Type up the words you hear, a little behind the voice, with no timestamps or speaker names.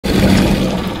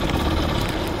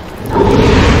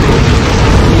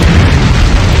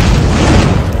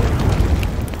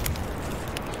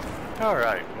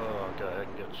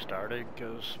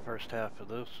because the first half of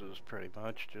this is pretty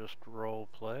much just role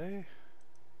play.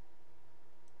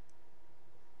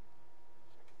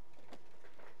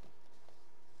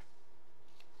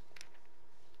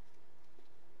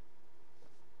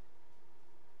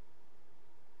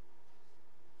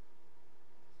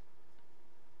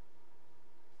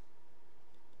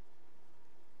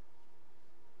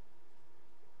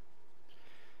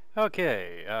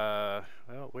 Okay,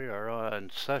 well, we are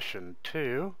on session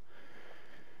 2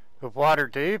 of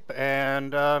Waterdeep,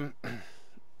 and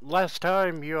last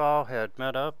time you all had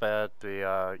met up at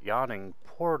the yawning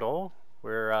portal,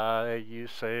 where you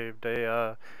saved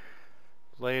a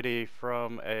lady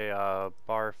from a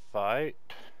bar fight,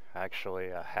 actually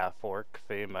a half-orc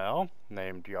female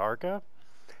named Yarga.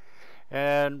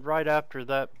 And right after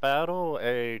that battle,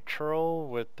 a troll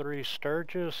with 3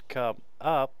 sturges come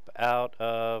up out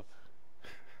of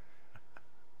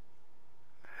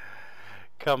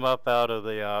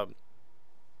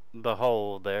the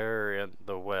hole there in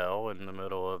the well in the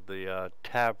middle of the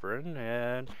tavern,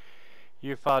 and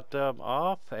you fought them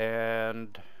off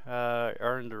and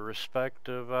earned the respect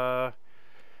of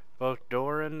both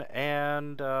Doran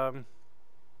and the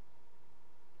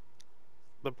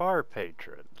bar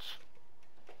patrons.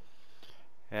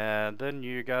 And then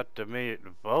you got to meet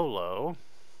Volo,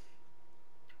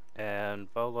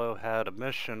 and Volo had a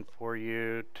mission for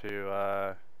you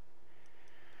to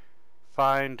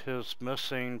find his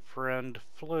missing friend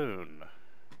Floon.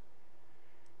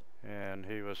 And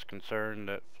he was concerned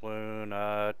that Floon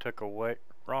took a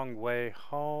wrong way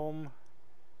home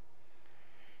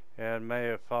and may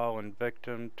have fallen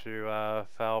victim to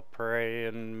foul play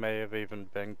and may have even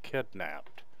been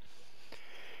kidnapped.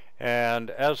 And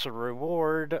as a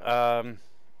reward,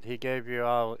 he gave you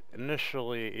all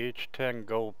initially each 10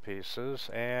 gold pieces,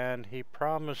 and he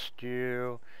promised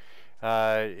you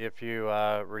if you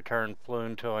return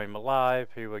Floon to him alive,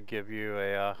 he would give you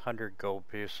 100 gold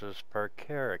pieces per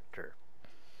character.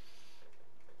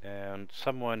 And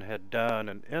someone had done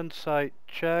an insight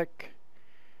check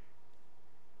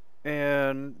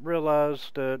and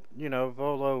realized that,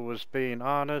 Volo was being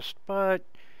honest, but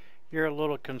you're a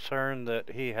little concerned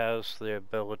that he has the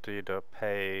ability to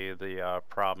pay the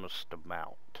promised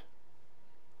amount.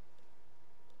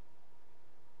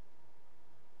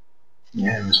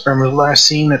 Yeah, Miss Farmer was last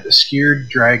seen at the Skewered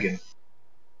Dragon.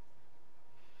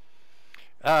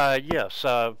 Yes,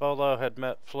 Volo had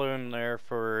met Floon there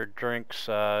for drinks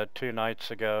 2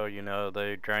 nights ago.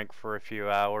 They drank for a few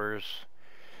hours,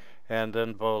 and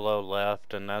then Volo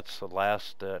left, and that's the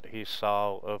last that he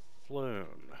saw of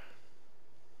Floon.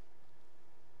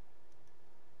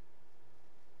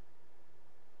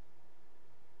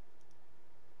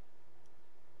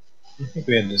 I think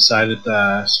we had decided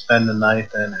to spend the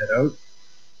night and head out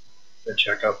to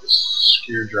check out the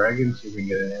Skewered Dragon, see if we can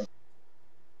get in.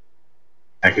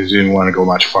 Because we didn't want to go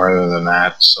much farther than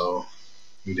that, so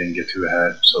we didn't get too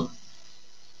ahead. So,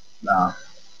 wow,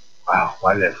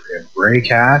 why did I forget? Gray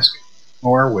Cask?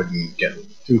 Or wouldn't get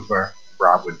too far.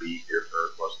 Rob would be here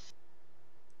first, wasn't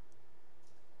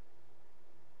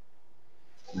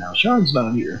he? Now, Sean's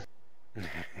not here.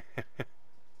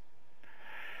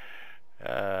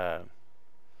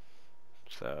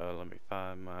 So let me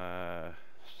find my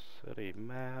city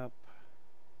map.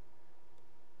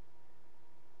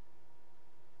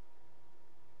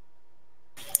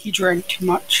 He drank too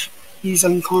much. He's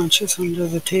unconscious under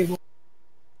the table.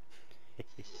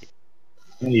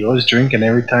 He was drinking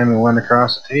every time he went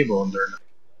across the table and during.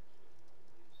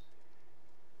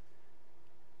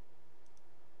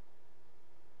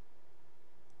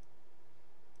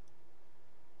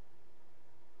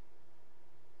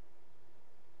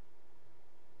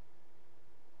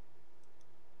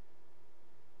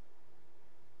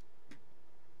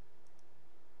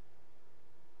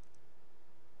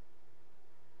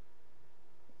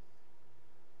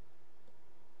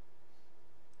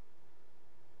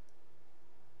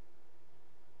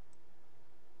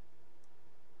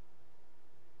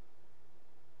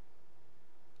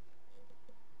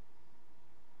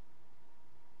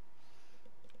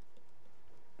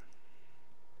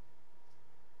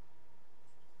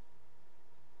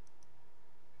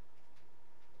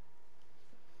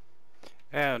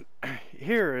 And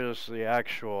here is the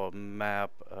actual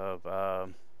map of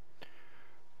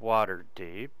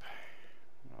Waterdeep.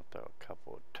 I'll throw a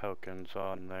couple of tokens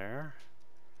on there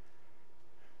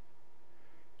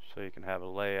so you can have a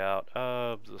layout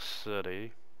of the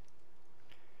city.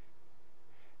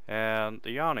 And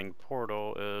the yawning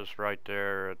portal is right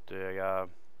there at the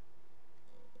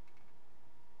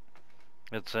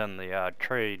it's in the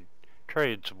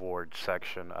trades ward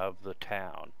section of the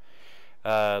town.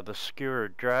 The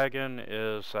Skewered Dragon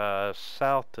is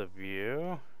south of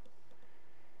you.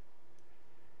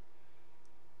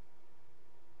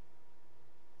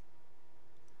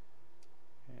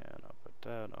 And I'll put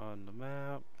that on the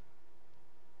map.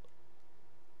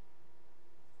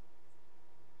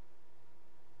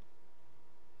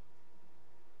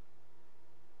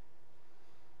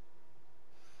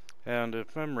 And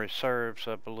if memory serves,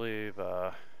 I believe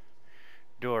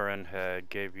Doran had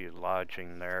gave you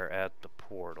lodging there at the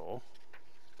portal.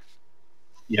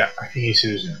 Yeah, I think he said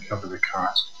he was going to cover the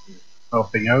cost of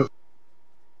helping out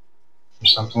or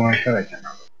something like that. I can't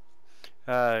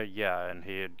remember. Yeah, and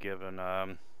he had given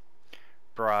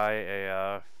Bry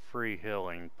a free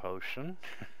healing potion.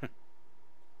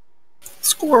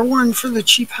 Score 1 for the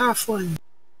cheap halfling.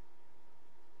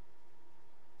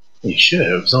 He should.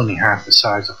 It was only half the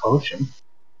size of potion.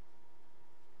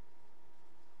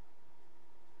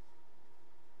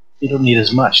 You don't need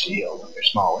as much to heal when they're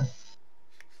smaller.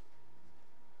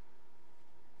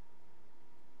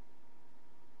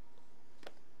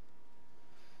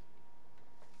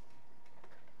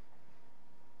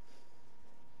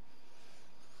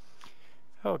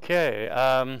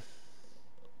 Okay,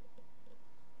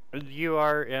 you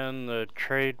are in the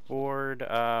trade ward.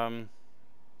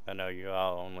 I know you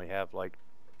all only have like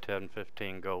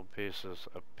 10-15 gold pieces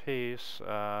a piece.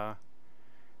 Does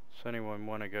anyone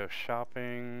want to go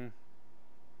shopping?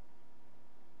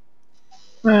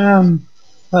 Nothing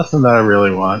that I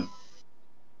really want.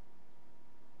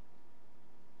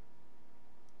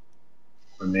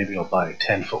 Or maybe I'll buy a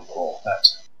 10-foot pole.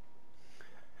 That's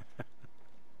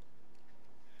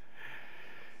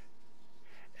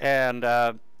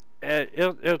And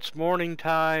it's morning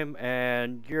time,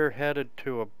 and you're headed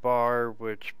to a bar,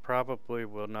 which probably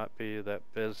will not be that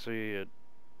busy at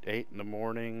 8 in the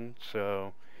morning.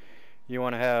 So you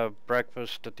want to have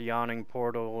breakfast at the yawning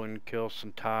portal and kill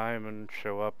some time and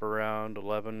show up around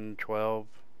 11, 12.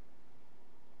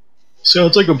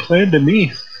 sounds like a plan to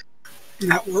me.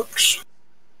 That works.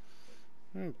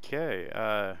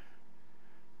 Okay,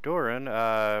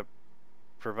 Doran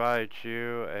provides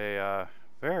you a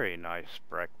very nice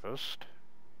breakfast.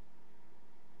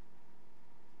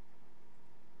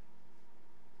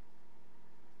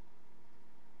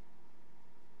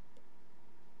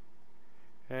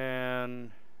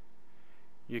 And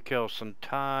you kill some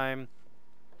time.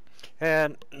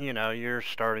 And, you know, you're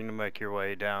starting to make your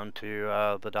way down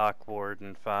to the dock ward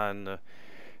and find the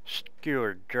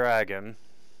Skewered Dragon.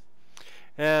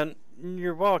 And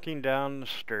you're walking down the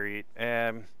street,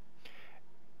 and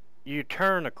you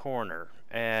turn a corner,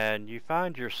 and you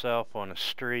find yourself on a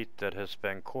street that has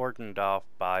been cordoned off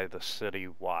by the city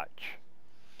watch.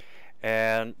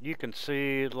 And you can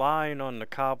see lying on the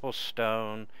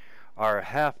cobblestone are a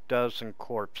half-dozen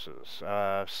corpses,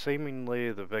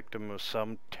 seemingly the victim of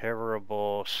some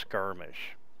terrible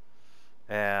skirmish.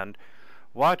 And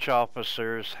watch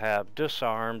officers have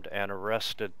disarmed and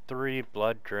arrested 3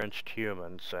 blood-drenched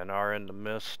humans and are in the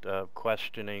midst of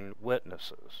questioning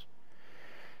witnesses.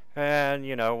 And,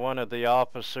 you know, one of the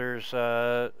officers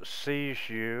sees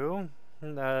you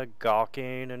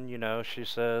gawking, and, you know, she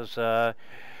says,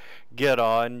 get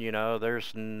on, you know,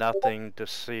 there's nothing to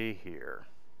see here.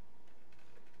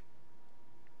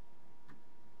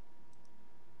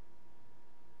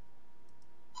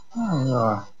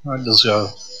 I'll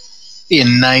just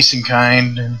being nice and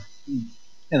kind and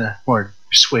in a more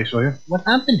persuasive way. What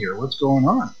happened here? What's going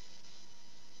on?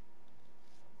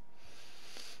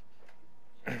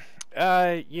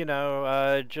 You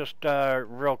know, just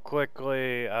real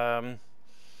quickly,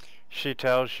 she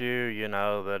tells you, you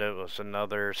know, that it was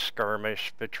another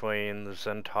skirmish between the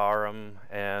Zentarum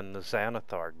and the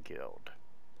Xanathar Guild.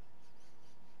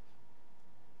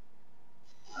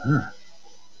 Huh.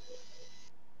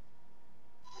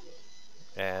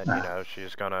 And, you know,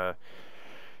 she's gonna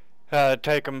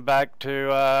take them back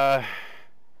to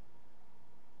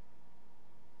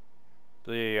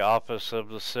the office of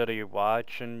the City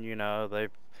Watch, and, you know,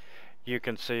 you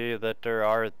can see that there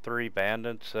are 3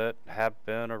 bandits that have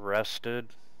been arrested,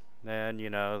 and, you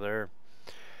know, they're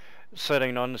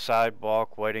sitting on the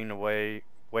sidewalk waiting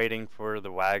for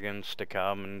the wagons to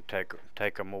come and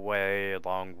take them away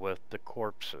along with the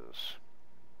corpses.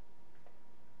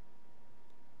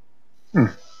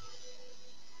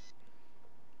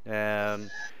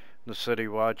 And the City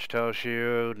Watch tells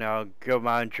you, now go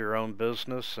mind your own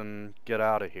business and get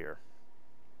out of here.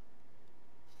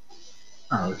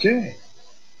 Okay.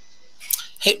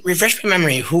 Hey, refresh my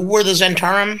memory. Who were the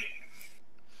Zentarum?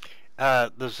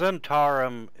 The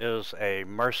Zentarum is a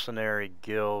mercenary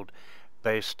guild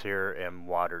based here in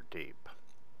Waterdeep.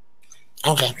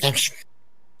 Okay, thanks.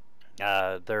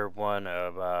 They're one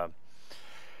of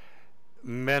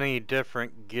many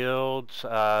different guilds.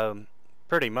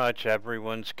 Pretty much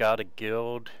everyone's got a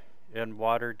guild in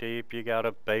Waterdeep. You got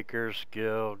a baker's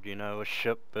guild, you know, a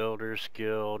shipbuilder's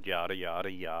guild, yada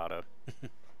yada yada.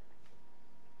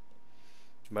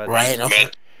 But Right. Okay.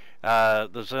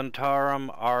 the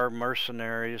Zentarum are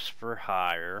mercenaries for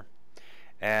hire,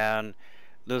 and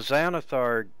the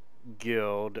Xanathar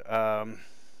guild,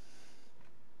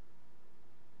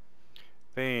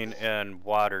 being in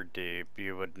Waterdeep,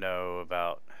 you would know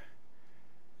about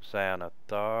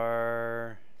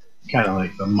Xanathar. Kind of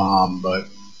like the mob, but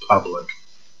public.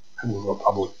 A little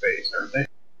public face, aren't they?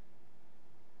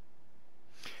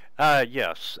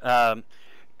 Yes.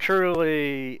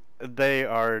 Truly, they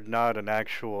are not an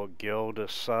actual guild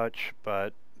as such,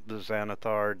 but the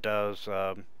Xanathar does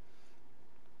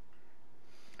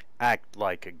act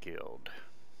like a guild.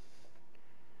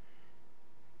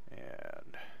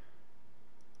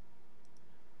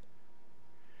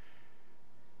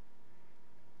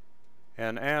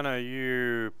 And Anna,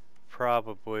 you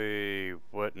probably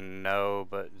wouldn't know,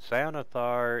 but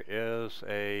Xanathar is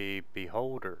a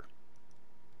beholder.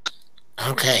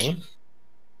 Okay.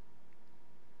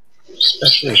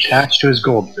 Especially attached to his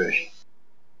goldfish.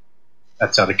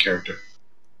 That's out of character.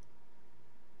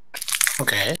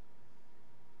 Okay.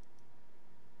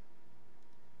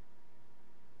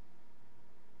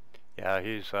 Yeah,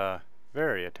 he's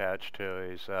very attached to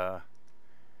his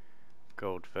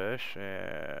goldfish,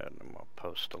 and I'm gonna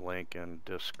post a link in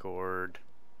Discord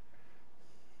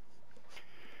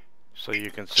so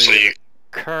you can see the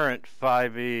current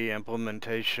 5e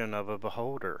implementation of a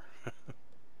beholder.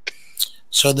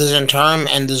 So the Zentarum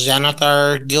and the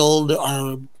Xanathar Guild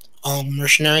are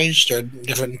mercenaries. They're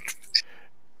different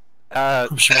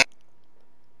groups.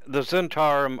 The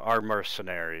Zentarum are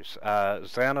mercenaries.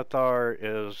 Xanathar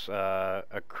is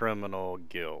a criminal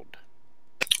guild.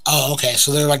 Oh, okay.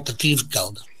 So they're like the Thieves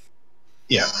Guild.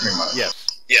 Yeah, pretty much.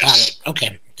 Yes. Got it.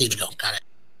 Okay. Thieves Guild. Got it.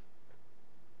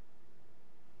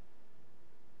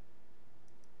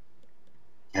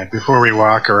 And before we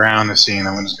walk around the scene,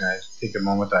 I'm just going to take a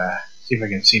moment to see if I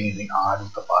can see anything odd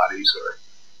with the bodies or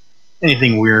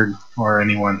anything weird or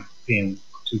anyone paying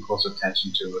too close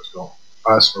attention to what's going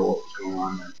us or what was going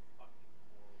on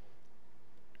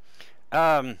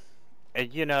there.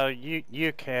 You know,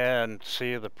 you can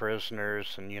see the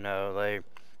prisoners, and you know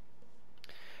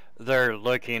they're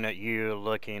looking at you,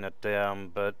 looking at them,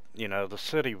 but you know the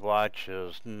city watch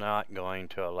is not going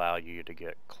to allow you to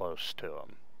get close to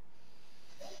them.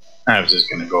 I was just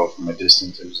going to go from a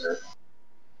distance and observe.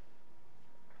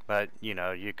 But you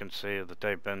know, you can see that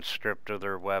they've been stripped of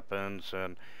their weapons,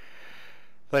 and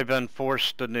they've been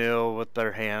forced to kneel with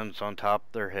their hands on top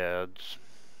of their heads.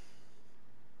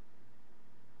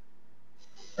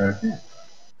 Okay.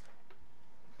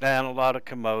 And a lot of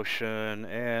commotion,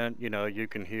 and you know, you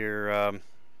can hear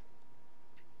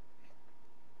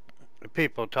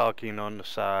people talking on the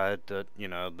side that, you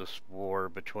know, this war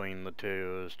between the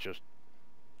two is just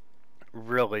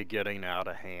really getting out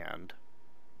of hand.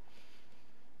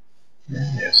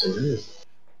 Yes, it is.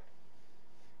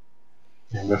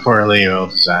 And before I leave, I'll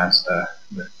just ask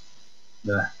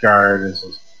the guard,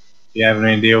 do you have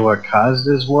any idea what caused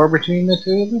this war between the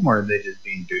two of them, or are they just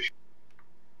being douchey?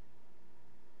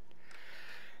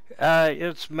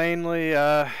 It's mainly,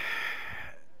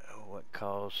 what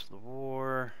caused the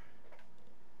war?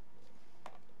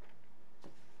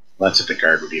 That's if the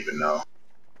guard would even know.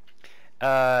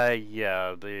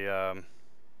 Yeah,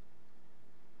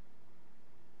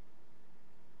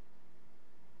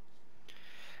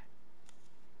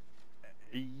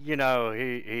 you know,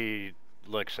 he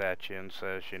looks at you and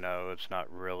says, you know, it's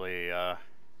not really,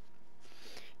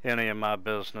 any of my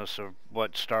business of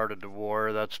what started the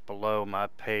war. That's below my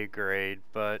pay grade,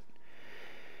 but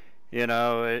you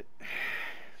know,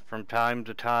 from time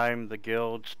to time the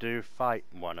guilds do fight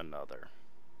one another.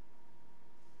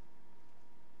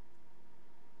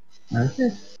 Okay.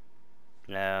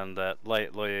 And that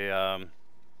lately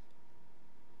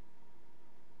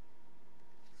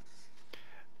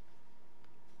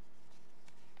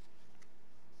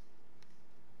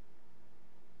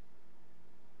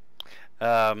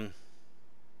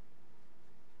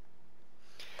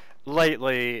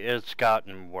lately it's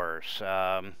gotten worse.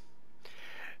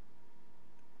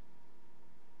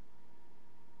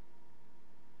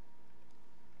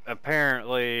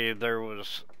 Apparently there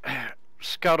was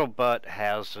scuttlebutt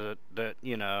has it that,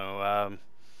 you know,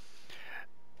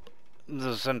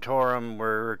 the Zentarum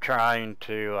were trying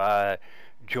to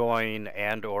join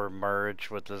and or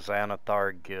merge with the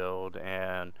Xanathar Guild,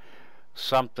 and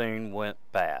something went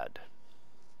bad.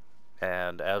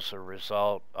 And as a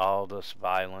result, all this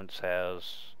violence has,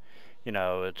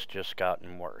 it's just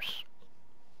gotten worse.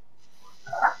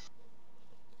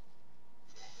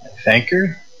 I thank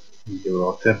her. Give a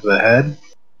little tip of the head.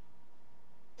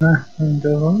 And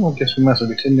well, I guess we must have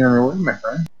continued on our way, my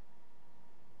friend.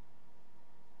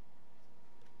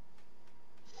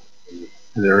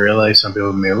 I realize some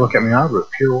people may look at me odd with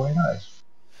pure white eyes,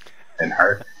 and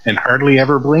hardly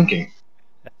ever blinking.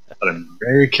 But I'm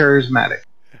very charismatic.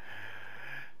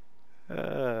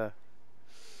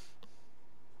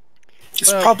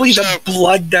 It's probably the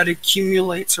blood that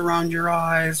accumulates around your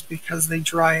eyes because they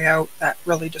dry out that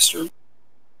really disturbs.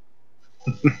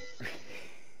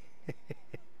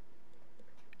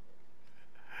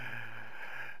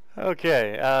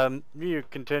 Okay, you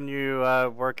continue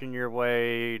working your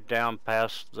way down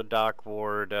past the dock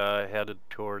ward, headed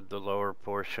toward the lower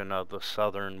portion of the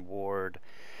southern ward,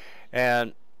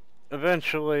 and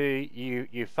eventually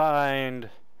you find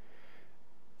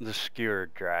the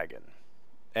skewered dragon,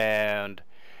 and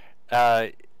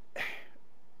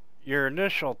your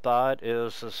initial thought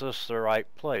is this the right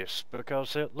place?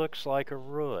 Because it looks like a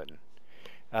ruin.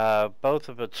 Both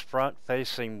of its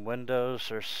front-facing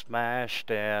windows are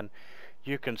smashed, and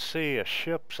you can see a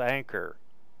ship's anchor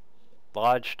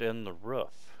lodged in the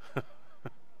roof.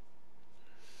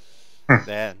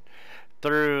 And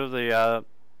through the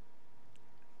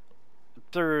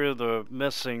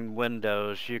missing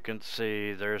windows, you can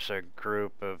see there's a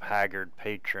group of haggard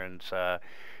patrons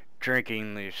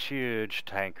drinking these huge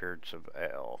tankards of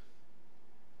ale.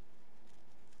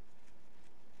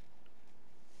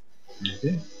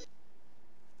 Okay.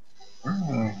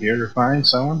 Well, here to find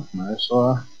someone. Might as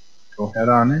well go head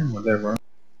on in with everyone.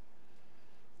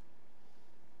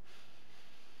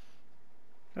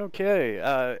 Okay,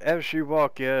 as you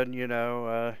walk in,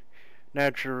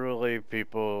 naturally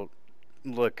people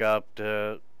look up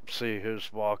to see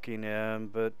who's walking in,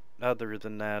 but other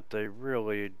than that, they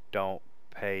really don't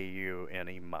pay you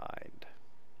any mind.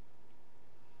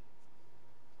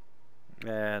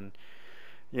 And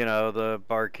the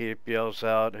barkeep yells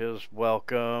out his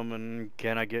welcome and,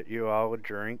 "Can I get you all a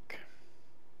drink?"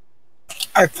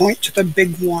 I point to the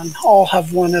big one. I'll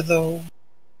have one of those.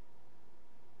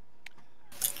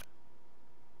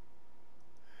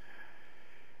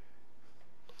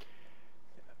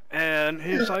 And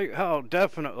he's like, "Oh,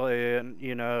 definitely." And,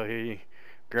 he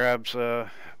grabs a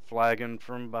flagon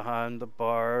from behind the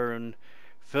bar and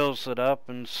fills it up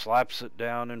and slaps it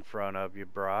down in front of you,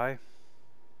 Bry.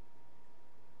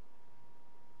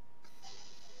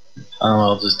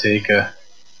 I'll just take a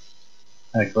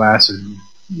glass of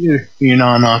your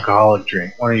non-alcoholic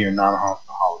drink. What are your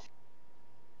non-alcoholic?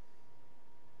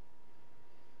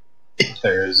 If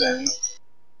there is any.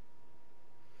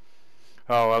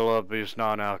 Oh, I love these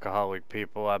non-alcoholic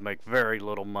people. I make very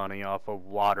little money off of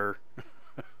water.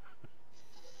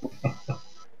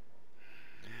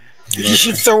 You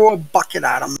should throw a bucket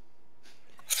at them.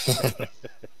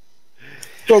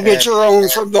 Go get your own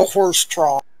from the horse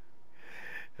trough.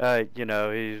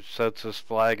 He sets his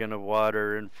flagon of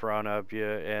water in front of you,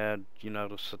 and you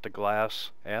notice that the glass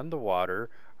and the water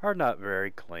are not very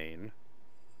clean.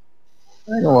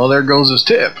 Well, there goes his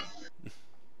tip.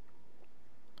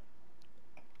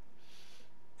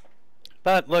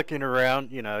 But looking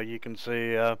around, you can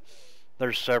see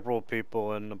there's several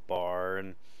people in the bar,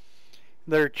 and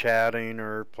they're chatting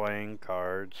or playing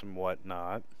cards and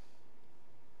whatnot.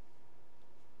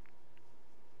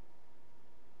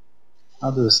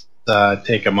 I'll just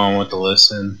take a moment to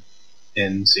listen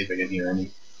and see if I can hear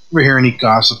any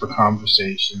gossip or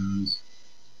conversations.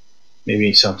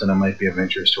 Maybe something that might be of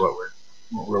interest to what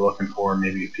we're looking for.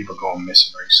 Maybe people going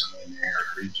missing recently in the area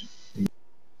region.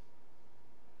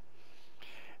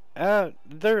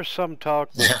 There's some talk.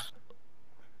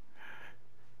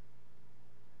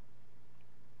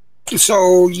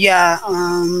 So yeah,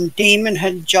 Damon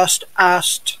had just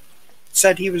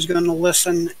said he was going to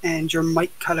listen, and your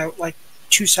mic cut out like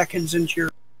 2 seconds into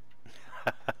your.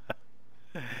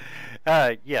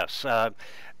 Yes.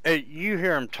 You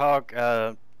hear them talk.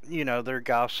 They're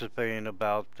gossiping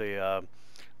about the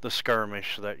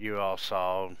skirmish that you all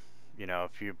saw, a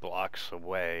few blocks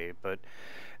away, but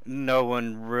no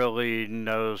one really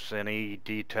knows any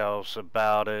details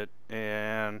about it,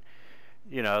 and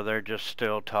they're just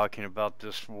still talking about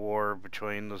this war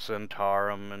between the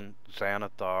Zentarum and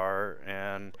Xanathar,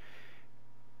 and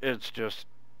it's just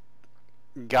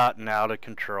gotten out of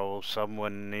control.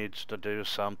 Someone needs to do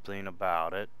something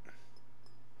about it.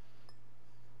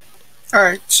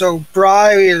 Alright, so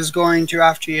Bry is going to,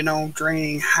 after,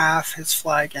 draining half his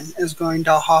flagon, is going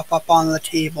to hop up on the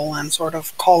table and sort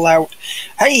of call out,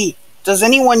 "Hey, Does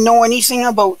anyone know anything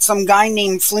about some guy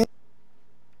named Floon?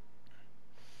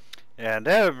 And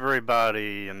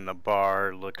everybody in the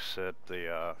bar looks at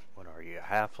the, what are you,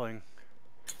 halfling?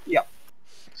 Yep.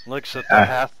 Looks at the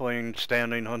halfling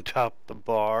standing on top of the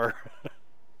bar.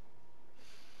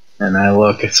 And I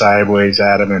look sideways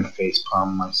at him and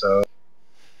facepalm myself.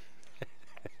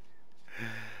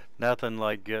 Nothing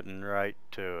like getting right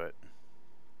to it.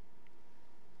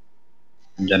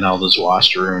 And then I'll just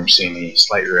watch the room, see any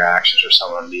slight reactions or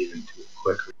someone leaving too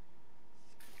quickly.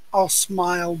 I'll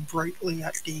smile brightly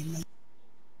at Damon.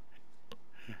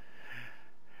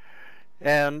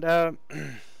 And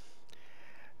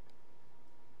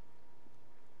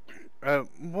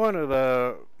one of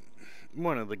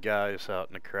the guys out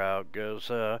in the crowd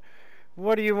goes,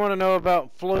 "What do you want to know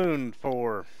about Floon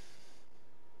for?"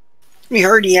 We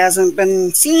heard he hasn't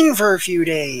been seen for a few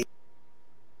days.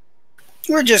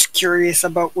 We're just curious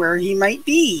about where he might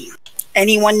be.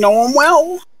 Anyone know him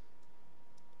well?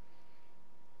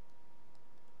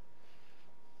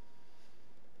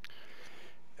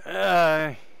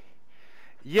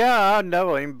 Yeah, I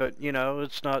know him, but, you know,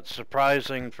 it's not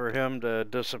surprising for him to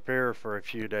disappear for a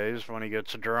few days when he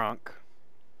gets drunk.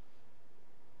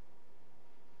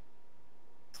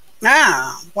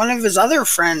 One of his other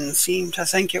friends seemed to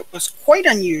think it was quite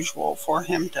unusual for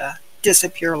him to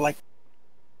disappear like.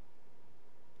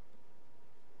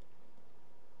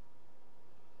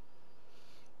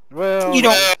 Well, You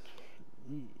don't.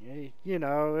 you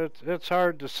know, it's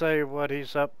hard to say what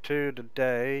he's up to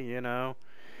today, you know.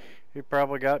 He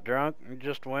probably got drunk and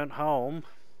just went home.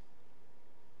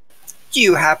 Do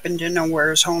you happen to know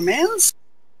where his home is?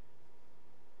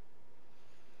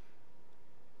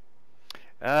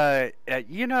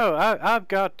 You know, I've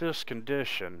got this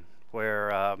condition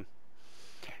where I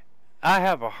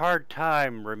have a hard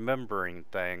time remembering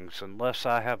things unless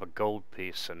I have a gold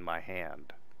piece in my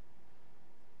hand.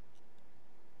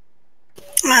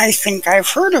 I think I've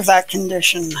heard of that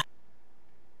condition.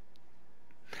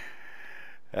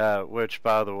 Which,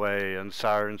 by the way, in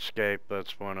Sirenscape,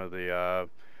 that's one of the,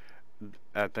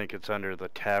 I think it's under the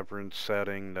tavern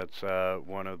setting, that's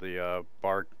one of the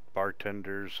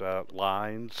bartender's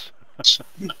lines.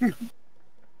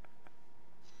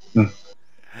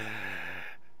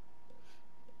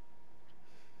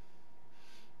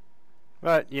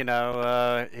 But, you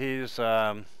know, he's,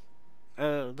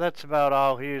 that's about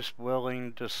all he's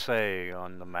willing to say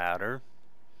on the matter.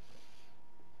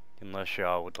 Unless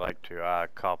y'all would like to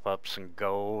cough up some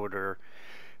gold or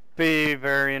be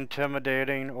very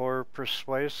intimidating or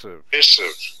persuasive.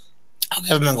 I'll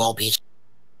give him a gold piece.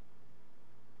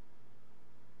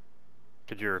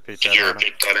 Could you repeat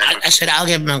that? I said I'll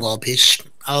give him a gold piece.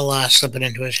 I'll slip it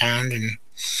into his hand and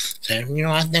say, you know,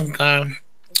 I think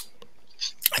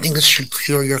this should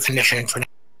cure your condition for now.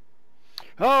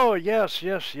 Oh, yes,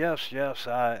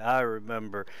 I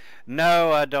remember.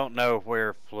 No, I don't know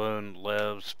where Floon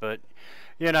lives, but,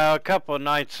 you know, a couple of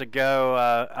nights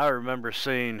ago, I remember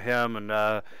seeing him and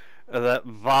that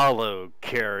Valo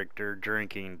character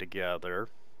drinking together.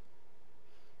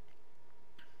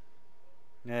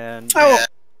 And,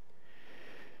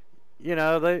 you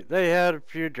know, they had a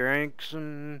few drinks,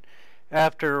 and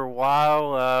after a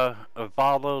while,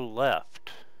 Valo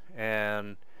left.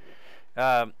 And,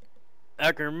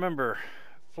 I can remember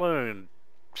Floon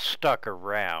stuck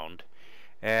around,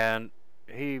 and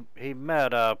he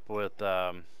met up with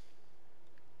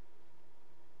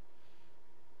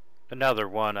another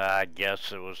one. I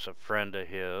guess it was a friend of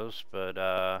his,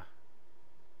 but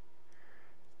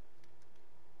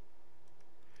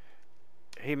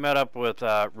he met up with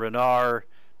Renard.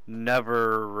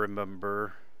 Never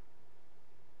remember.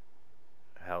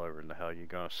 However in the hell you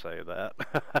gonna say that?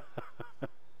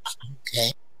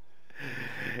 Okay.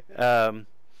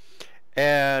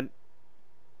 And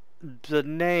the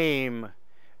name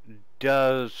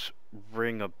does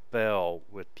ring a bell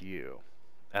with you.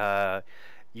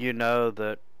 You know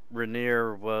that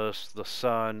Rainier was the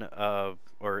son of,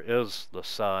 or is the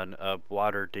son of,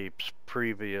 Waterdeep's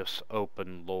previous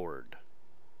Open Lord.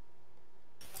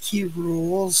 He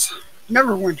rules.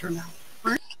 Neverwinter now,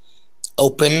 right?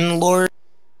 Open Lord?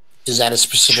 Is that a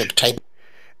specific type?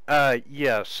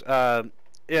 Yes.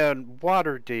 In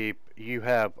Waterdeep, you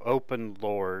have Open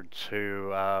Lords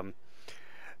who,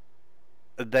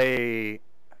 they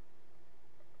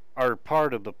are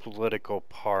part of the political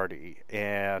party,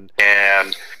 and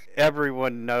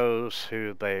everyone knows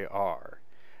who they are.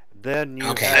 Then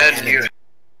you have,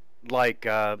 like,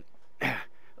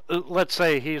 let's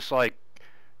say he's like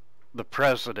the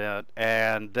president,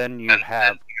 and then you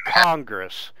have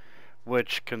Congress,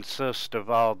 which consists of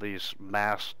all these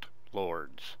masked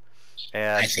lords.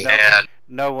 And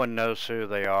no one knows who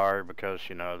they are because,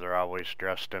 you know, they're always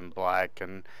dressed in black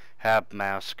and have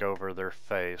masks over their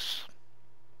face.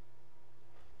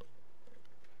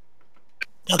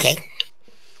 Okay.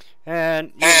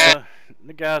 And, you know,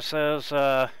 the guy says,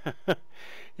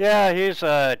 yeah, he's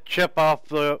a chip off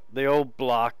the old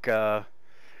block at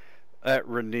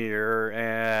Rainier,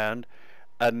 and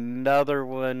another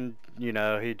one, you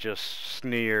know, he just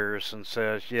sneers and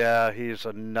says, yeah, he's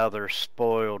another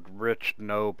spoiled rich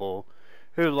noble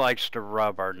who likes to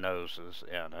rub our noses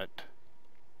in it.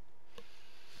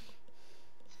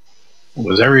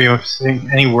 Was everything,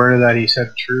 any word of that he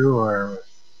said true, or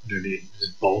did he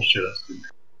just bullshit us?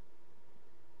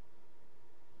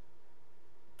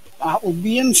 That will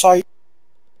be insight.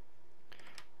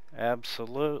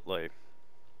 Absolutely.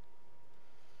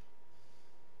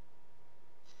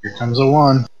 Here comes a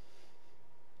 1.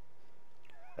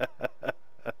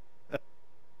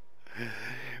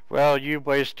 Well, you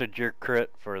wasted your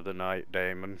crit for the night,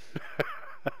 Damon.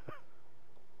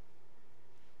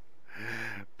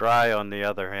 Bry, on the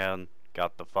other hand,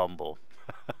 got the fumble.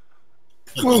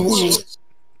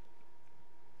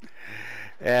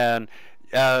 And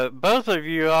both of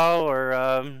you all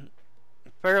are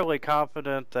fairly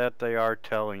confident that they are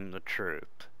telling the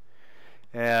truth.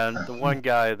 And the one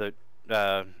guy that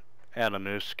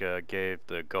Ananuska gave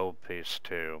the gold piece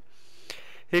to,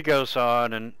 he goes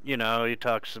on and, you know, he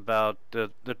talks about the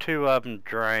two of them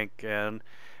drank and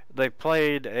they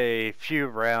played a few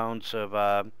rounds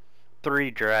of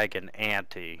Three Dragon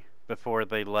Ante before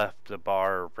they left the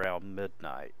bar around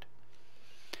midnight.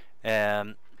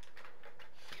 And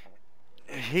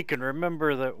he can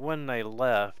remember that when they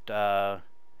left,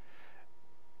 5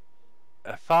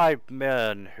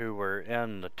 men who were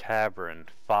in the tavern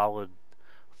followed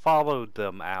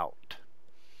them out.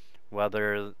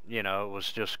 Whether, you know, it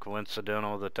was just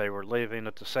coincidental that they were leaving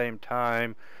at the same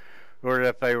time, or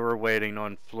if they were waiting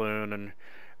on Floon and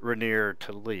Rainier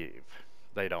to leave,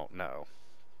 they don't know.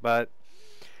 But,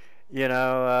 you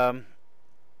know,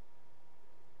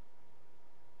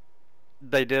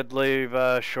 they did leave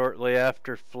shortly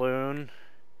after Floon,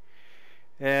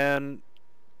 and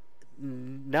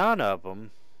none of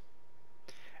them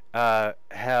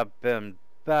have been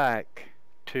back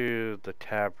to the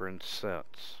tavern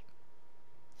since.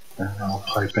 And I'll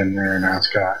pipe in there and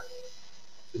ask,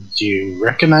 do you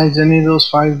recognize any of those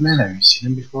 5 men? Have you seen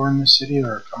them before in the city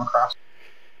or come across?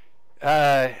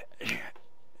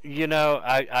 You know,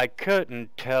 I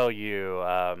couldn't tell you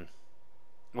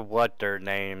what their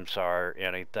names are,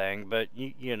 anything, but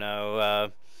you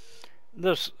know,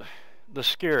 the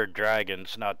Scared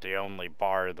Dragon's not the only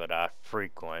bar that I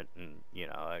frequent, and you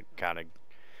know, it kind of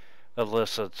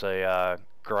elicits a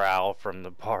growl from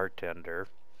the bartender.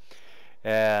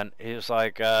 And he's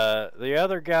like, the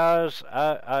other guys,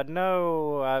 I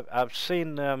know, I've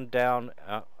seen them down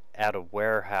at a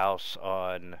warehouse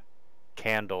on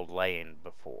Candle Lane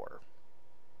before.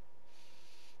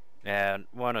 And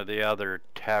one of the other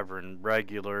tavern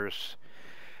regulars,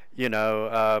 you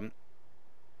know,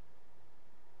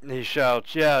 he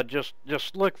shouts, yeah, just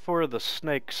look for the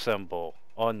snake symbol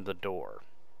on the door.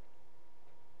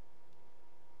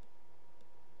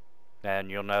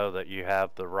 And you'll know that you have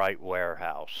the right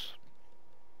warehouse.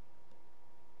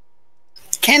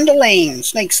 Candle Lane,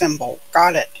 snake symbol.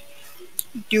 Got it.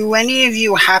 Do any of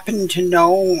you happen to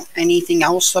know anything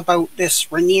else about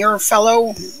this Rainier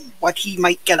fellow? What he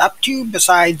might get up to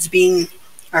besides being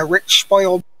a rich,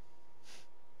 spoiled?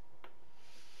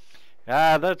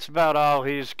 That's about all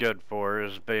he's good for,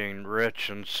 is being rich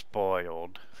and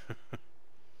spoiled.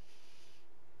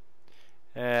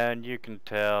 And you can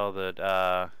tell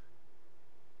that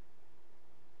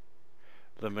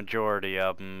the majority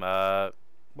of them,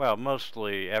 well,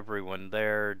 mostly everyone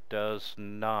there does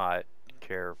not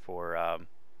care for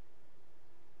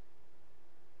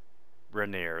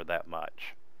Rainier that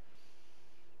much.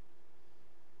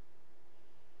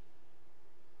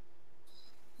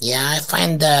 Yeah, I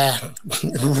find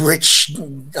rich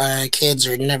kids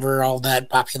are never all that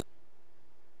popular.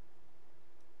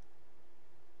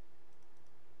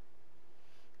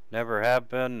 Never have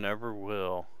been, never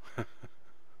will.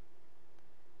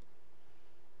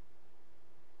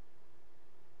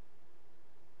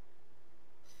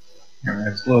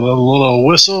 It's a little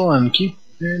whistle and keep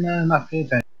not paying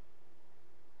attention.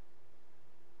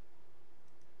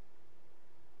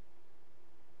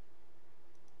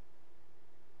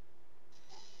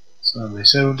 So they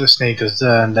said with the snake, does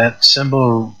that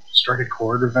symbol strike a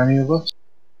chord with any of us?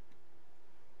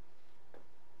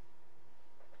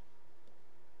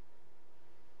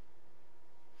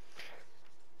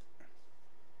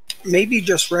 Maybe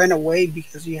just ran away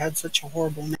because he had such a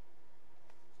horrible name.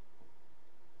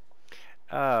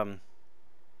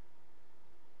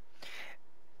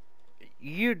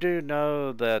 You do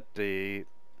know that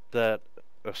that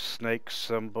a snake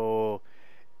symbol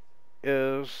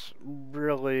is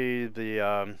really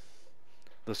the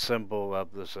symbol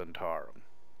of the Zentarum.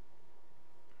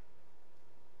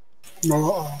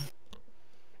 Oh,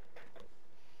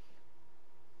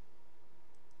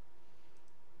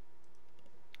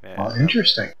 Well, And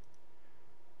interesting.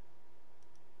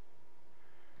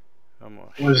 I'm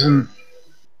gonna Wasn't share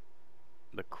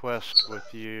the quest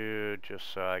with you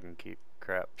just so I can keep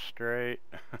crap straight.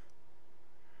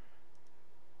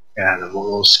 yeah the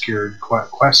little skewered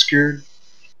quest skewered?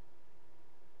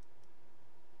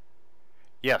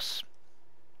 Yes.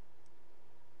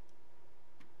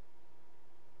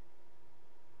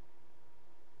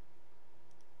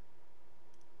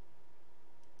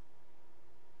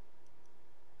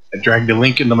 I dragged the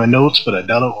link into my notes, but I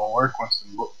doubt it will work once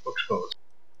the book's closed.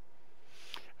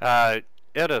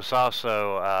 It is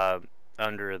also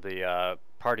under the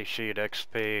Party Sheet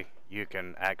XP. You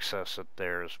can access it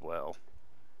there as well.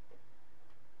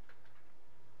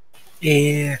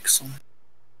 excellent.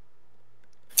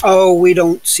 Oh, we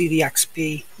don't see the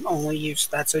XP only use.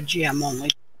 That's a GM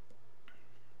only.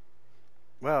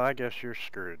 Well, I guess you're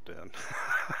screwed then.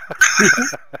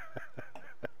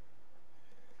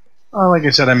 Well, like I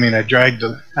said, I mean, I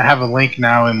have a link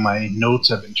now in my notes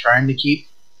I've been trying to keep.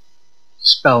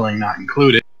 Spelling not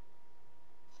included.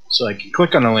 So I can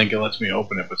click on the link, it lets me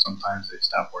open it, but sometimes they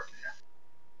stop working.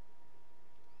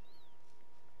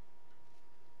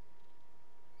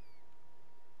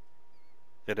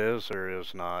 It is or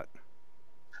is not.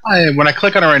 When I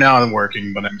click on it right now, it's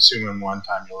working, but I'm assuming one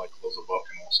time you'll like close the book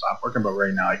and it'll stop working. But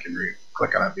right now, I can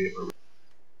click on it, be able to.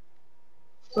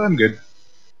 So I'm good.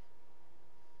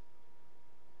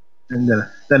 And then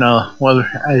well,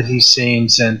 as he's saying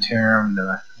Centaurum, then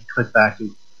I click back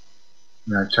and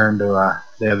I turn to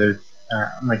the other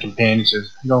my companion.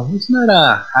 Says, "I go, isn't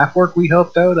that half work we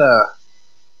helped out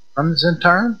from the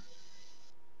Centaurum?"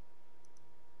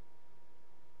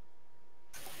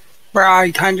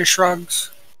 Bri kind of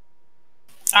shrugs.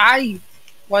 I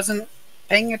wasn't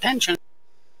paying attention.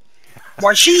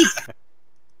 Was she?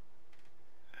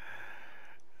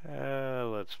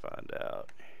 Let's find out.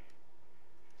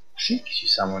 I think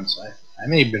she's someone's. I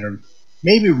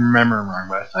maybe remember wrong,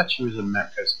 but I thought she was a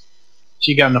Met because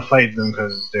she got in a fight with them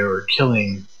because they were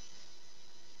killing.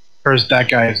 First, the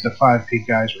 5P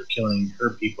guys were killing her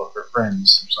people, her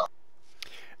friends, or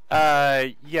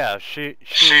something. Yeah, she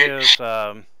is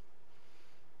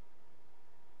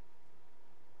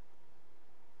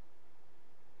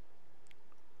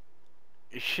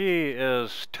she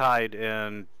is tied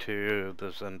into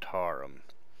the Zentarum.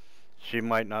 She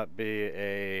might not be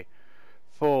a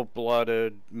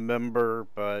full-blooded member,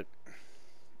 but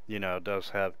you know, does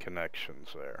have connections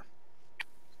there.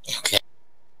 Okay.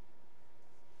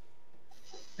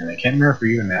 And I can't remember if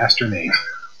you even asked her name.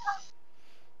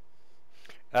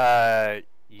 Yagra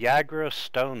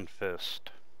Stonefist.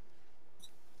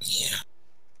 Yeah.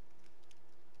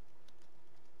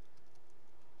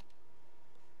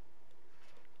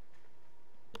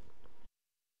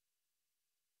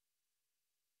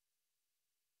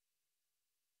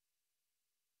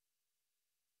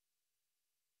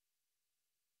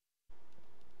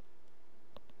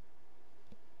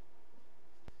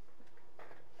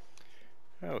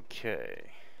 Okay.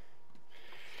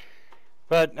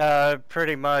 But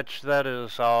pretty much that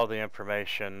is all the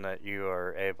information that you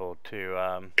are able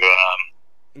to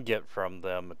get from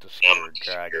them at the Skewered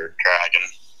Dragon.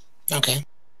 Okay.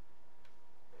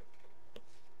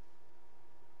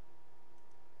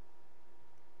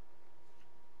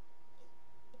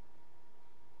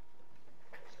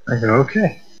 I go,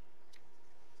 okay.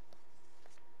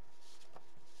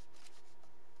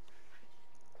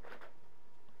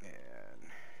 And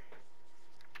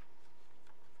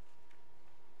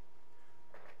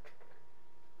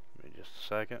give me just a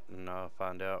second and I'll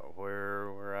find out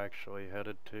where we're actually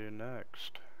headed to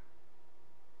next.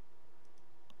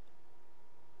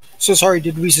 So sorry,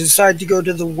 did we decide to go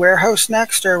to the warehouse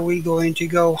next, or are we going to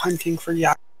go hunting for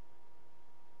yak?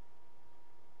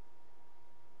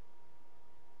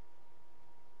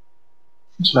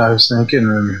 That's what I was thinking,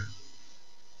 and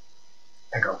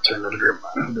I think I'll turn to the group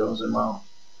who goes in. Well,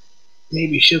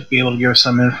 maybe she'll be able to give us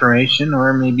some information,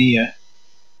 or maybe a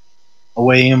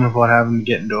way in without having to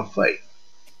get into a fight.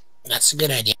 That's a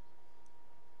good idea.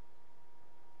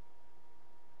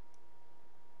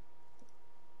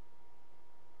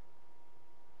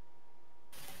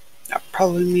 That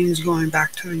probably means going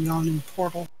back to the yawning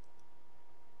portal.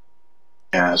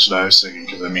 Yeah, that's what I was thinking,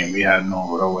 because I mean, we had no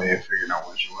real way of figuring out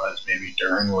what she was. Maybe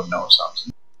Durin would know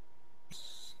something.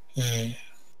 Hmm.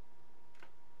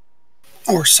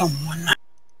 Or someone.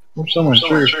 Or someone,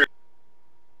 sure.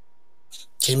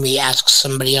 Can we ask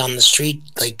somebody on the street,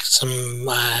 like some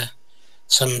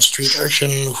street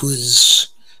urchin who's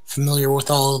familiar with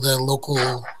all the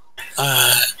local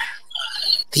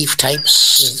thief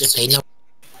types, if they know?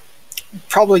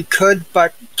 Probably could,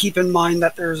 but keep in mind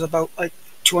that there's about like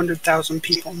 200,000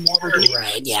 people in Waterdeep.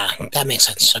 Right, yeah, that makes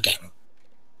sense. Okay.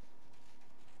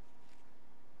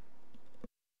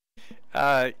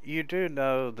 You do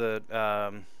know that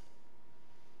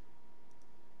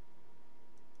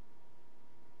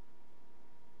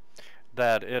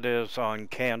that it is on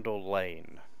Candle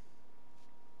Lane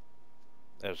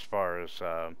as far as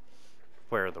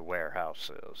where the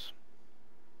warehouse is.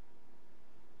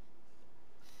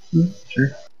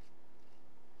 Sure.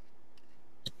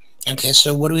 Okay,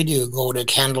 so what do we do? Go to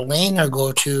Candle Lane or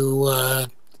go to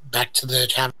back to the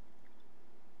tavern?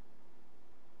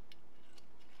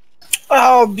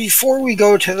 Before we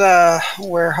go to the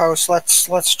warehouse,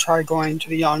 let's try going to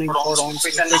the Yawning Portal and see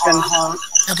if we can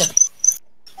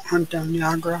hunt down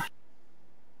Niagara.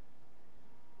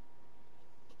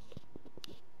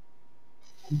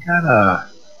 We got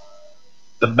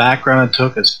the background I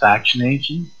took as faction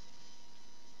agent.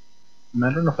 I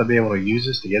don't know if I'll be able to use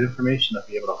this to get information. I'll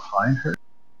be able to find her.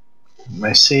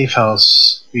 My safe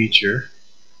house feature.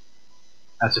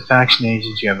 As a faction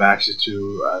agent, you have access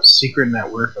to a secret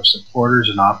network of supporters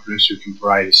and operatives who can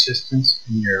provide assistance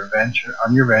in your venture.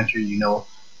 On your venture, you know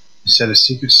a set of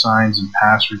secret signs and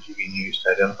passwords you can use to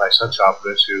identify such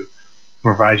operatives who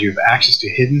provide you with access to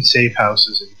hidden safe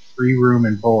houses and free room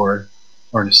and board,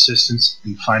 or an assistance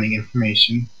in finding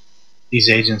information. These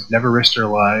agents never risk their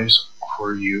lives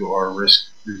for you or risk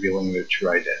revealing their true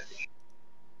identity.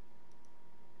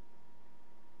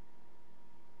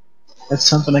 That's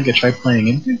something I could try playing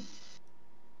into.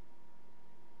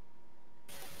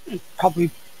 It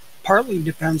probably partly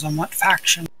depends on what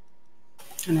faction.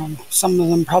 You know, some of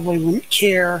them probably wouldn't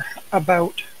care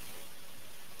about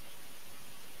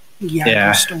the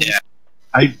Agri Stone. Yeah.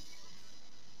 I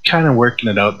kind of working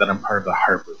it out that I'm part of the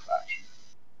Harper faction.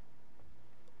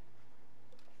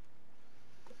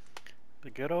 The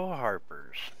good old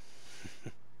Harpers.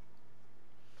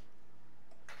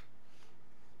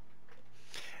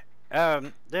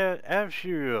 As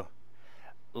you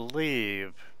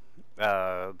leave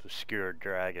the Skewered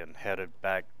Dragon, headed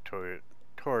back toward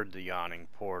the Yawning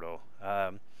Portal,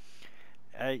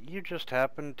 you just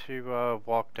happen to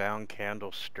walk down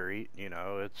Candle Street. You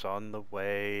know, it's on the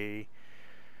way,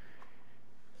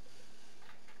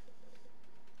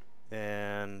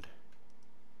 and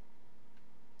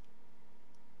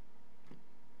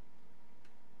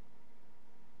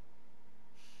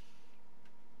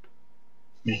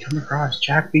You come across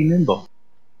Jack B. Nimble.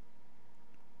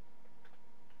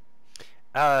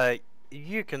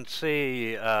 you can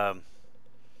see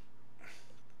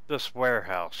this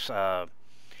warehouse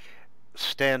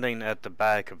standing at the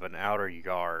back of an outer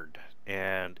yard,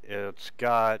 and it's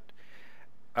got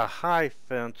a high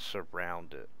fence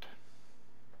around it.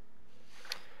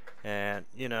 And,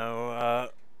 you know,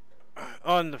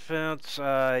 on the fence,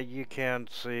 you can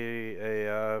see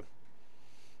a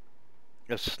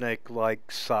snake-like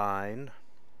sign.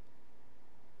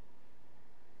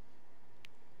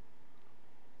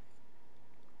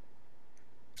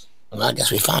 Well, I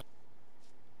guess we found.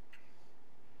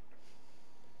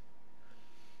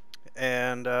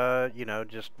 And, you know,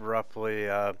 just roughly,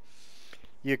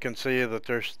 you can see that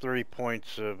there's 3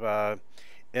 points of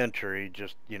entry,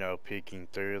 just, you know, peeking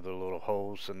through the little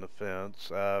holes in the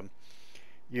fence.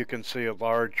 You can see a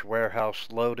large warehouse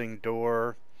loading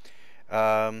door.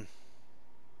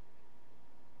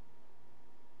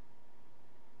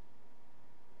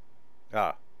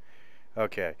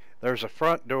 Okay. There's a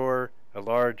front door, a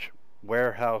large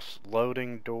warehouse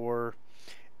loading door,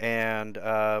 and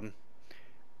a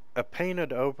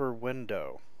painted over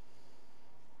window.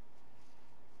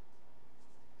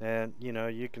 And, you know,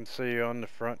 you can see on the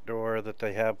front door that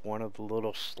they have one of the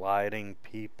little sliding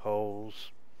peepholes.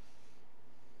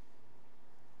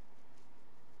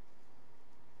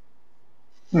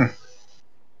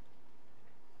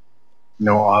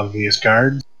 No obvious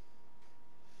guards.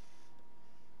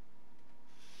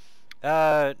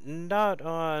 Not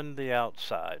on the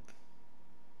outside.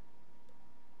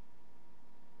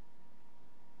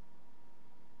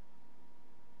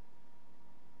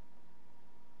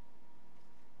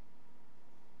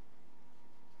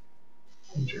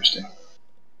 Interesting.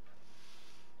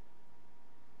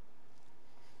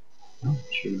 Well,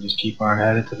 should we just keep on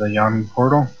headed to the Yawning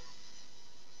Portal?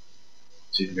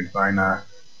 See if we can find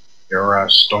your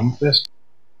Stonefist?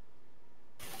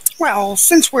 Well,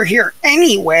 since we're here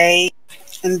anyway,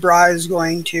 and Bry's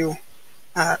going to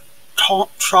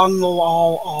trundle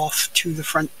all off to the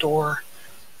front door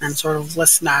and sort of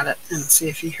listen at it and see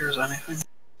if he hears anything.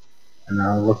 And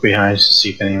I'll look behind us to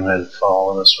see if anyone had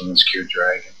followed us from the skewered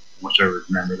dragon, which I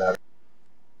remember that.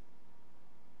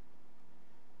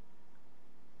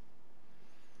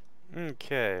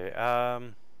 Okay,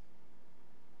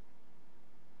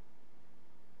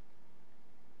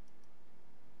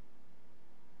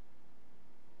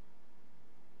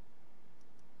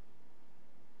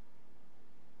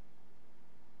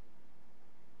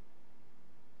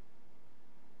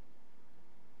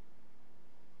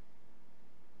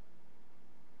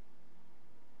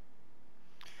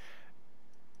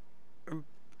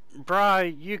 Bry,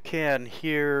 you can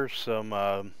hear some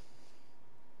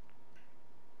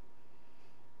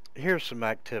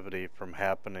activity from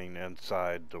happening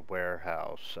inside the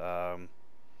warehouse.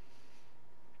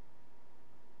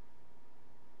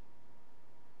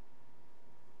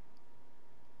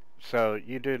 So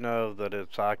you do know that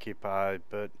it's occupied,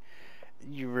 but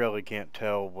you really can't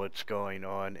tell what's going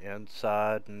on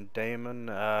inside. And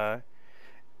Damon,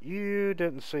 you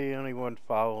didn't see anyone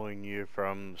following you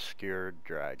from Skewered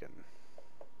Dragon.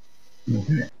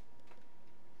 Okay.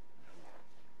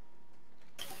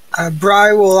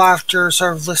 Bry will, after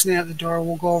sort of listening at the door,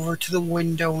 will go over to the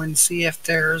window and see if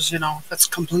there's, if it's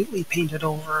completely painted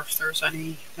over, if there's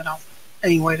any,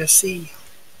 any way to see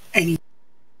any.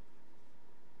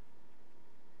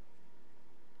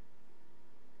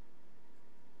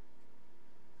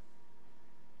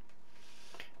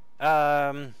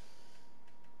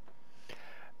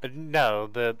 No,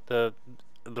 the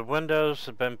windows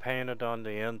have been painted on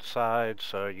the inside,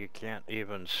 so you can't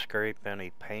even scrape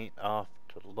any paint off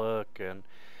to look, and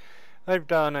they've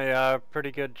done a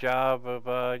pretty good job of,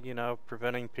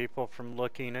 preventing people from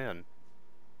looking in.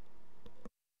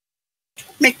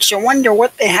 Makes you wonder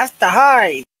what they have to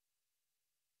hide.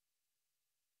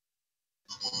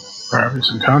 Probably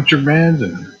some contraband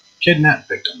and kidnap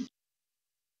victims.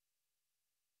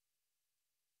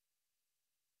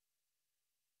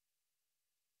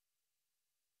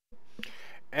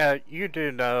 You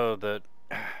do know that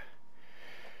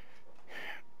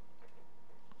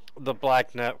the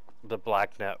Black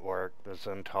Network, the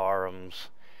Zentaurums,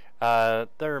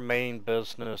 their main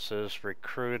business is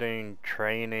recruiting,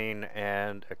 training,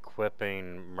 and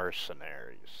equipping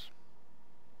mercenaries.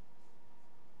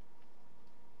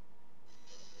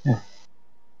 Yeah.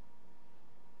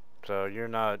 So you're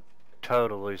not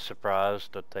totally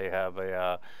surprised that they have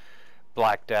a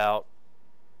blacked out,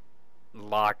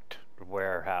 locked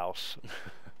warehouse.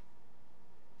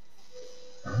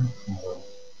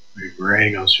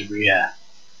 Greg, should we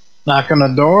knock on the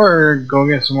door or go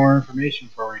get some more information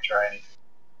before we try anything?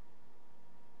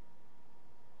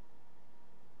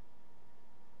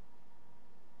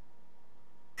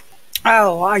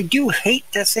 Oh, I do hate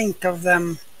to think of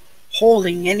them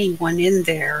holding anyone in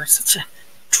there. Such a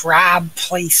drab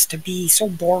place to be, so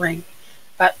boring.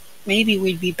 But maybe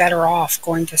we'd be better off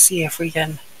going to see if we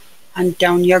can hunt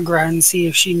down Yugra and see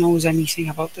if she knows anything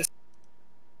about this.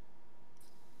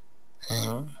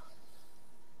 Sounds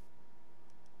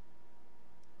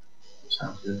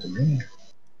good to me.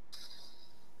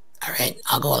 All right,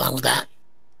 I'll go along with that.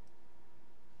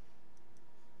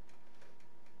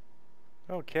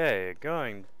 Okay,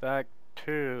 going back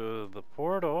to the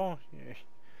portal,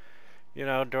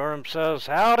 Durham says,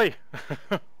 "Howdy,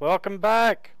 welcome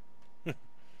back."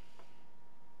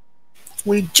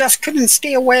 We just couldn't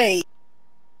stay away.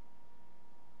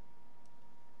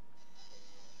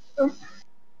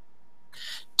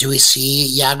 Do we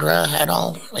see Yagra at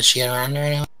all? Is she around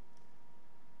there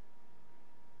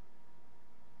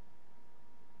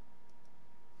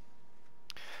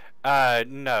now?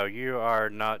 No, you are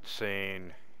not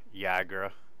seeing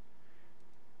Yagra.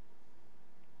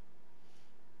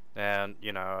 And,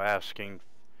 asking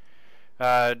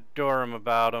Durham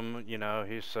about him,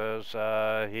 he says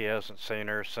he hasn't seen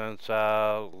her since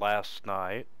last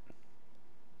night.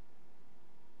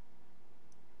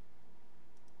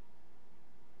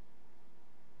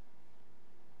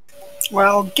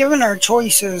 Well, given our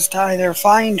choices to either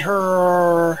find her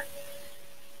or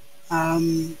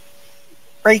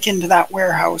break into that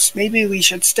warehouse, maybe we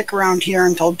should stick around here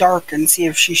until dark and see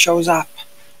if she shows up.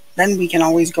 Then we can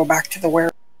always go back to the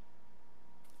warehouse.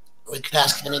 We could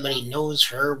ask if anybody knows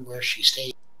her, where she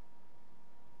stays.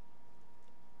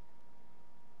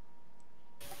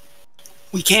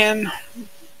 We can.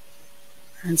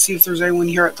 And see if there's anyone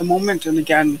here at the moment. And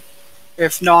again,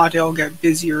 if not, it'll get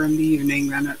busier in the evening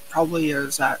than it probably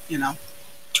is at, 2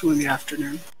 in the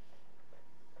afternoon.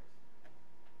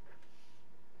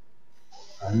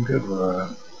 I'm good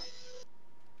with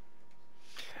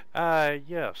that.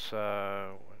 Yes,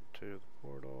 went to the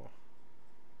portal.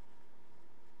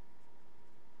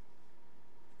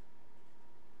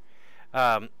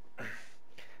 Um,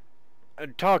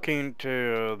 talking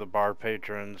to the bar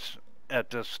patrons at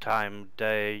this time of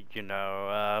day,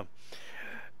 the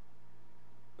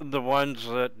ones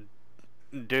that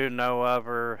do know of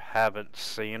her haven't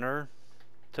seen her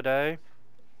today.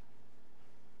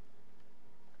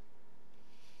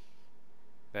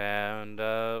 And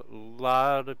a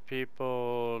lot of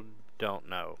people don't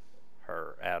know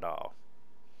her at all.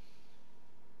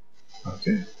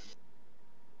 Okay.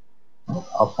 Well,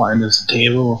 I'll find us a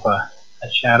table with a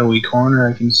shadowy corner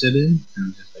I can sit in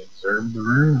and just observe the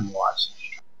room and watch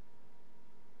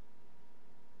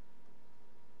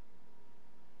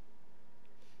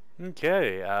it.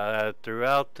 Okay,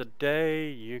 throughout the day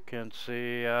you can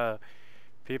see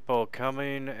people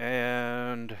coming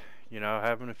and,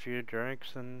 having a few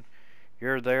drinks, and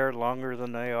you're there longer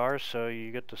than they are, so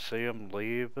you get to see them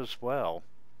leave as well.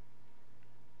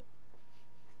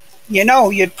 You know,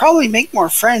 you'd probably make more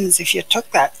friends if you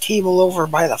took that table over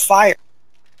by the fire.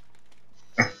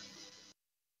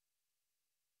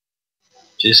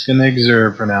 Just gonna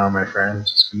observe for now, my friend.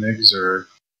 Just gonna observe.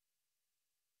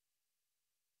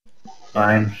 And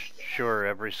I'm Fine. sure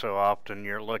every so often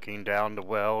you're looking down the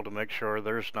well to make sure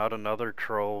there's not another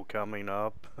troll coming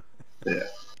up. Yeah.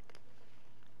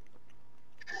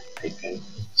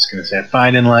 Just gonna say, I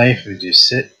find in life, if you just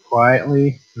sit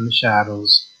quietly in the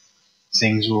shadows,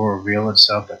 things will reveal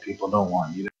itself that people don't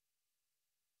want you to.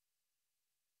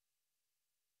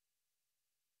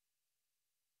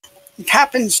 It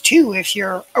happens too if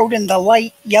you're out in the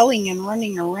light yelling and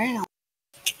running around.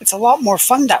 It's a lot more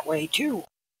fun that way too.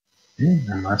 Yeah,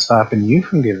 I'm not stopping you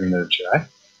from giving it a try.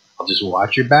 I'll just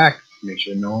watch your back, make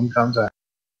sure no one comes out.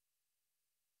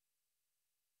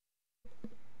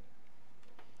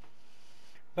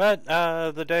 But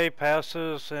the day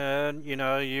passes, and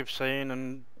you've seen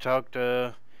and talked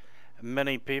to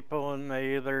many people, and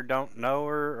they either don't know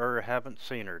her or haven't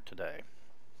seen her today.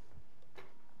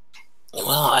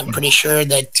 Well, I'm pretty sure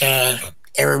that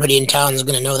everybody in town is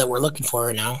going to know that we're looking for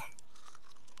her now.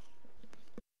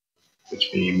 Which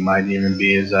might even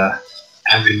be as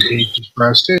advantageous for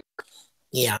us too.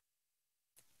 Yeah.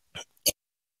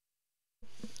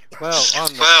 Well,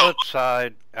 on the flip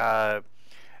side,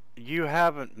 you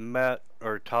haven't met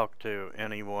or talked to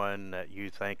anyone that you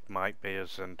think might be a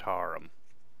Zentarum.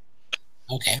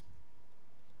 Okay.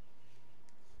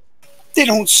 They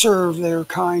don't serve their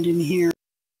kind in here.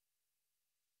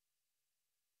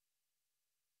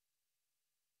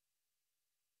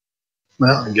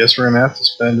 Well, I guess we're gonna have to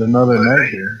spend another night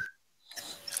here.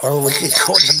 Or we could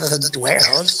go to the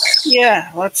warehouse.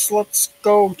 Yeah, let's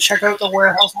go check out the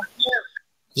warehouse.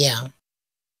 Yeah.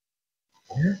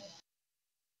 Yeah.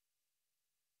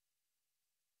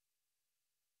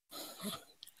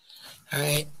 All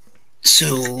right.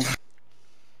 So.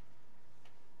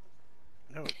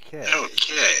 Okay.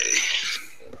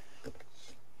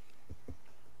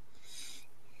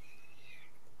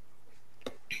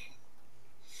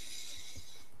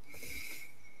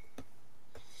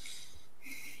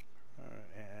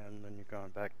 And then you're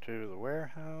going back to the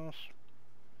warehouse.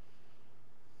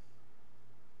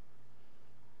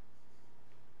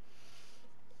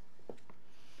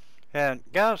 And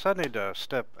guys, I need to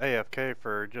step AFK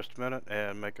for just a minute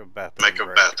and make a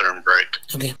bathroom break.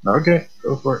 Okay. Okay,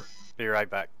 go for it. Be right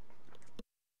back.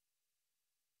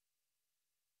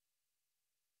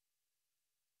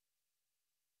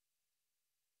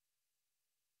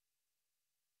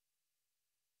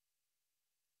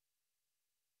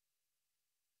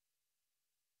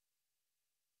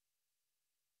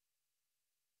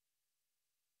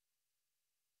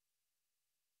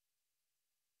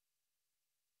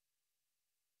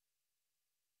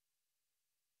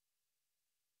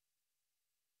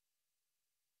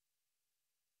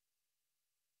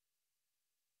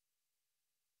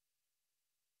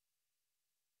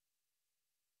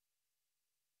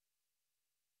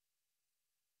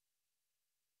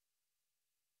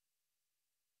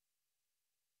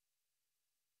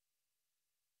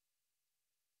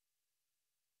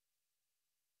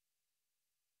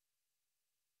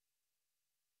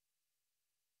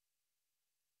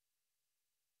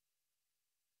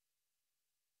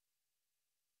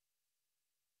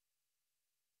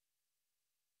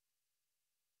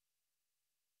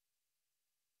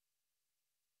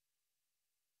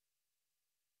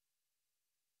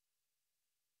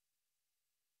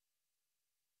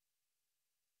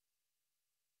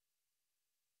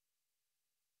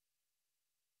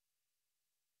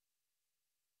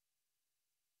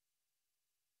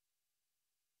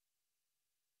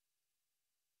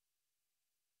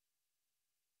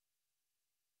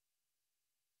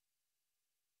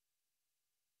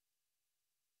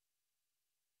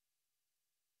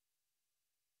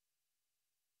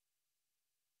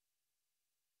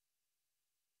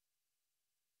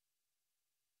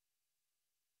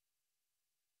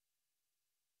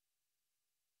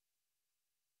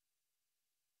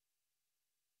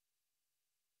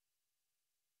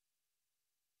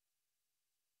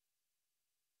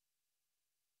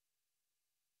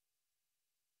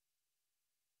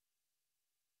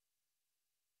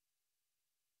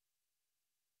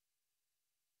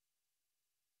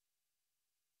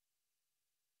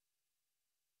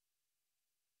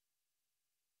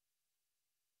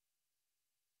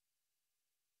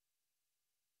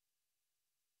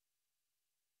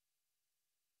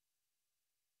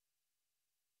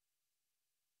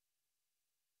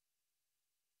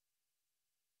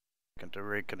 second to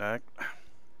reconnect.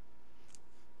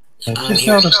 I just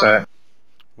noticed that.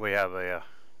 We have a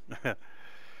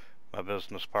my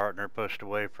business partner pushed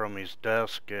away from his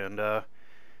desk, and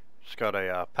he's got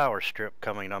a power strip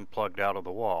coming unplugged out of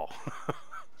the wall.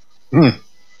 Hmm.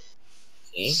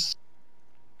 Okay.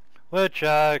 Which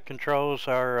controls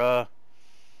our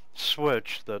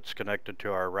switch that's connected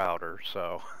to our router,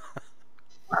 so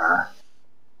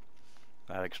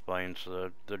that explains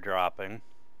the dropping.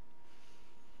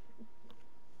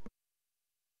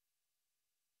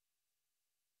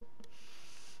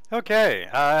 Okay,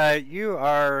 you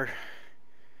are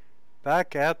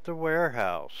back at the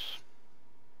warehouse.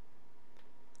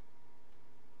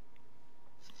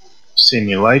 See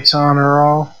any lights on or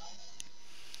all?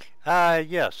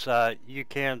 Yes, you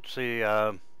can see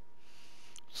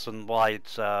some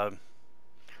lights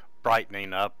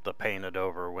brightening up the painted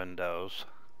over windows.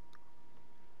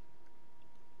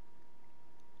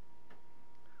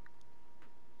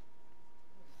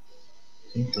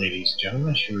 I think, ladies and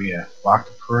gentlemen, should we lock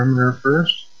the perimeter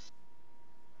first?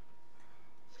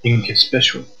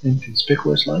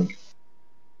 Inconspicuous like?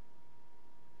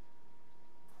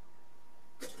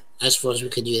 I suppose we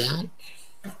could do that.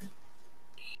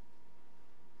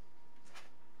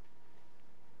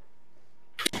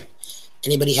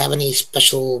 Anybody have any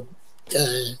special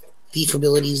thief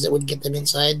abilities that would get them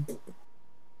inside?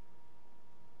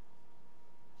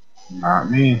 Not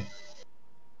me.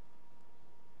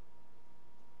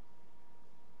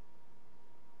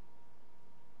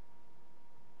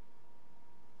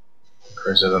 Of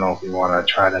course, I don't know if you want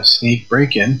to try to sneak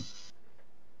break in.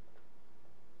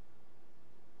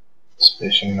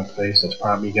 Especially in a place that's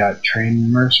probably got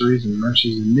trained mercenaries and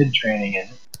mercenaries in mid-training in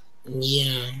it.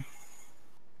 Yeah.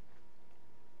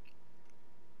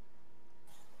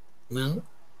 Well,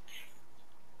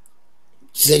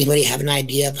 does anybody have an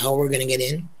idea of how we're going to get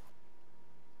in?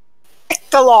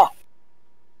 The lock.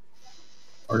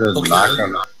 Or just Okay.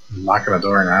 knock on the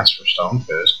door and ask for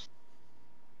Stonefist.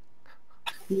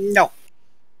 No.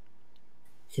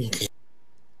 Okay.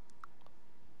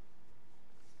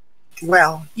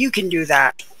 Well, you can do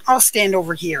that. I'll stand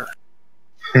over here.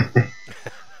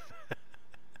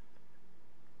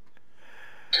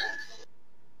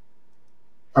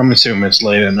 I'm assuming it's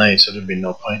late at night, so there'd be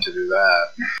no point to do that.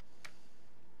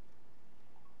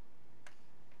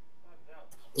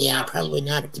 Yeah, probably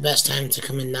not the best time to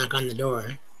come and knock on the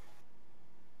door.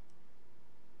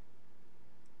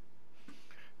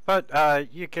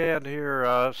 But you can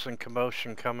hear some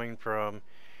commotion coming from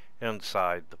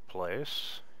inside the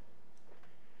place.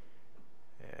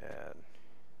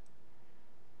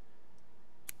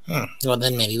 And Well,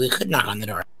 then maybe we could knock on the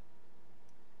door.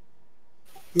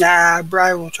 Nah,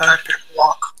 Bri will try to pick the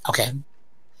lock. Okay.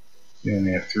 You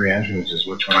only have 3 entrances.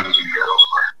 Which one did you go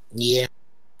for? Yeah.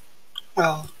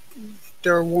 Well,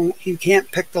 you can't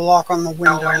pick the lock on the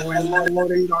window, and the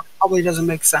loading dock probably doesn't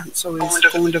make sense, so he's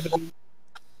going to the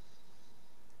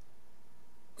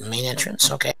Main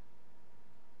entrance. Okay.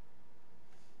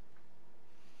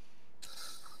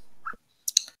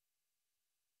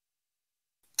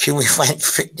 Can we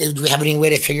do we have any way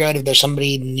to figure out if there's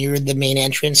somebody near the main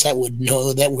entrance that would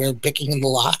know that we're picking the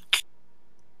lock?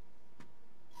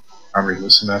 Probably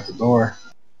listen at the door.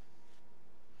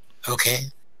 Okay.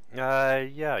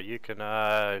 yeah, you can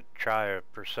try a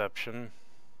perception.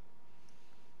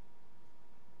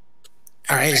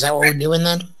 All right. Is that what we're doing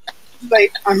then?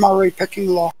 Like, I'm already picking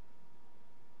the lock.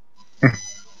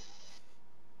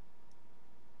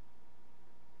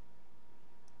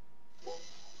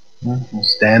 We'll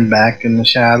stand back in the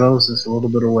shadows just a little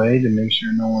bit away to make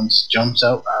sure no one jumps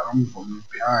out at them from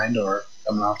behind or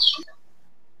coming off the street.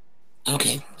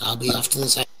 Okay. I'll be off to the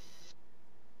side.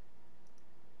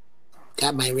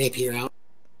 Got my rapier out.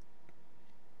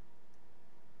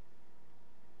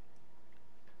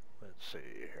 Let's see,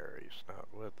 Harry's not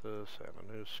with us.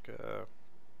 Ananuska.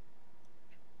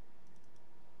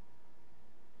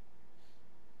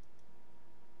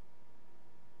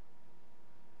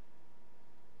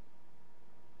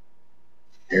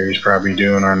 Harry's probably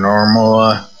doing our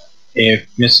normal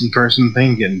missing person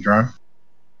thing, getting drunk.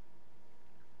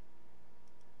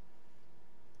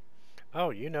 Oh,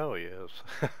 you know he is.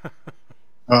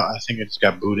 Oh, I think I just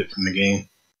got booted from the game.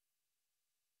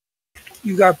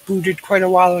 You got booted quite a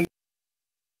while ago.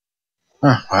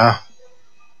 Oh, wow.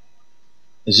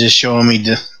 It's just showing me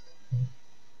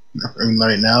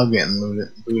right now getting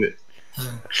booted.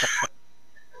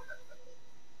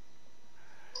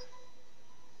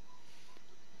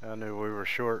 I knew we were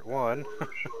short one.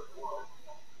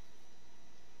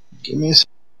 Give me a second.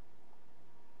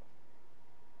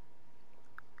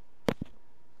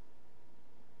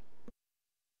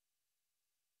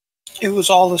 It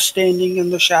was all the standing in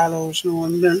the shadows. No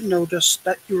one noticed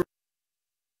that you were.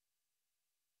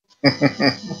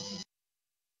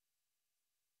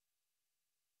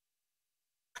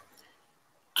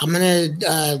 I'm gonna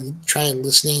try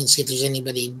listening and see if there's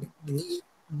anybody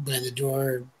by the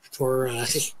door before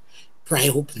Bri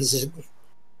opens it.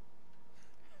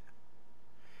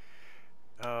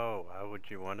 Oh, why would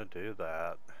you want to do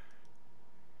that?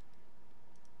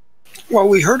 Well,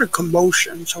 we heard a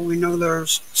commotion, so we know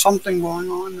there's something going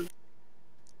on.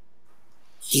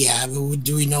 Yeah, but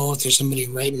do we know if there's somebody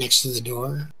right next to the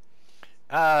door?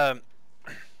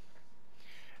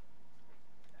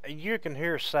 You can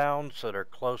hear sounds that are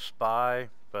close by,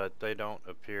 but they don't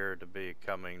appear to be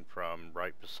coming from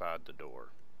right beside the door.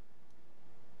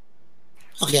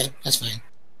 Okay, that's fine.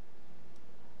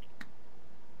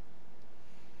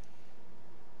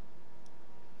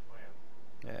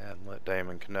 And let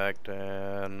Damon connect,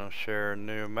 and I'll share a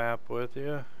new map with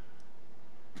you.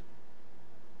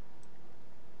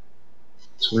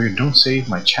 It's weird, don't save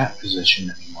my chat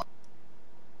position anymore.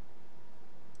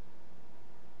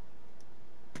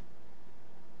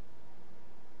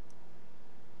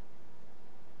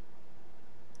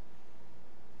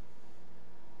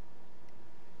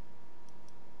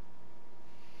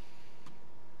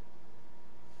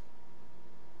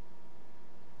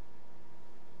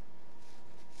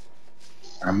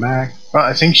 I'm back. Well,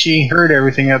 I think she heard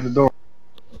everything at the door.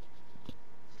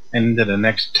 Into the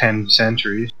next 10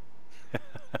 centuries.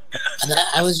 And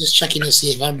I was just checking to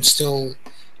see if I'm still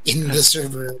in the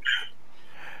server.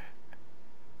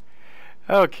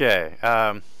 Okay,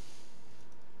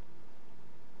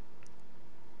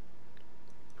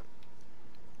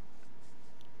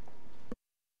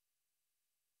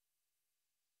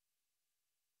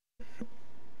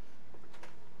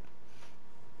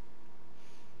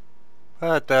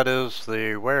 but that is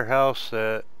the warehouse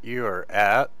that you are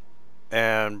at,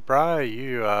 and Bri,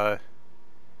 you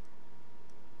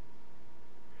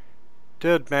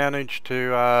did manage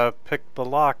to pick the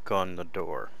lock on the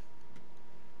door.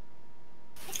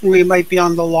 We might be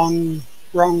on the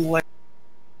wrong way.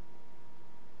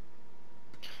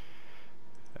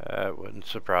 That wouldn't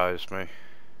surprise me.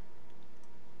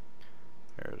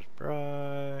 There's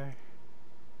Bri.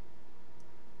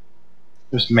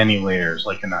 There's many layers,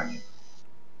 like an onion.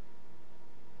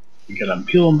 We gotta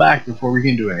peel them back before we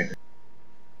can do anything.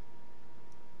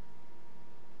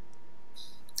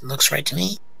 Looks right to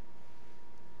me.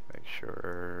 Make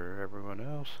sure everyone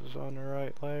else is on the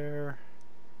right layer.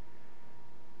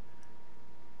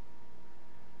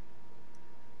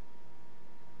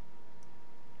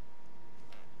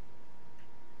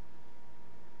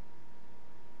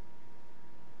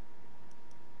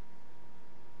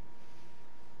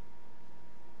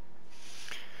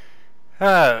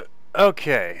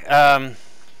 Okay,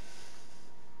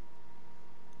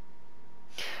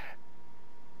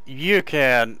 you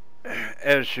can,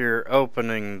 as you're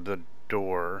opening the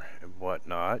door and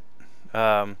whatnot,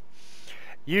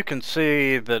 you can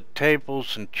see that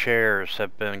tables and chairs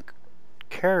have been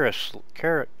carelessly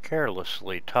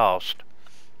tossed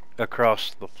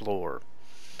across the floor.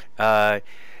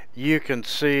 You can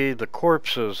see the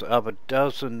corpses of a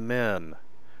dozen men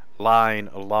lying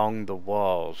along the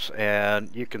walls, and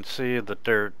you can see that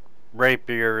their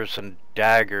rapiers and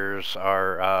daggers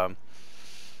are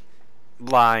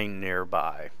lying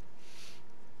nearby.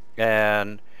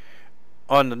 And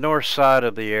on the north side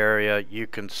of the area, you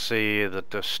can see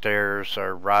that the stairs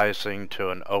are rising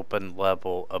to an open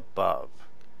level above.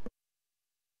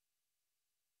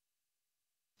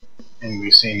 And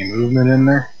we see any movement in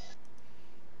there?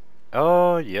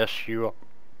 Oh, yes, you are.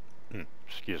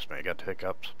 Excuse me, I got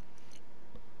hiccups.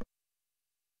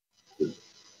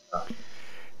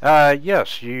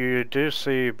 Yes, you do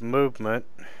see movement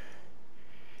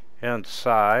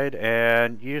inside,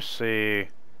 and you see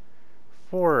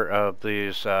 4 of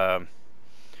these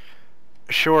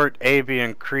short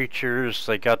avian creatures.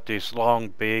 They got these long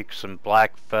beaks and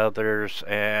black feathers,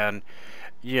 and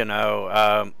you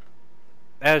know,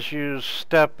 as you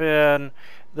step in,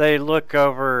 they look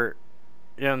over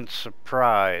in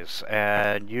surprise,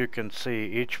 and you can see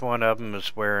each one of them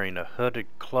is wearing a hooded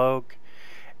cloak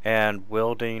and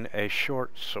wielding a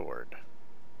short sword.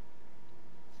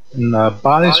 And the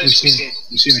bodies we see on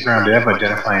the ground, do they have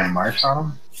identifying marks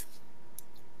on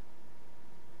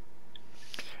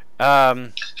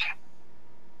them?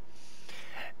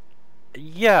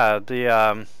 Yeah,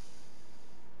 the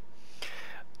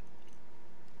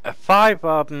 5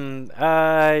 of them,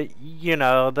 you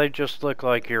know, they just look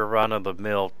like your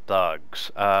run-of-the-mill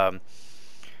thugs.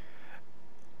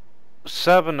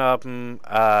 7 of them,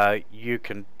 you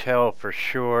can tell for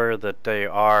sure that they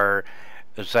are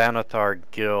Xanathar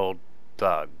Guild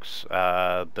thugs.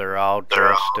 They're all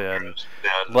dressed in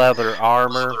leather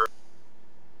armor.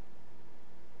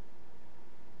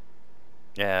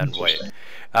 And wait,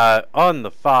 on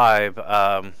the 5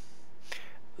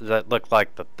 that look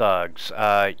like the thugs,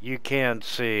 you can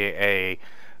see a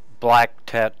black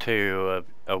tattoo of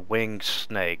a winged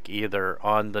snake either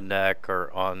on the neck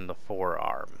or on the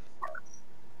forearm.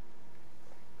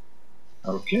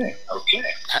 Okay.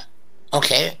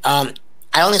 Okay. I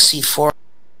only see 4.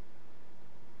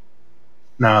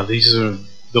 Now those are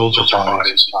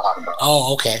bodies.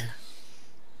 Oh, okay.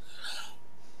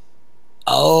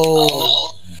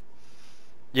 Oh.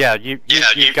 Yeah, you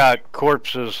got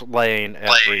corpses laying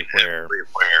everywhere.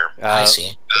 I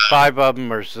see. 5 of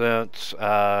them are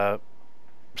Zents.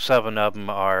 7 of them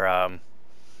are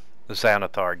the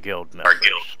Xanathar Guild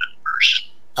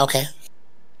members. Okay.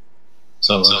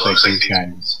 So it looks like these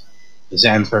guys, the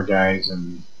Xanathar guys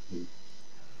and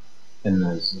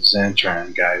the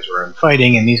Xantran guys were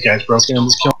fighting, and these guys broke in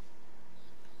and killed.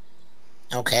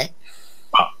 Okay.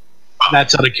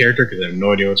 That's out of character because I have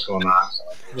no idea what's going on. So.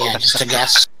 Yeah, just a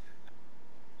guess.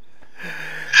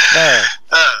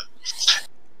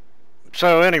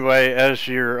 So anyway, as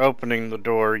you're opening the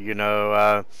door, you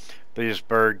know, these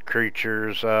bird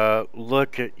creatures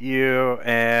look at you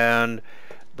and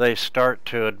they start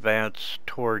to advance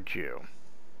towards you.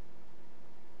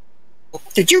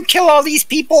 Did you kill all these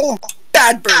people?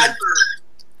 Bad bird.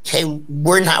 Okay,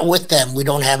 we're not with them. We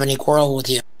don't have any quarrel with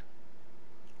you.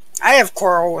 I have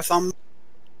quarrel with them.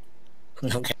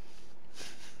 Okay.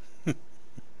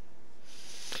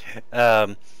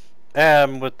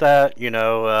 And with that, you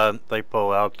know, they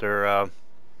pull out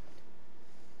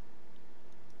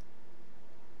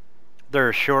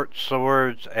their short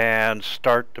swords and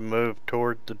start to move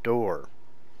toward the door.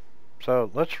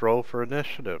 So let's roll for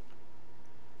initiative.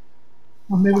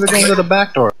 Well, maybe they're going to the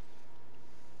back door.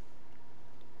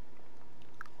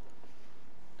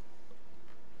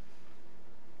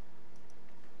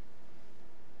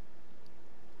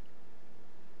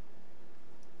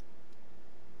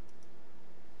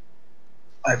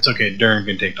 That's okay. Durham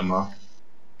can take them off.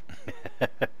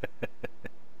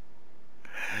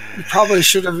 You probably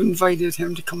should have invited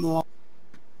him to come along.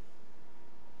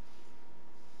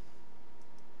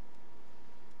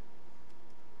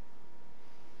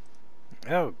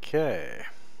 Okay.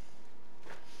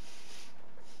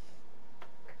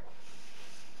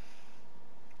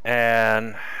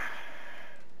 And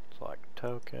select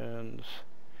tokens.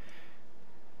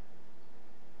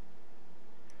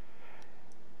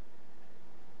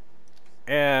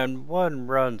 And one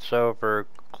runs over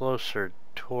closer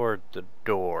toward the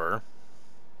door.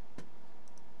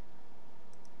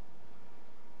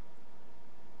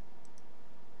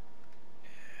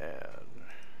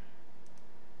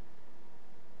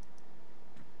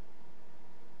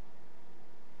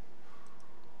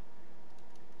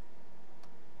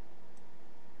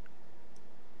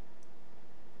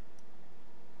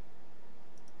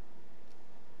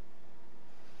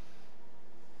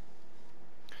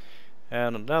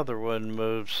 And another one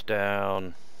moves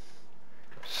down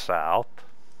south.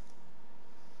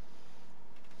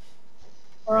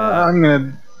 I'm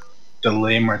going to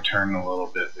delay my turn a little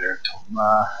bit there till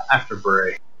after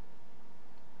break.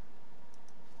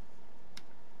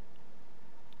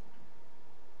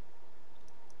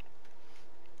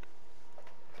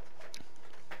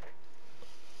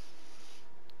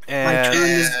 My turn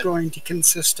is going to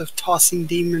consist of tossing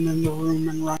Demon in the room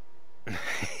and run.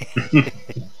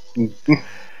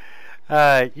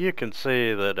 You can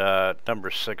see that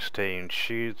number 16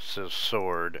 sheaths his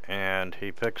sword and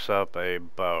he picks up a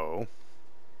bow.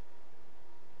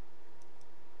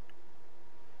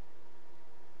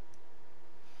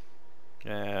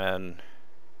 And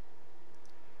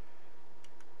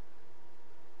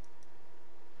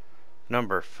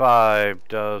number 5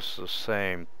 does the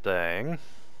same thing.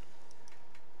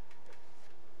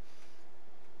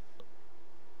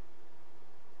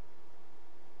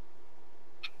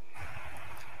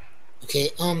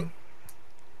 Okay, I'm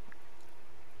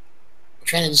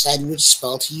trying to decide which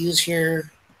spell to use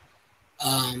here.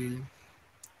 I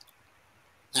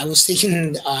was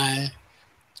thinking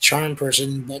charm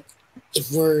person, but if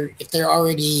they're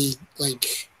already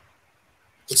like,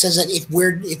 it says that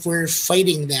if we're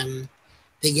fighting them,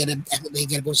 they get a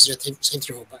bonus to their save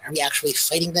throw. But are we actually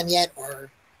fighting them yet,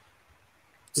 or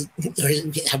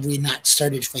have we not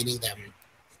started fighting them?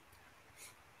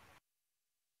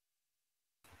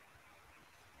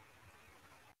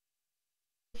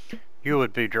 You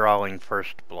would be drawing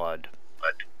first blood.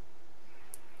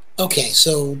 Okay,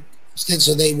 so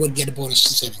they would get a bonus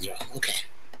to saving throw. Okay.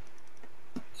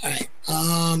 All right.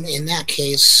 In that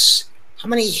case, how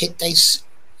many hit dice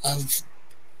of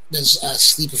does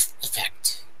sleep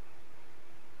affect?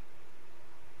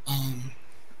 You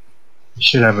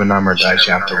should have a number of dice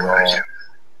you have to roll.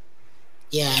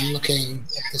 Yeah, I'm looking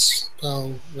at this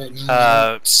spell right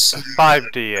now.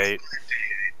 5d8.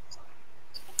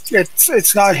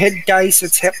 It's not hit dice,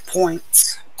 it's hit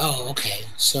points. Oh, okay.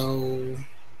 So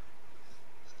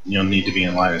You'll need to be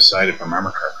in line of sight if I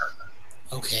remember correctly.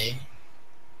 okay.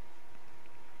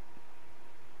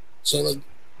 So like,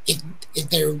 if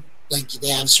they're like they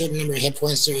have a certain number of hit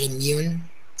points, they're immune.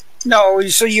 No,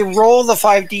 so you roll the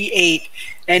 5d8,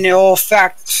 and it'll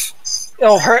affect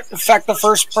the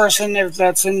first person if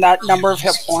that's in that number of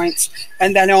hit points,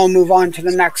 and then it'll move on to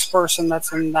the next person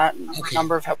that's in that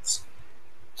number of hit points.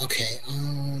 Okay.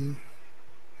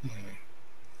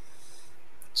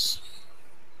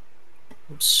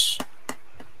 Oops. I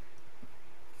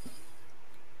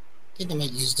think I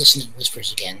might use Dissonant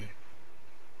Whispers again.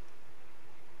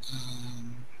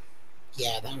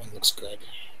 Yeah, that one looks good.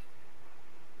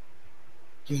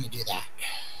 I'm gonna do that.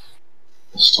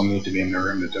 You still need to be in the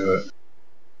room to do it.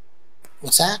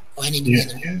 What's that? Oh, I need to be in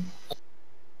the room.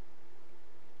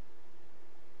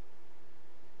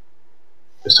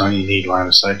 This time you need line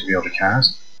of sight to be able to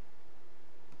cast.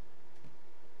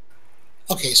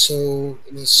 Okay, so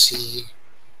let's see.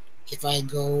 If I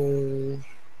go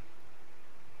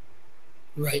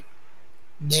right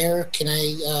there, can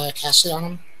I cast it on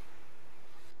him?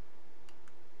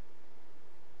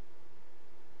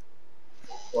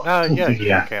 Yeah,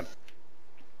 you can.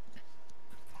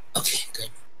 Okay, good.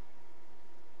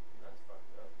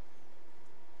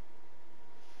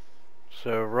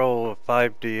 So roll a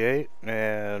 5d8,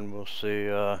 and we'll see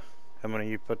how many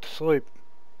you put to sleep.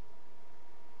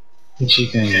 I think she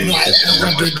can use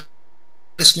I'm going to do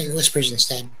Dissonant Whispers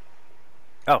instead.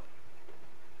 Oh.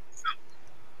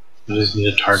 You just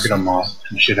need to target them all.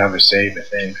 You should have a save, I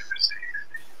think.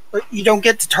 But you don't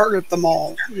get to target them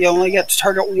all. You only get to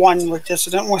target one with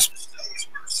Dissonant Whispers.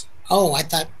 Oh, I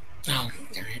thought... Oh,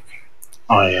 all right.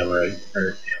 Oh, yeah, right.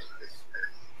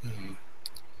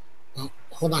 Well,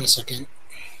 hold on a second.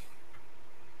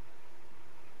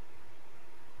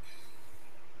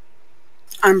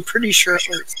 I'm pretty sure it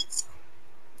was.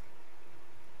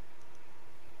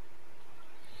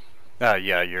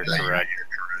 Yeah, you're correct.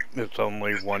 It's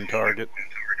only one target.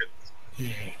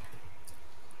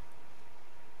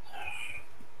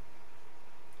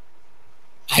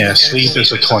 Yeah, sleep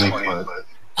is a 20-foot.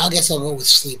 I guess I'll go with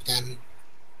sleep then.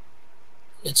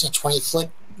 It's a 20-foot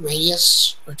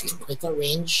radius or 20-foot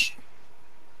range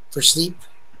for sleep.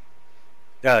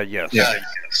 Yes. Yeah.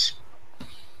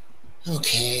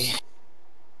 Okay.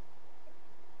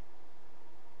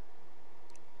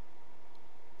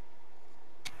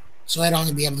 So I'd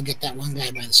only be able to get that one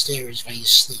guy by the stairs if I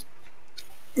use sleep.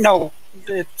 No,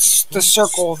 it's the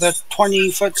circle, the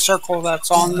 20-foot circle that's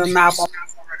on the map.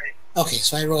 Okay,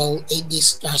 so I roll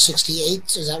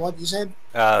 68. Is that what you said?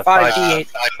 5d8.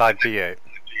 5d8.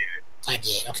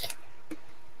 5d8, okay.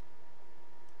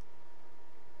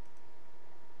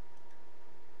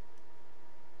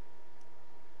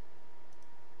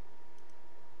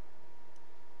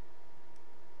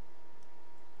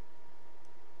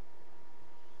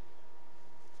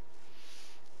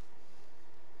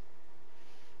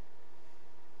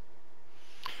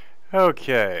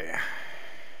 Okay.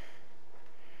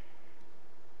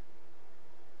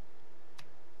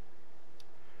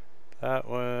 That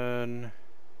one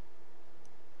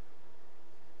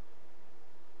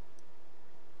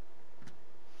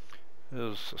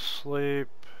is asleep.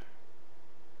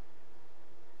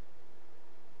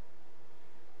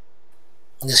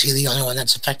 Is he the only one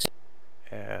that's affected?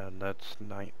 And that's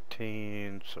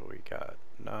 19, so we got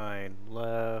 9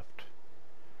 left.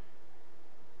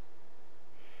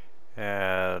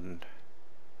 And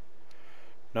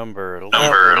number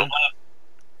 11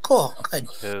 Cool, good.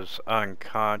 is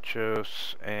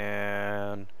unconscious,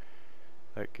 and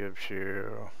that gives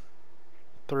you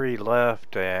 3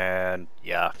 left, and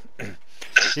yeah.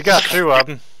 You got 2 of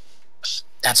them.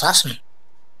 That's awesome.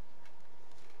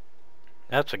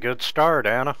 That's a good start,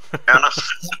 Anna.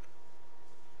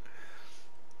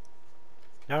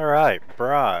 Alright,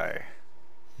 Bri.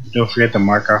 Don't forget to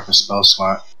mark off a spell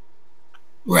slot.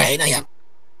 Right, I am.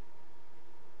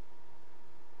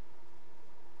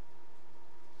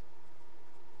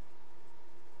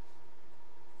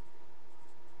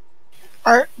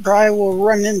 Alright, Bri will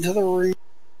run into the room.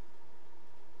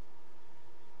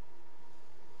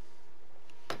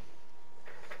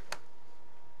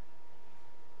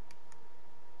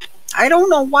 I don't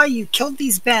know why you killed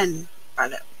these men,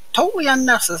 but totally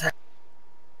unnecessary.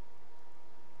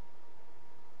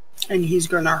 And he's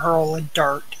going to hurl a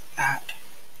dart at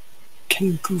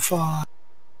Kenkufa.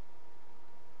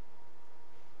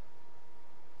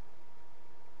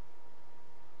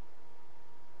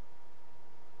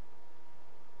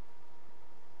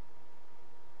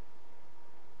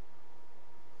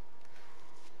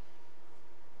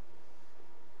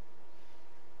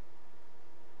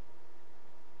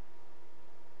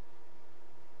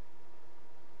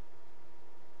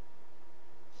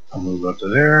 I'll move up to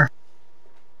there.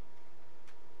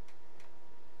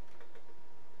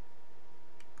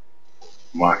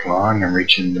 I'm walking along and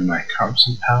reaching into my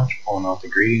compass pouch, pulling out the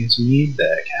ingredients I need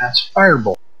to cast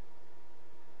Firebolt.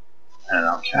 And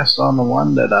I'll cast on the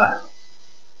one that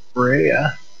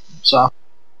Rhea saw.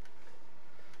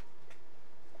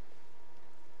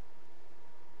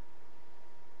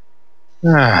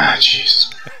 Ah,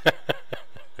 jeez.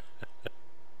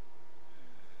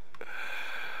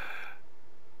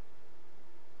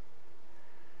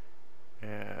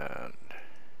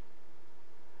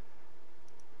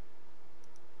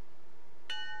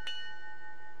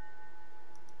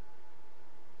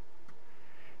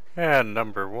 And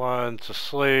number 1's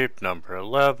asleep, number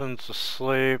 11's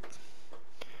asleep.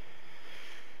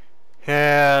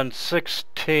 And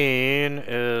 16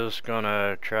 is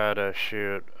gonna try to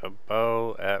shoot a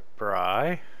bow at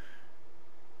Bry.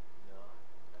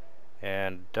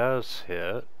 And does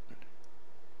hit.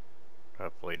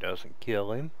 Hopefully doesn't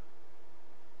kill him.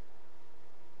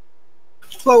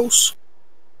 Close.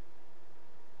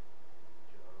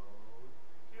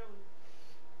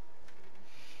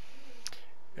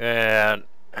 And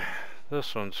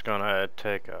this one's gonna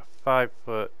take a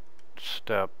 5-foot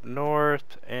step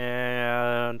north,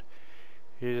 and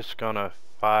he's gonna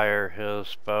fire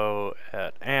his bow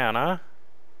at Anna,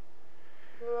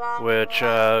 which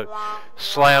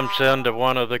slams into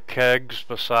one of the kegs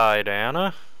beside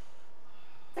Anna.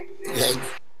 Okay.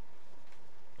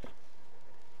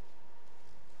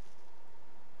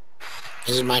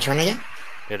 Is it my turn again?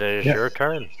 It is your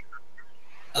turn.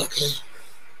 Okay.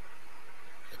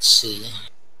 Let's see.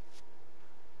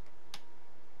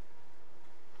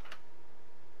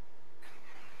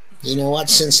 You know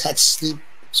what? Since that sleep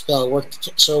spell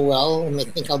worked so well, I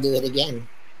think I'll do it again.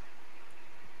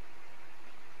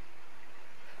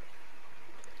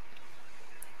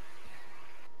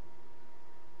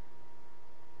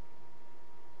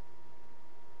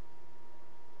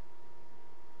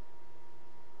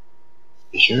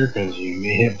 Be sure, because you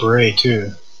may hit Bray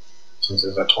too, since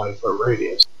it's a 20-foot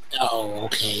radius. Oh,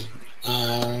 okay.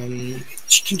 You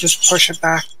can just push it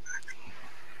back.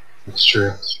 That's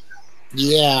true.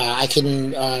 Yeah, I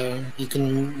can. You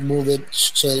can move it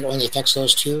so it only affects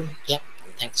those two. Yep.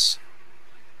 Thanks.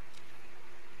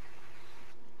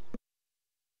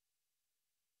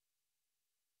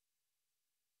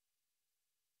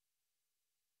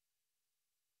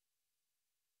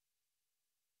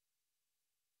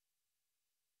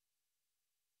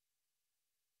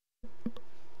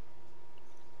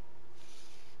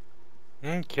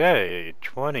 Okay,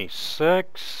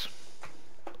 26.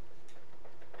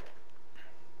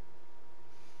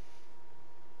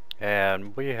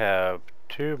 And we have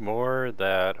 2 more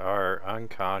that are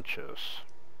unconscious.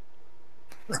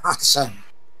 Awesome.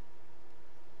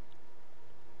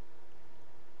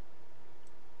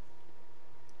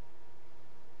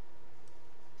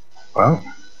 Well,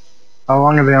 how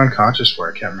long are they unconscious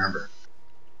for? I can't remember.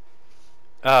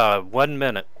 1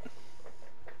 minute.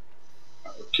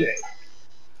 Okay.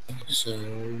 So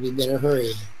we better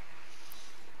hurry.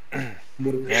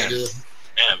 What do we do?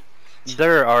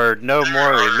 There are no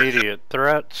more immediate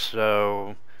threats,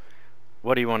 so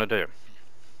what do you want to do?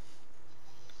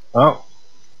 Well,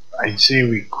 I'd say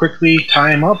we quickly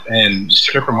tie them up and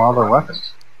strip them all their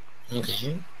weapons.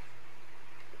 Okay.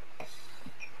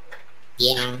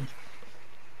 Yeah.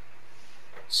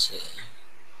 Let's see.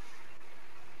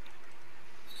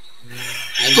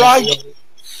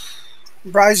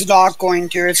 Bry's not going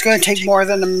to. It's going to take more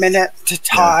than a minute to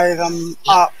tie them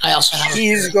up. I also have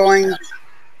He's going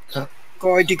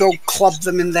to go club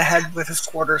them in the head with his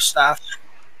quarterstaff.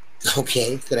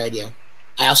 Okay, good idea.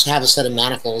 I also have a set of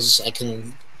manacles. I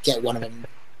can get one of them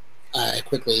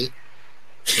quickly.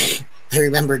 I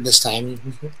remembered this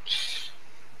time.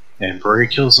 And Bray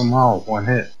kills them all with 1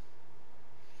 hit.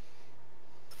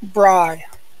 Bry.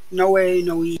 No A,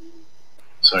 no E.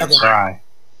 So Okay. Bray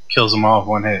kills them all with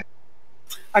 1 hit.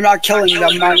 I'm not killing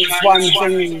them. I'm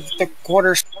thing the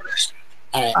quarterstaff.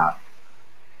 All right.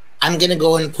 I'm gonna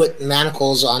go and put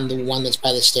manacles on the one that's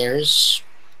by the stairs,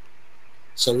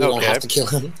 so we don't have to kill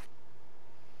him.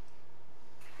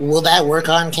 Will that work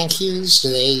on Kenkyus? Do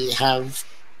they have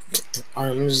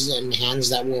arms and hands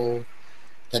that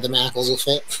the manacles will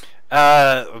fit?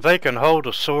 They can hold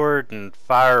a sword and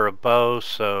fire a bow,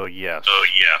 so yes.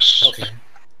 Okay.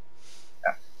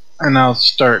 And I'll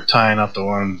start tying up the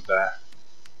ones that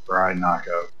I knock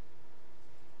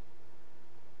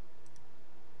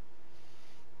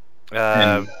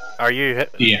out. Are you?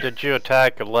 Yeah. Did you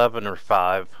attack 11 or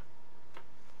 5?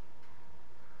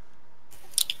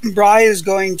 Bry is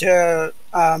going to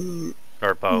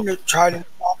Or both? try to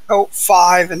knock out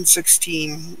 5 and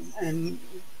 16 and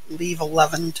leave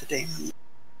 11 to Damon.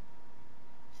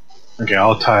 Okay,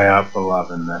 I'll tie up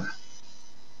 11 then.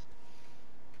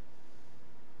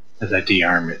 As I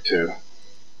de-arm it too.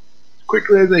 As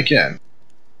quickly as I can.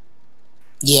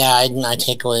 Yeah, I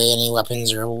take away any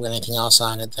weapons or anything else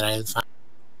on it that I find.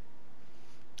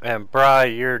 And Bry,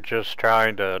 you're just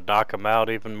trying to knock him out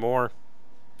even more?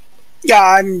 Yeah,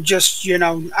 I'm just,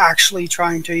 actually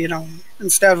trying to,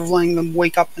 instead of letting them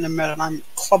wake up in a minute, I'm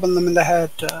clubbing them in the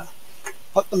head to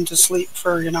put them to sleep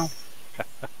for,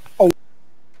 Oh.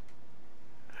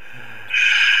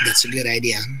 That's a good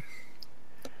idea.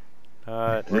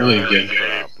 Really good.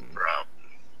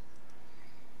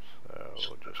 So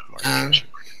we'll just mark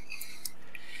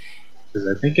Because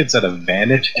I think it's at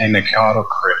advantage and a auto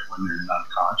crit when they're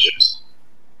unconscious.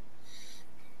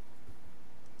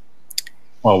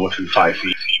 Well, within 5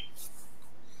 feet.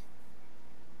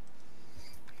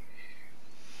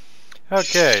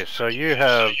 Okay, so you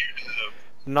have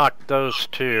knocked those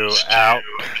 2 out.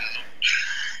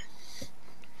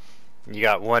 You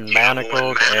got 1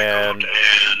 manacled and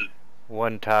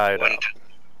 1 tied up.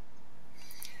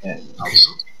 And I'll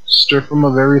strip them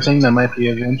of everything that might be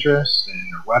of interest and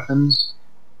their weapons.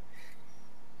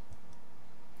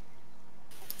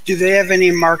 Do they have any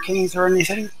markings or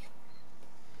anything?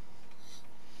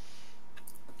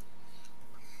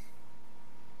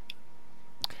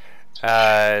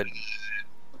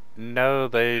 No,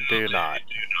 they do not.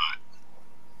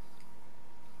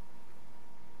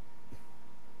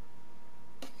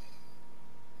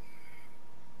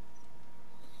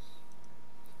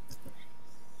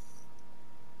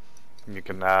 You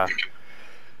can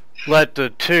let the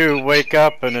 2 wake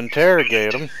up and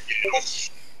interrogate them.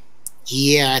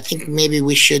 Yeah, I think maybe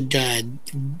we should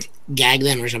gag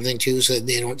them or something too, so that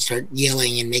they don't start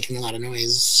yelling and making a lot of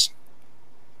noise.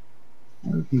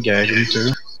 We can gag them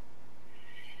too.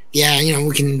 Yeah,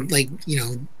 we can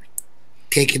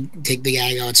take the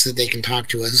gag out so that they can talk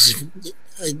to us.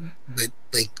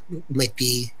 But might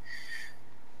be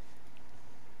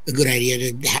a good idea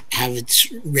to have it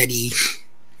ready.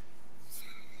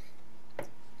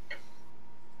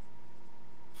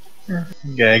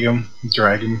 Gag them,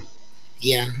 drag them.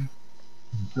 Yeah.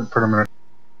 Put them in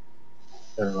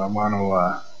a... I want to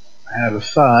I have a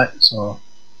thought, so...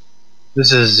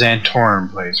 This is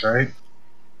Xantorum place, right?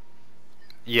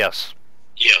 Yes.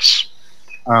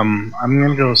 I'm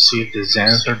gonna go see if the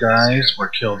Xanathar guys were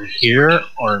killed here,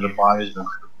 or the bodies been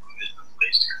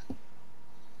placed here.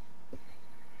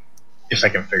 If I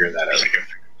can figure that out.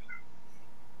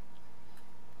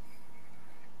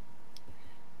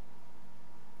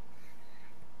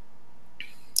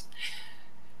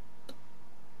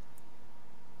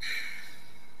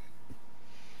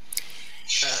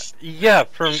 Yeah,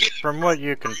 from what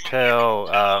you can tell,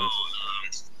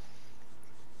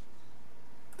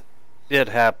 it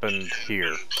happened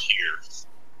here.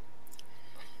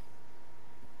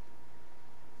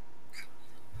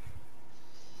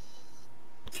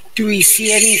 Do we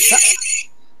see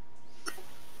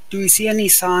any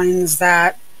signs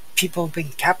that people have been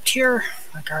kept here?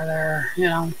 Like, are there,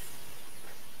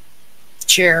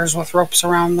 chairs with ropes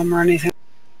around them or anything?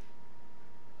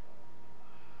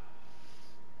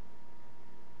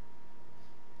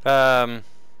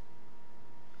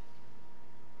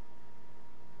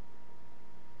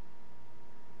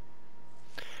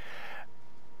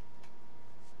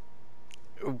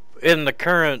 In the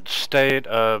current state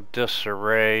of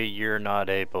disarray, you're not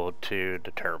able to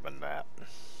determine that.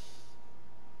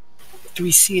 Do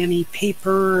we see any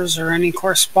papers or any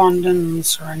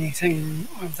correspondence or anything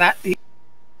of that nature?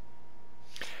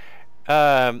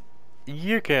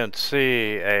 You can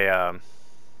see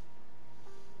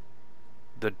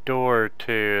the door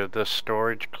to the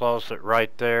storage closet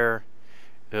right there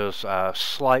is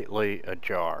slightly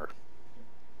ajar.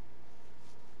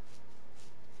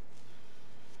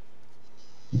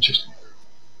 Interesting.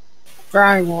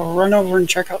 Right, we'll run over and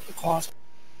check out the closet.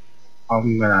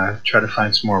 I'm gonna try to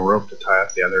find some more rope to tie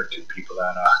up the other 2 people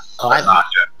that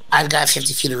I've got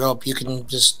 50 feet of rope. You can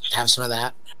just have some of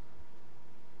that.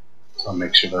 So I'll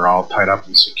make sure they're all tied up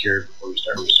and secured before we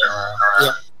start.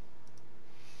 Yep.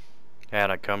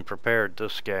 And I come prepared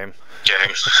this game.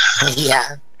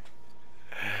 Yeah.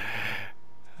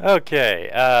 Okay,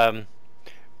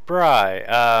 Bri,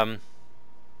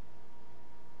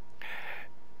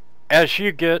 as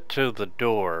you get to the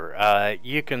door,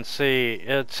 you can see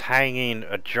it's hanging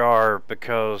ajar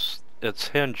because its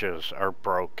hinges are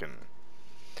broken.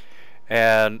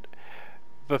 And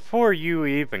before you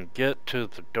even get to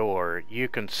the door, you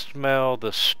can smell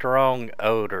the strong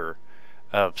odor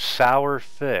of sour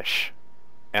fish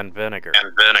and vinegar.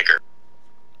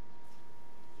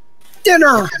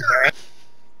 Dinner!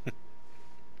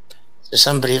 Is there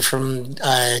somebody from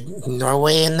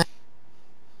Norway in there?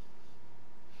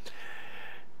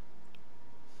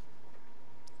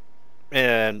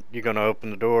 And you're gonna open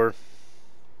the door.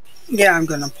 Yeah, I'm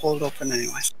gonna pull it open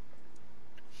anyway.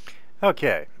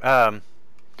 Okay,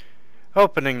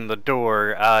 opening the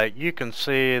door, you can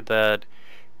see that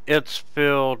it's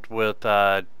filled with,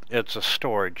 it's a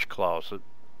storage closet.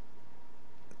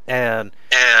 And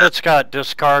it's got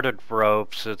discarded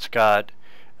ropes, it's got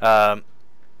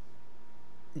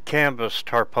canvas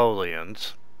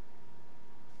tarpaulins,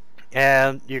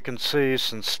 and you can see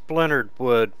some splintered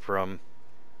wood from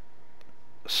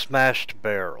smashed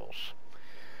barrels.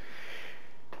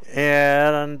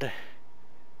 And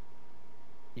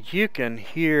you can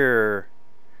hear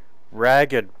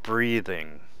ragged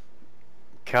breathing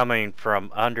coming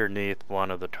from underneath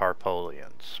one of the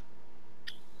tarpaulins.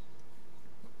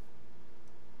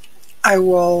 I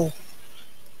will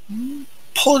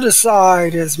pull it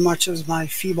aside as much as my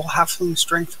feeble halfling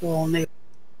strength will enable.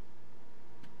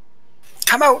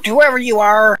 Come out, whoever you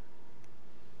are!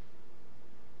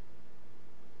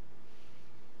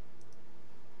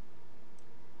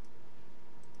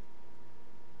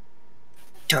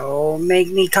 Don't make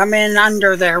me come in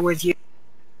under there with you.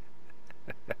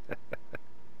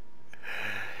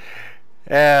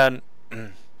 And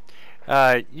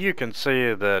you can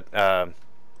see that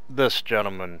this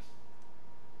gentleman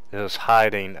is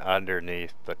hiding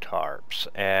underneath the tarps,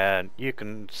 and you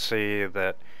can see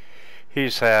that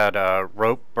he's had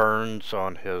rope burns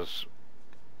on his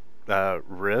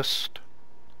wrist,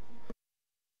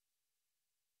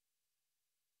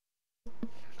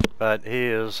 but he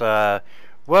is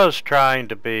was trying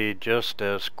to be just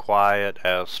as quiet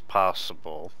as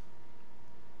possible.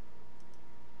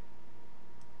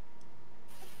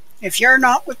 If you're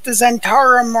not with the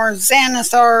Zentarum or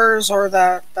Xanathars or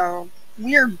the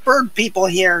weird bird people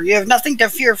here, you have nothing to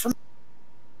fear from.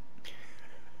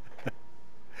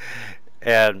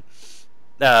 And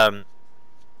yeah,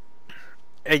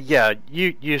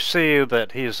 you see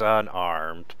that he's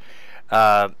unarmed.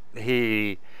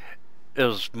 He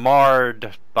is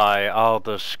marred by all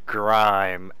this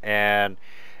grime and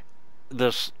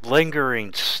this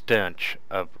lingering stench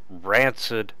of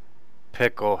rancid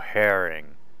pickle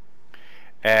herring.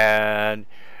 And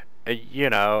you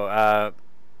know,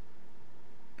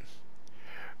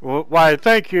 why,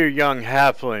 thank you, young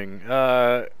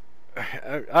halfling.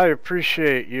 I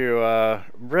appreciate you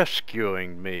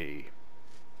rescuing me.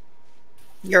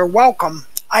 You're welcome.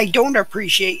 I don't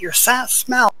appreciate your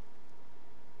smell.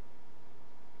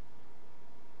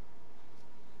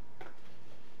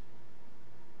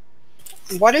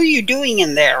 What are you doing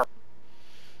in there?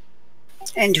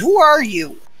 And who are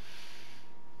you?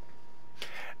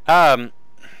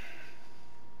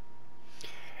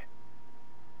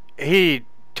 He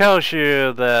tells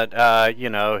you that, you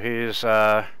know, he's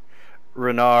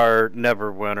Renard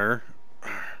Neverwinter,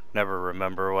 never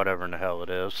remember, whatever in the hell it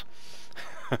is.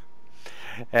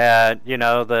 And, you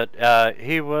know, that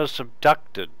he was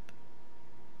abducted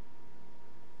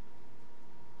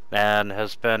and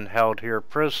has been held here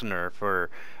prisoner for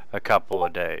a couple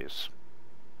of days.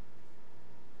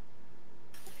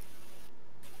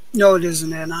 No, it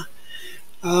isn't, Anna.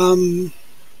 Oh,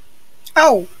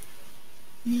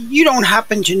 you don't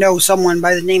happen to know someone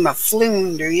by the name of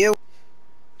Floon, do you?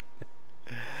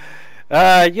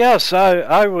 Yes,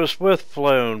 I was with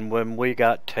Floon when we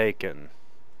got taken.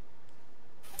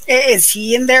 Is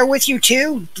he in there with you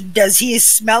too? Does he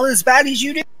smell as bad as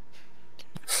you do?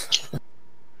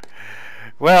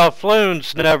 Well,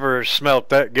 Floon's never smelt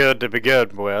that good to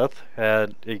begin with,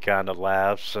 and he kind of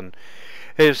laughs, and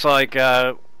he's like,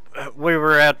 we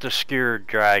were at the Skewered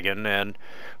Dragon, and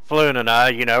Floon and I,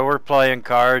 you know, were playing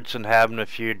cards and having a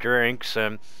few drinks,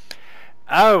 and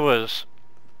I was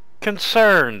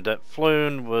concerned that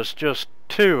Floon was just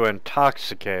too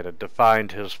intoxicated to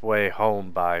find his way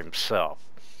home by himself.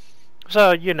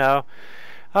 So, you know,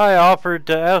 I offered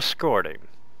to escort him,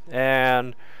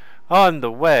 and on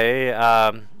the way,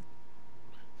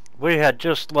 we had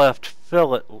just left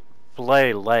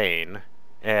Fillet Lane,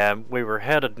 and we were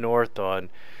headed north on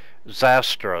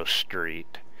Zastro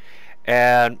Street,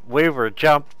 and we were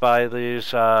jumped by these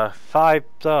 5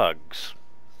 thugs.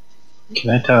 Can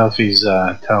I tell if he's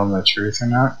telling the truth or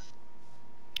not?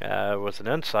 With an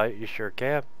insight, you sure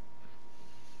can.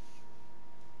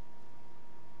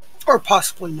 Or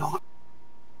possibly not.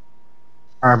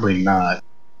 Probably not.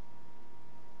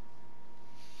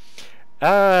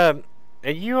 And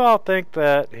you all think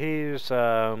that he's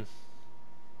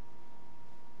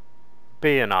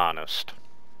being honest.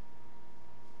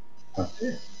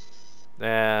 Okay.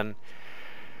 And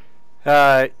he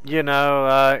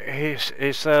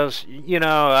says,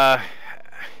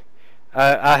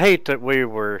 I hate that we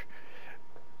were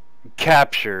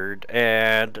captured,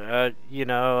 and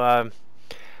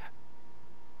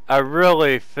I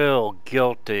really feel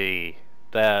guilty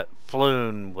that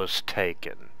Floon was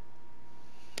taken,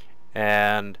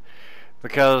 and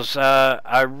because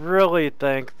I really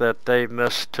think that they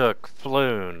mistook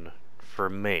Floon for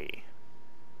me.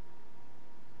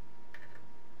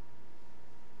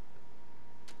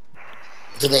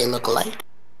 Do they look alike?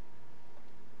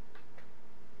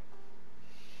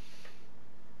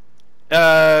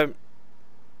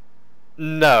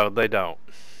 No, they don't.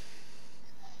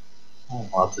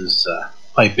 I'll just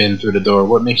pipe in through the door.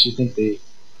 What makes you think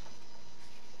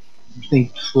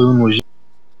Floon was?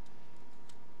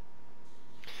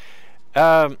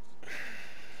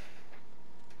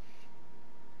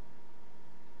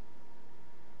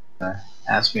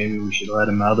 Ask maybe we should let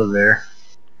him out of there.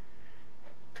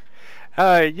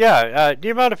 Yeah. Do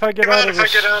you mind if I get out of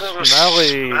this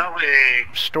smelly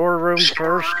storeroom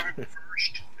first?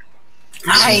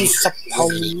 I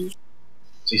suppose.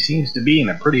 He seems to be in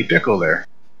a pretty pickle there.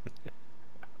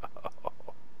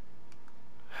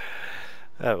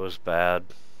 That was bad.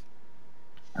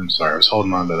 I'm sorry, I was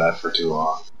holding on to that for too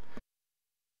long.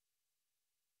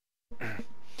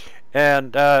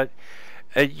 And,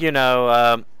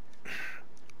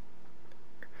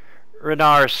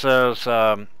 Renar says,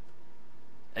 the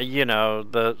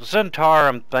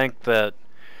Zentarum think that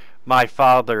my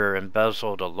father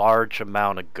embezzled a large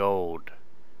amount of gold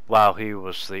while he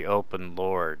was the open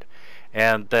lord,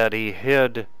 and that he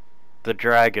hid the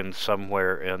dragon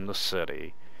somewhere in the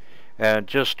city. And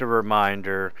just a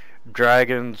reminder,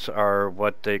 dragons are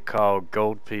what they call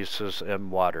gold pieces in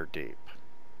Waterdeep.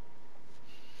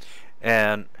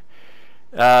 And,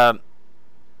 they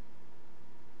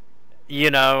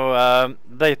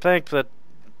think that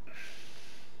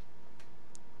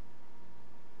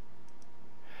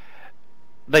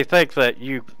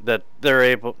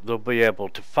they'll be able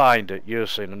to find it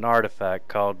using an artifact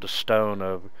called the Stone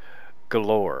of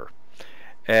Galore,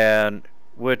 and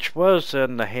which was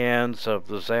in the hands of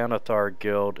the Xanathar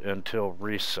Guild until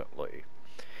recently.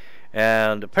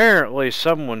 And apparently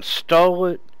someone stole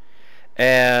it,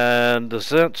 and the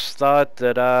Zents thought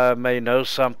that I may know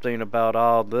something about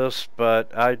all this,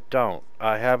 but I don't.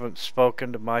 I haven't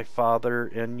spoken to my father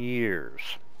in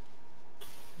years.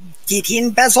 Did he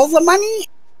embezzle the money?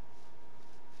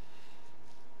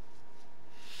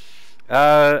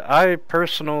 I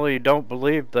personally don't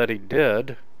believe that he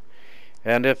did.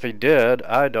 And if he did,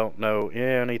 I don't know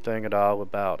anything at all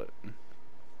about it.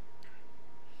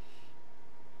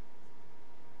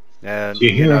 And,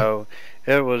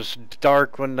 it was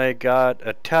dark when they got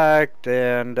attacked,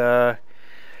 and,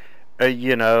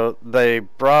 they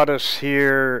brought us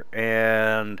here,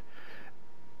 and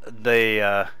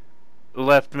they,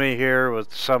 left me here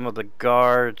with some of the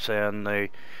guards, and they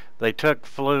took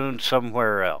Floon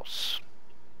somewhere else.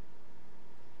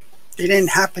 They didn't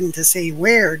happen to say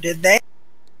where, did they?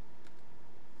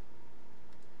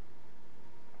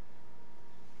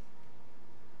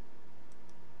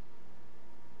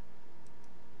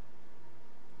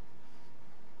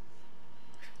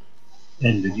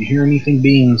 And did you hear anything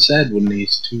being said when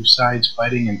these two sides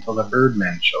fighting until the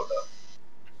Birdman showed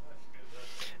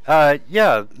up?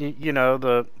 Yeah,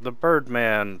 the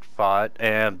Birdman fought,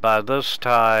 and by this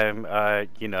time,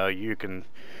 you can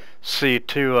see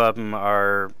 2 of them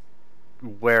are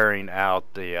wearing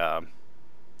out the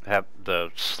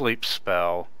sleep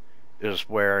spell is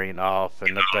wearing off,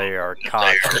 and that they are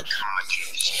conscious.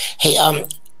 Hey,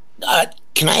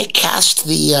 can I cast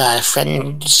the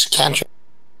friend's cantrip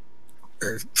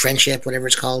or friendship, whatever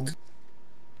it's called,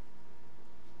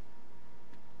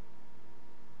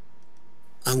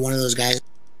 on one of those guys?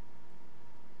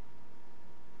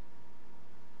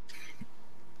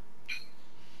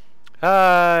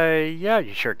 Yeah,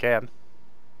 you sure can.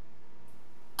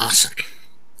 Awesome.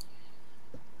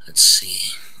 Let's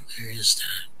see. Where is that?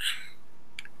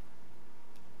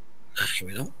 Here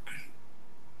we go.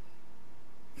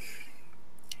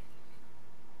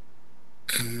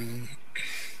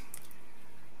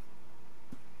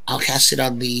 I'll cast it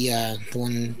on the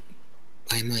one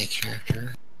by my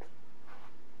character.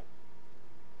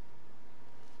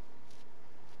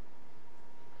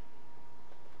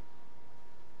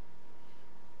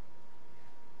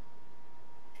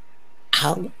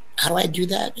 How do I do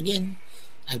that again?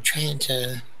 I'm trying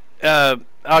to.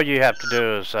 All you have to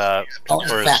do is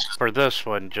effect. for this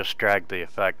one, just drag the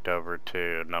effect over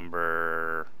to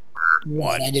number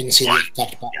Right, 1. I didn't see the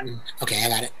effect button. Okay, I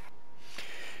got it.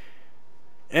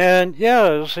 And yeah,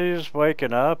 as he's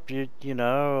waking up, you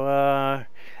know,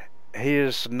 he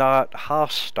is not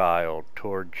hostile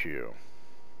towards you.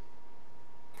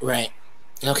 Right.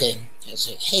 Okay. I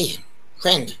say, hey,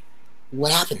 friend,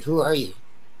 what happened? Who are you?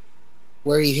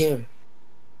 Why are you here?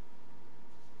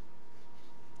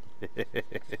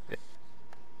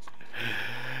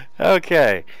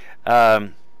 Okay.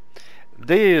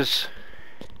 These.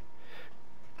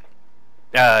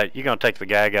 You gonna take the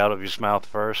gag out of his mouth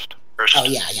first? Oh,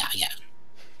 yeah.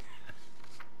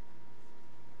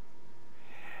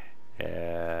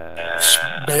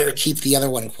 Better keep the other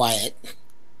one quiet.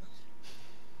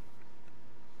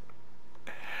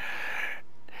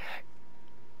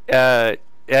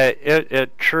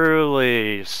 It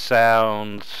truly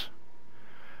sounds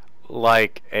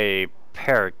like a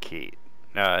parakeet.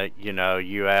 You know,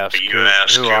 you ask,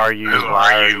 who are you?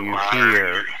 Why are you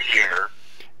here?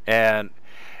 And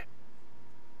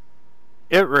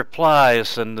it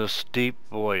replies in this deep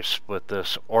voice with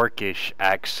this orcish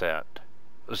accent.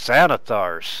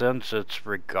 Xanathar sends its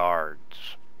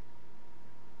regards.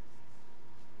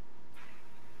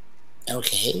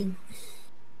 Okay.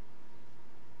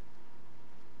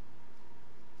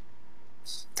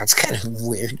 That's kind of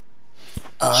weird.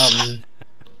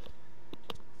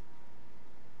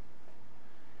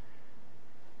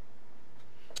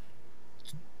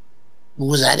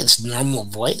 Was that its normal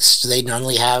voice? Do they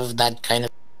normally have that kind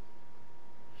of...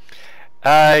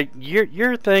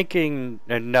 You're thinking,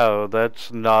 no,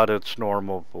 that's not its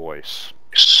normal voice.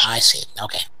 I see.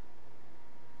 Okay.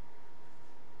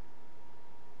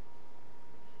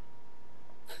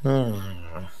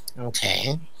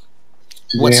 Okay.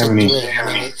 What's it doing?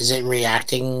 Is it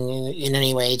reacting in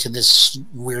any way to this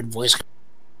weird voice?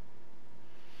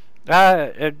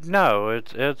 No,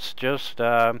 it's just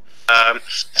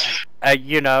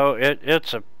you know,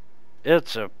 it's a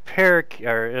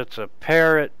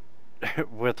parrot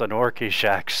with an orcish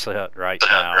accent right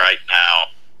now.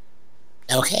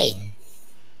 Okay.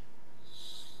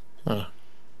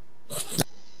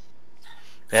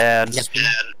 And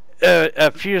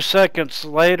a few seconds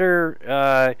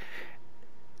later,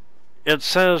 it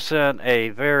says in a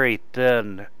very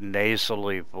thin,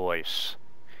 nasally voice,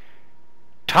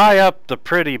 "Tie up the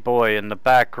pretty boy in the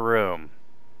back room.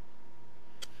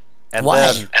 And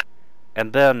Why?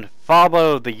 then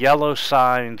follow the yellow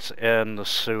signs in the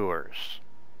sewers."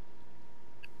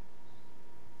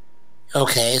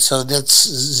 Okay, so that's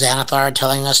Xanathar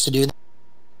telling us to do that?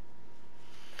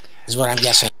 Is what I'm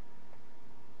guessing.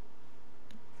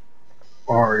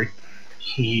 Or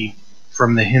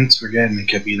from the hints we're getting, it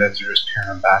could be that they're just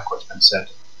pairing back what's been said.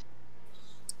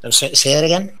 Say that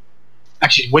again?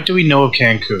 Actually, what do we know of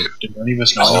Cancun? Do any of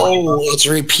us know? Oh, it's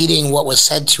repeating what was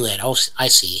said to it. Oh, I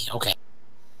see. Okay.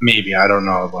 Maybe, I don't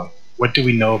know. But what do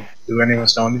we know? Do any of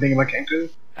us know anything about Cancun?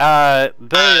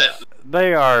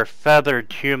 They are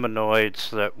feathered humanoids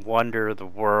that wander the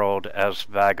world as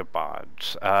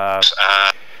vagabonds.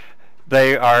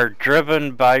 They are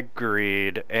driven by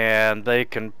greed, and they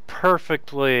can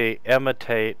perfectly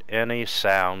imitate any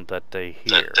sound that they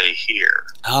hear.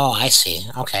 Oh, I see.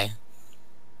 Okay.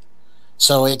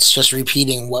 So it's just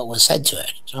repeating what was said to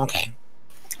it. Okay.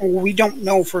 We don't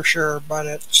know for sure, but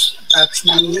that's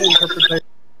my interpretation.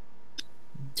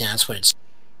 Yeah, that's what it's...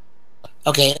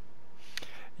 Okay.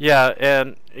 Yeah,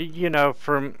 and you know,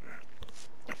 from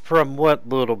what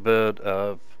little bit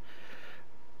of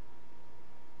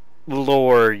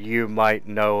lore you might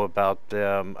know about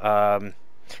them,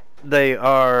 they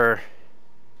are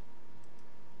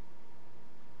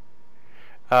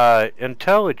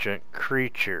intelligent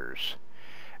creatures.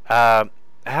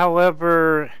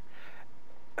 However,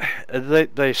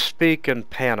 they speak in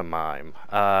pantomime.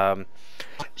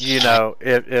 You know,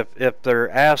 if they're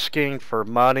asking for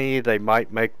money, they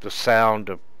might make the sound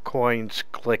of coins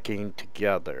clicking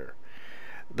together.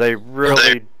 They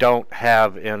really don't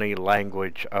have any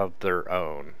language of their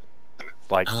own,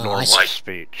 like normal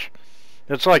speech.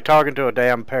 It's like talking to a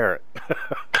damn parrot.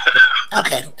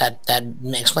 Okay, that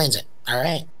explains it. All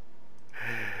right.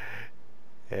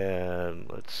 And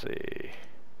let's see.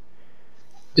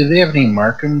 Do they have any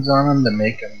markings on them that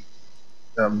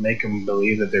make them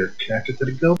believe that they're connected to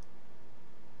the guild?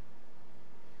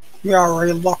 We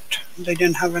already looked. They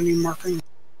didn't have any marking.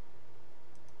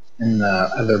 And the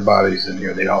other bodies in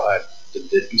here, they all had,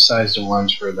 besides the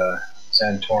ones for the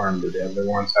Santorum, did the other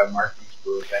ones have markings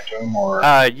for Santorum, or?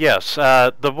 Yes.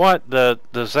 The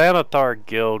Xanathar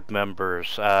Guild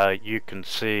members, you can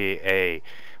see a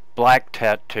black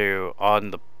tattoo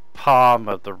on the palm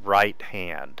of the right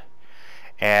hand,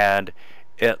 and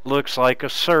it looks like a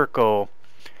circle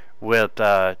with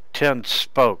 10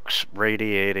 spokes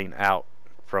radiating out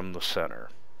from the center.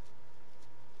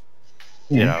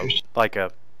 You know, like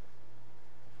a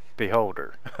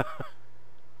beholder.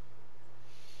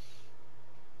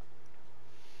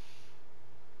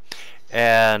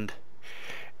 And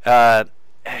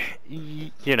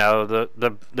you know,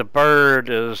 the bird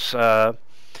is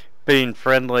being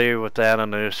friendly with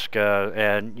Ananuska,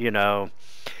 and you know,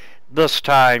 this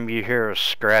time you hear a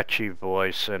scratchy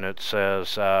voice, and it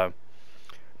says,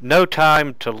 "No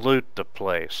time to loot the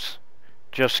place.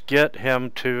 Just get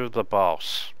him to the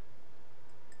boss."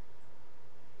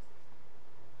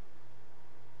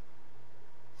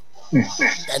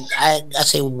 I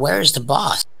say, where's the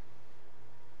boss?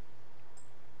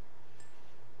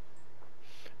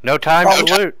 No time to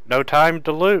loot. No time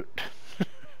to loot.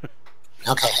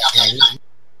 Okay.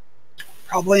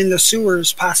 Probably in the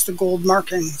sewers past the gold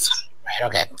markings. Right,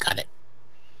 okay, got it.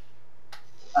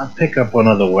 I'll pick up one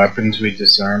of the weapons we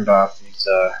disarmed off these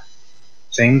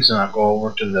things, and I'll go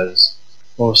over to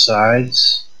both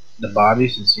sides, the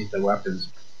bodies, and see if the weapons,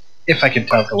 if I can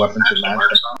tell if the weapons are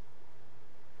matched.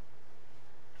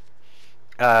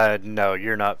 No,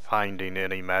 you're not finding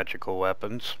any magical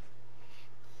weapons.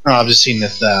 No, I've just seen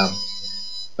if the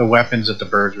weapons that the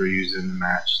birds were using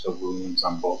match the wounds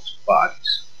on both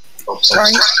bodies.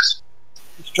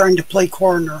 He's trying to play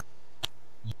coroner.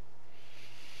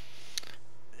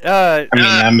 I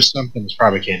mean, something's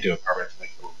probably can't do it. Probably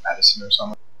like medicine or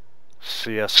something.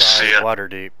 CSI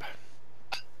Waterdeep.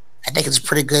 I think it's a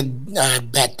pretty good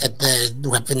bet that the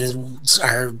weapons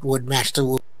would match the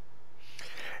wound.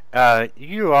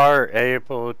 You are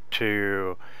able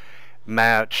to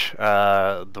match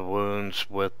the wounds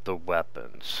with the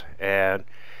weapons, and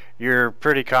you're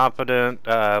pretty confident.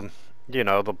 You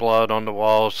know, the blood on the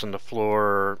walls and the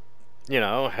floor, you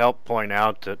know, help point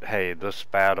out that, hey, this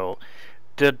battle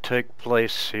did take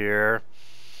place here.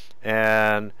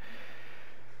 And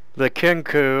the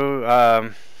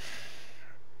Kinku,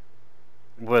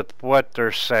 with what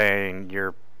they're saying,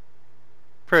 you're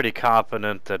pretty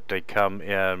confident that they come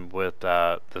in with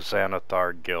the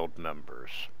Xanathar Guild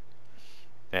members.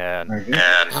 And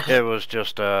it was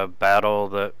just a battle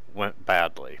that went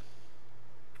badly.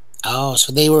 Oh,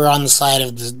 so they were on the side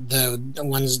of the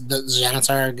ones, the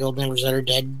Xanathar Guild members that are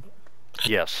dead?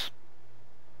 Yes.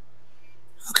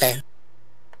 Okay.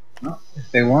 Well,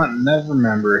 if they want another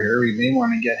member here, we may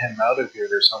want to get him out of here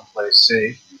to someplace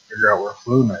safe and figure out where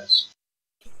Floon is.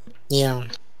 Yeah.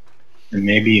 And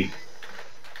maybe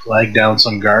flag down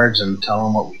some guards and tell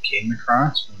them what we came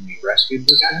across when we rescued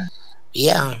this guy.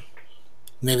 Yeah.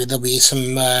 Maybe there'll be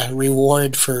some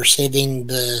reward for saving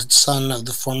the son of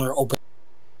the former open.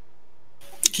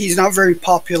 He's not very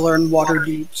popular in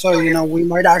Waterdeep, so, you know, we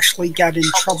might actually get in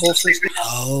trouble for...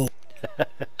 Oh.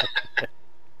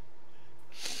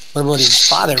 What about his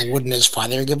father? Wouldn't his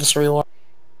father give us a reward?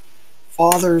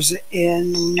 Father's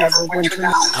in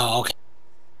Neverwinter. Oh, okay.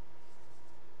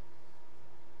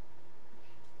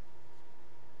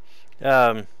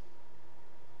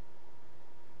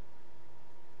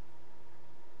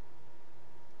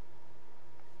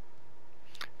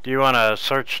 Do you want to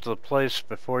search the place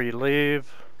before you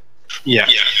leave? Yeah.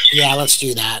 Yeah, let's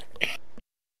do that.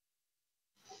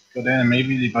 Go down.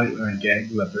 Maybe they might want to gag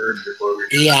the bird before we.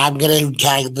 Yeah, I'm gonna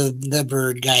gag the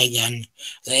bird guy again.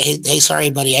 Hey, sorry,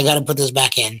 buddy. I gotta put this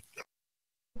back in.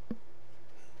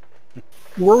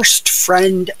 Worst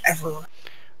friend ever.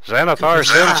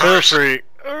 Xanathar's anniversary.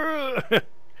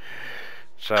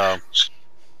 So,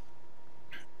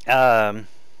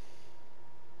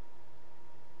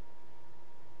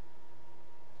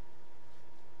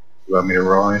 You want me to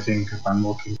roll anything if I'm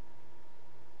looking?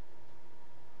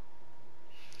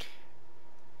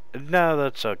 no,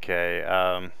 that's okay.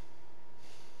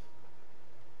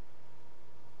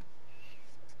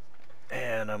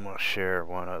 And I'm gonna share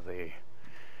one of the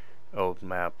old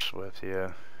maps with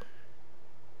you.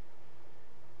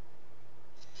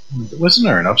 Wasn't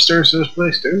there an upstairs to this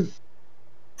place too?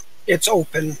 It's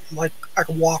open, like a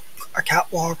catwalk,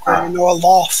 or, you know, a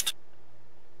loft.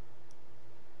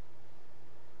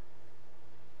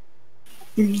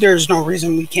 There's no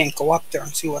reason we can't go up there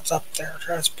and see what's up there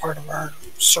as part of our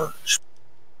search.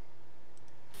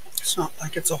 It's not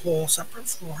like it's a whole separate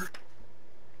floor.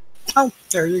 Oh,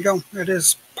 there you go. It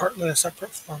is partly a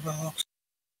separate floor.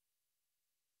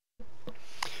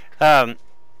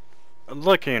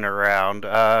 Looking around,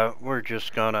 we're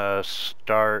just gonna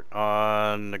start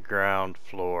on the ground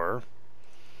floor.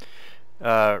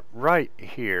 Right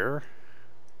here,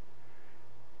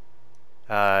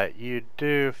 you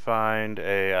do find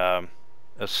a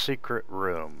secret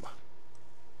room.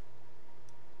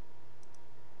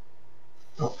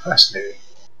 Oh, fascinating.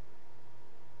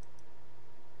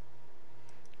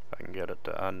 If I can get it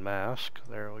to unmask,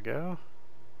 there we go.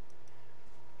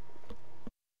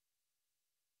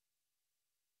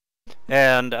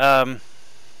 And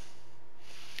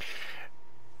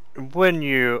when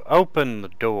you open the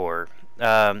door,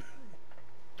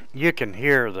 you can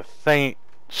hear the faint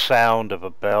sound of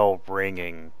a bell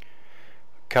ringing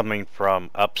coming from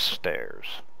upstairs.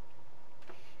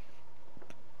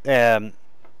 And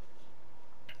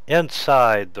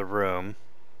inside the room,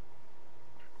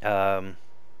 close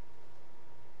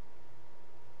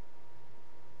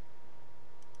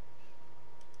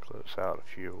out a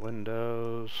few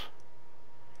windows.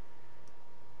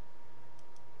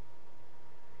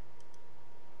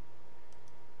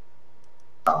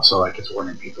 Also, like it's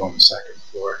warning people on the second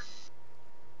floor.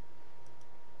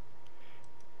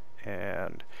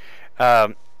 And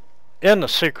in the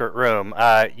secret room,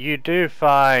 you do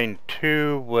find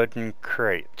 2 wooden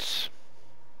crates.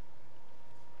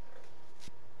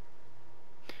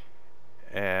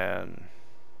 And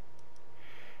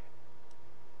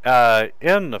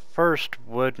in the first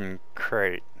wooden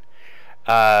crate,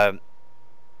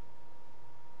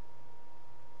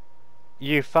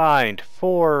 you find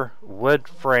 4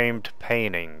 wood-framed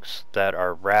paintings that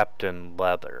are wrapped in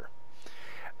leather.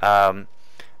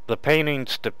 The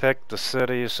paintings depict the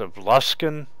cities of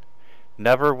Luskan,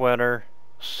 Neverwinter,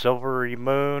 Silvery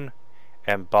Moon,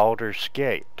 and Baldur's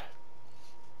Gate.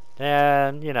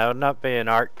 And, you know, not being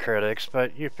art critics,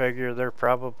 but you figure they're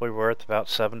probably worth about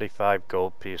 75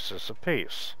 gold pieces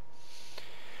apiece.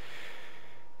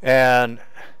 And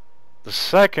the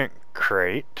second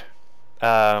crate,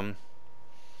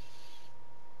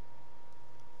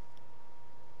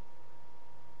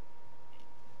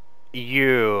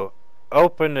 you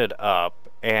open it up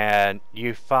and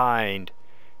you find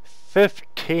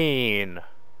 15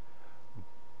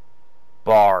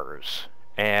 bars,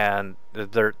 and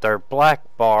they're black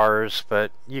bars,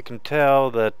 but you can tell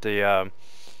that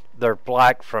they're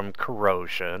black from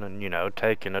corrosion, and, you know,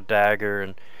 taking a dagger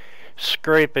and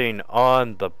scraping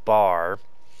on the bar,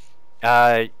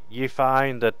 you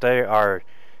find that they are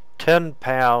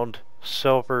 10-pound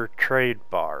silver trade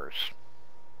bars.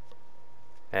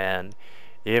 And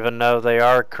even though they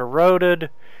are corroded,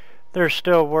 they're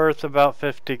still worth about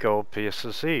 50 gold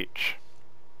pieces each.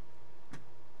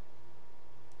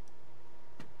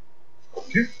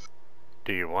 Okay.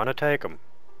 Do you want to take them?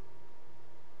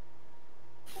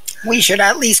 We should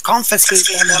at least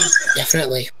confiscate them.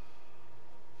 Definitely.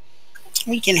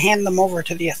 We can hand them over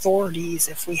to the authorities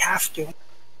if we have to.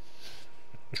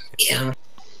 Yeah.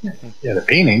 Yeah, the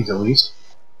paintings at least.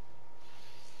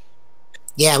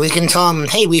 Yeah, we can tell them,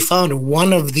 hey, we found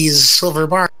one of these silver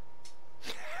bars.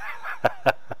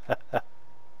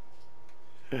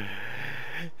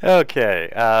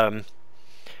 Okay,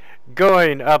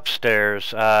 going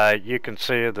upstairs, you can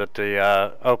see that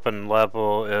the open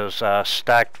level is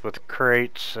stacked with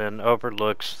crates and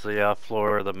overlooks the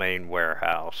floor of the main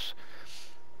warehouse.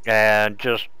 And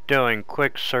just doing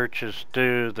quick searches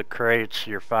through the crates,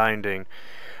 you're finding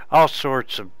all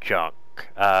sorts of junk.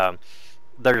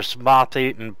 There's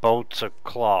moth-eaten bolts of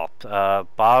cloth,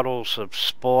 bottles of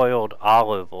spoiled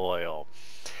olive oil,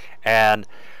 and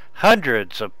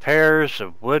hundreds of pairs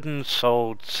of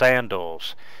wooden-soled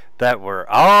sandals that were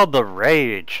all the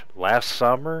rage last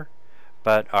summer,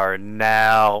 but are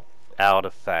now out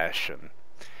of fashion.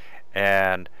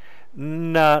 And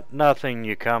nothing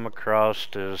you come across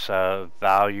is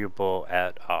valuable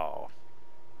at all.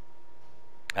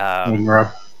 When we're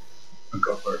up, I'll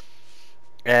go for it.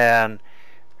 And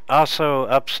also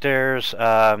upstairs,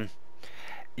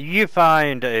 you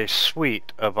find a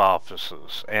suite of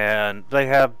offices, and they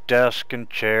have desks and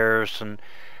chairs and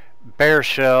bare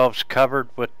shelves covered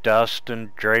with dust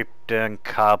and draped in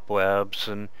cobwebs.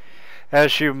 And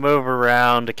as you move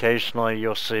around, occasionally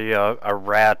you'll see a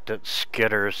rat that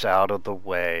skitters out of the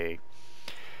way.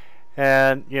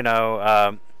 And, you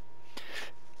know,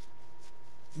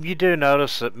 you do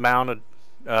notice that mounted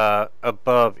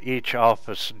above each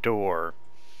office door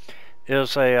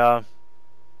is a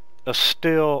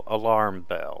steel alarm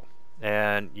bell,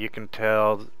 and you can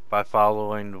tell by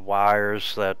following the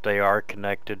wires that they are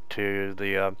connected to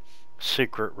the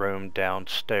secret room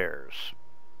downstairs.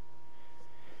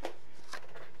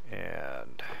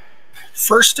 And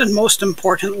First and most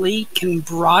importantly, can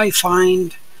Bry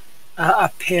find a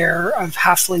pair of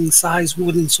halfling-sized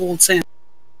wooden sword sandals?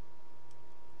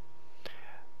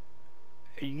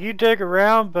 you dig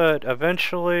around, but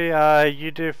eventually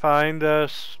you do find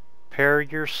this pair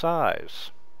your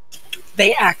size.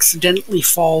 They accidentally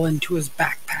fall into his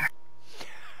backpack.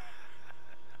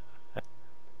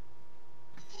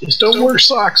 Just don't wear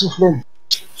socks with them.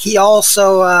 He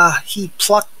also he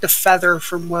plucked a feather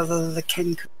from one of the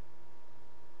kangaroo.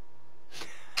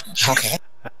 Okay.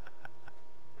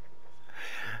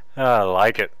 I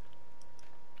like it.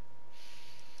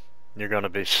 You're going to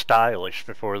be stylish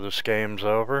before this game's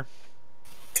over.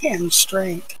 Damn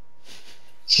straight.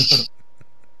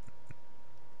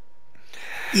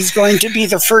 He's going to be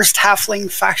the first halfling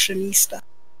fashionista.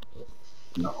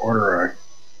 I'm gonna order a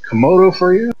Komodo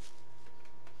for you.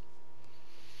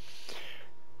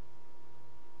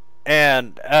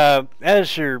 And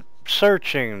as you're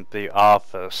searching the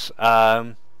office,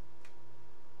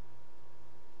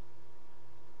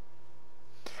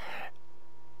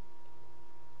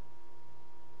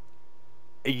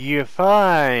 you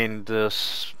find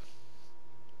this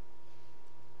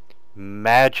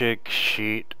magic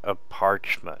sheet of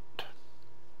parchment.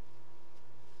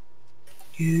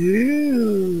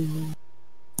 Ooh.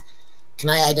 Can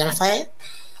I identify it?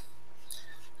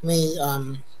 I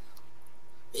mean,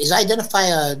 is identify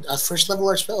a first level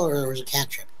or spell, or is it a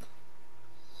cantrip?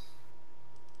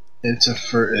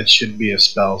 It should be a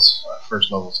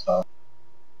first level spell.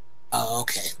 Oh,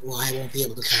 okay. Well, I won't be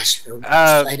able to cast or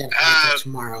identify it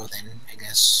tomorrow then, I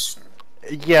guess.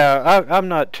 Yeah, I'm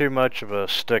not too much of a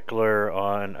stickler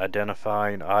on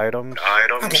identifying items.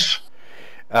 Okay.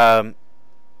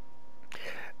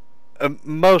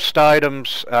 Most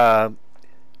items,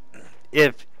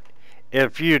 if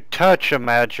you touch a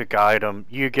magic item,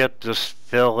 you get this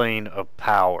feeling of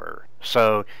power.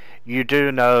 So you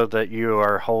do know that you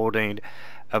are holding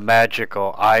a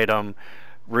magical item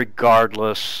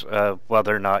regardless of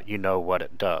whether or not you know what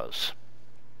it does.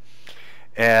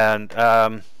 And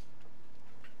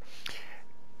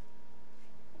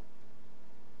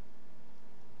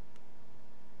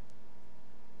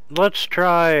let's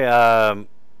try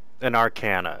an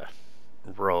Arcana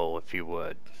roll, if you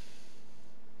would.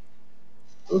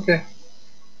 Okay.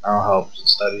 I'll help to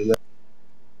study that.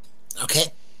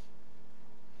 Okay.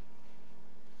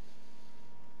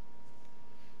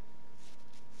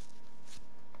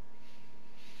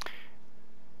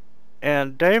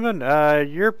 And Damon,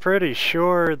 you're pretty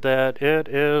sure that it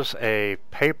is a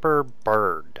paper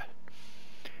bird,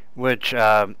 which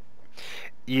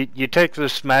you take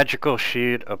this magical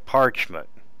sheet of parchment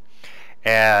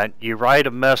and you write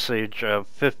a message of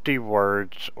 50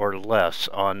 words or less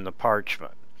on the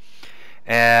parchment.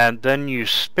 And then you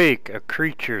speak a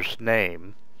creature's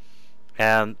name,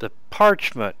 and the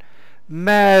parchment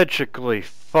magically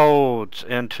folds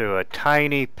into a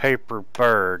tiny paper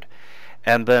bird,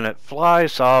 and then it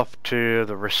flies off to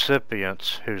the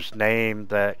recipients whose name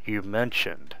that you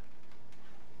mentioned.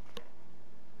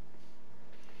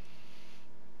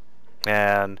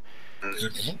 And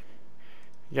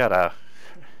you got a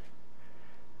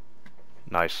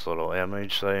nice little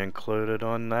image they included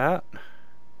on that.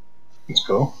 Let's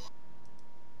go.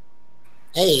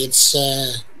 Hey, it's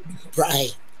Bry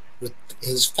with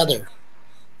his feather.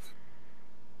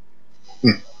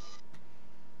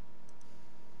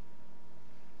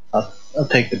 I'll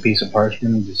take the piece of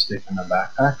parchment and just stick it in my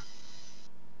backpack.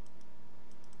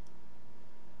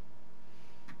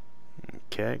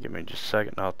 Okay, give me just a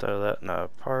second. I'll throw that in a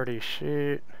party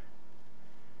sheet.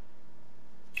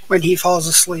 When he falls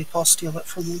asleep, I'll steal it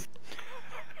from him.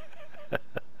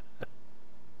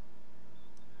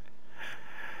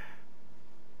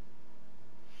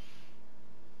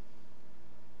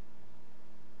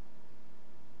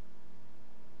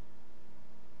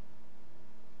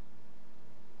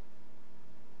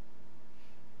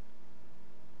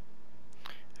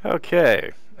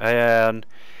 Okay, and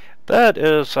that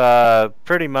is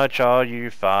pretty much all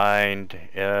you find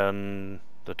in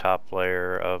the top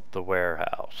layer of the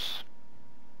warehouse.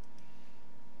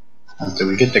 Do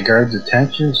we get the guards'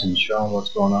 attentions and show them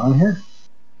what's going on here?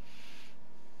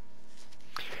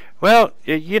 Well,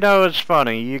 you know, it's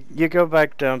funny. You go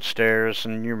back downstairs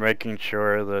and you're making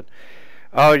sure that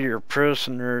all your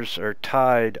prisoners are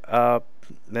tied up,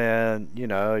 and, you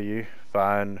know, you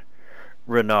find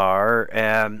Renard,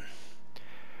 and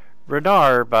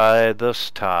Renard by this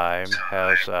time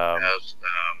has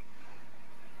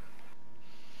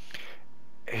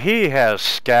he has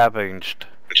scavenged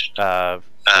for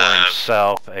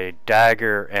himself a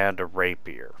dagger and a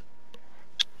rapier.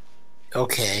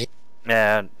 Okay.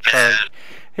 And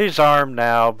he's armed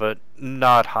now, but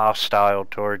not hostile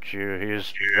towards you.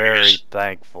 He's very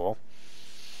thankful.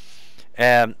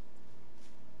 And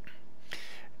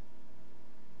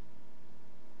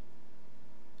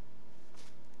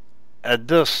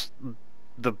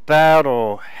the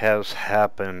battle has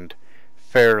happened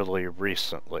fairly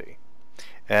recently.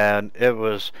 And it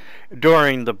was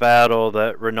during the battle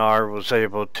that Renard was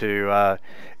able to,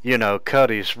 cut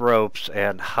his ropes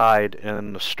and hide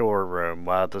in the storeroom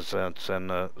while the Zents and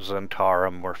the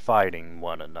Zentarum were fighting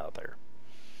one another.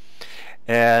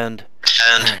 And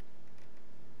as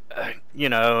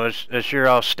you're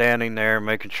all standing there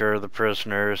making sure of the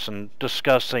prisoners and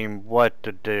discussing what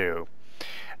to do,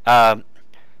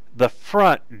 the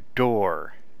front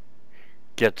door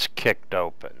gets kicked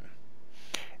open.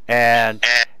 And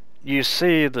you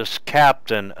see this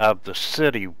captain of the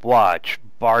city watch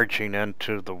barging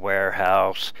into the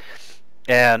warehouse,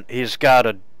 and he's got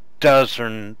a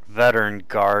dozen veteran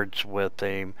guards with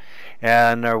him,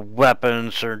 and their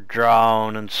weapons are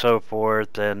drawn and so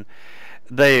forth, and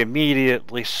they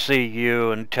immediately see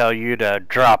you and tell you to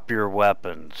drop your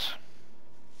weapons.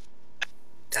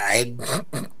 I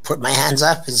put my hands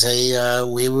up and say,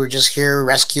 we were just here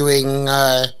rescuing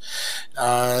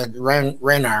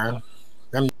Renar.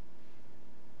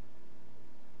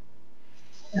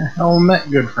 Well met,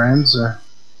 good friends.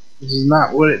 This is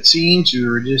not what it seems. We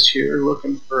were just here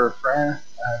looking for a friend,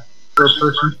 for a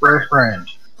person for a friend.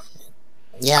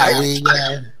 Yeah,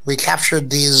 we captured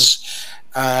these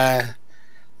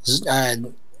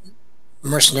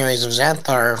mercenaries of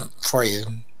Xanthar for you.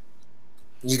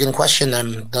 You can question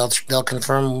them. They'll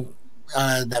confirm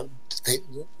that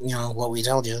what we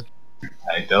told you.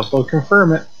 I doubt they'll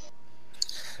confirm it.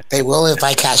 They will if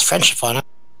I cast friendship on them.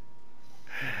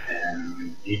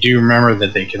 And you do remember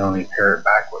that they can only parrot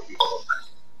back what you told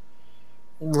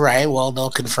them. Right. Well, they'll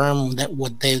confirm that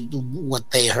what they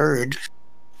heard.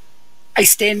 I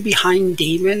stand behind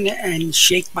Damon and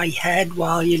shake my head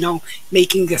while,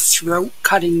 making the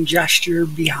throat-cutting gesture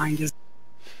behind his.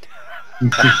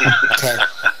 Okay.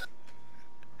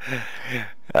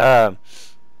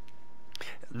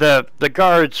 The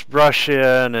guards rush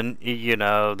in, and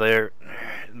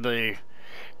they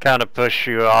kind of push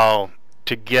you all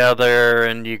together,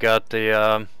 and you got they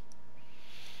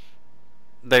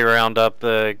round up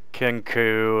the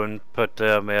Kinku and put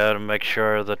them in and make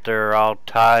sure that they're all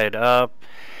tied up.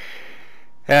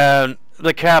 And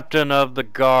the captain of the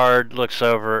guard looks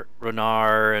over at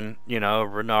Renard, and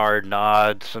Renard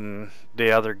nods, and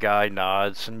the other guy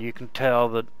nods, and you can tell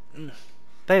that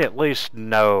they at least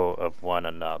know of one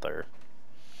another.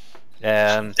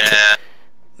 And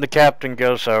the captain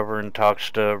goes over and talks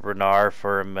to Renard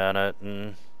for a minute,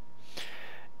 and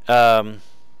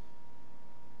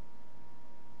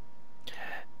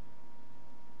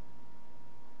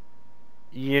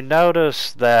you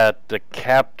notice that the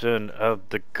captain of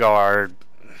the guard,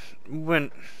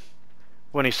 when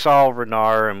he saw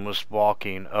Renard and was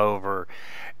walking over,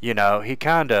 he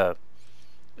kind of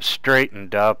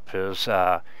straightened up his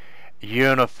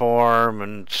uniform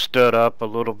and stood up a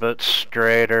little bit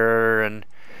straighter, and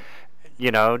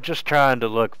just trying to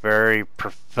look very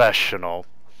professional.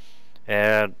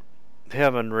 And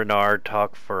him and Renard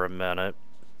talk for a minute,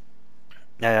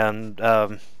 and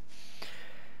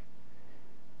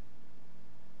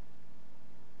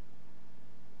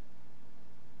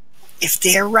if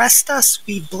they arrest us,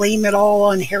 we blame it all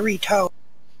on Harry Toe.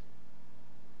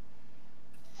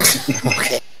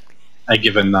 Okay. I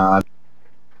give a nod.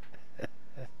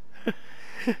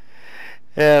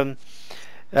 And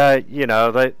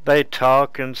they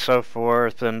talk and so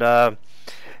forth, and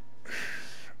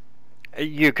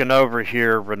you can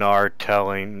overhear Renard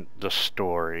telling the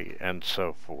story and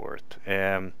so forth.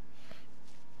 And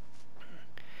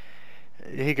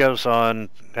he goes on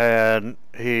and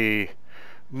he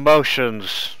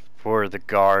motions for the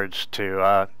guards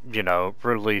to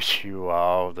release you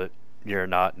all, that you're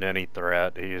not in any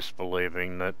threat. He's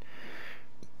believing that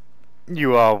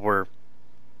you all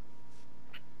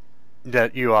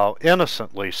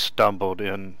innocently stumbled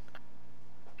into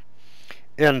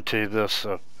this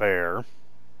affair. All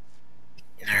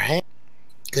right.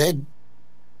 Good.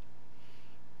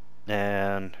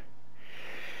 And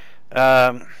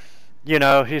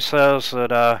he says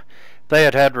that they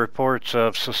had reports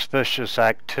of suspicious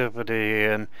activity,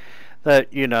 and that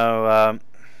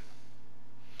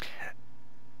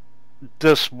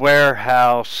this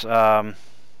warehouse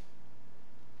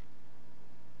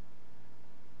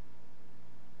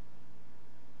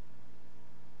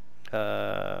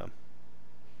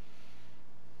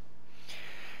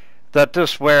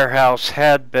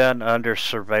had been under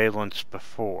surveillance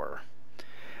before,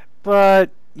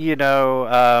 but you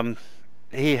know,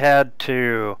 he had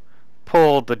to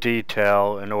pull the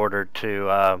detail in order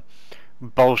to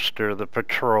bolster the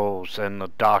patrols in the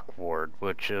dock ward,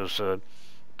 which is a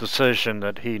decision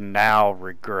that he now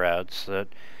regrets. That,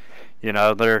 you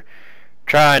know, they're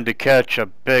trying to catch a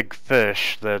big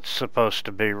fish that's supposed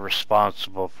to be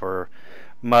responsible for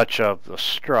much of the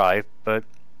strife, but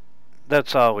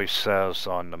that's all he says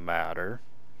on the matter.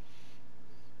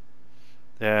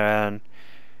 And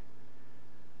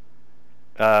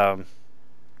I'll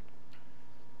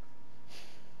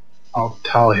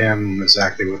tell him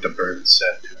exactly what the bird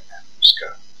said to him. Just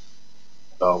got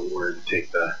about where to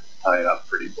take the tie it up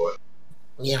pretty boy.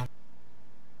 Yeah.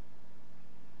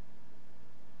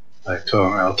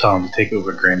 I'll tell him to take it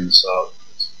with a grain of salt.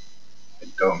 I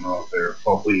don't know if they're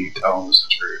fully telling us the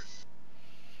truth.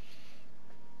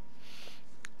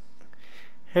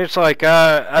 It's like,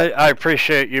 I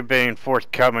appreciate you being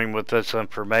forthcoming with this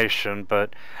information,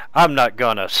 but I'm not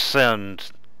gonna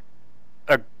send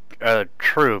a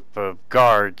troop of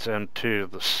guards into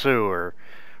the sewer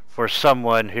for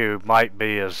someone who might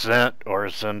be a Zent or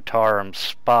Zentarum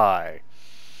spy.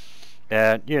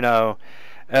 And, you know,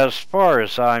 as far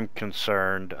as I'm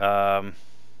concerned,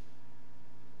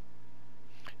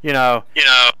 you know,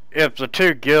 if the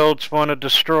two guilds want to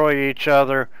destroy each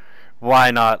other, why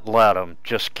not let them?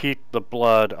 Just keep the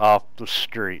blood off the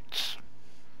streets.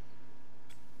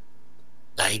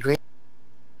 I agree.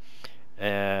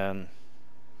 And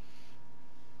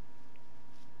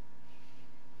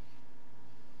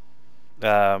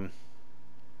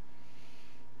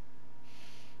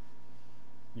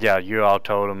yeah, you all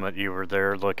told him that you were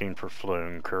there looking for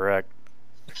Floon, correct?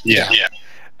 Yeah.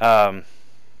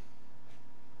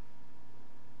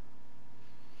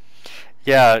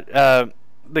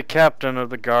 The captain of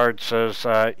the guard says,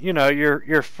 you know,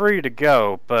 you're free to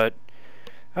go, but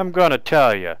I'm going to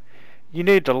tell you, you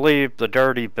need to leave the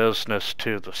dirty business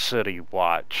to the city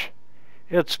watch.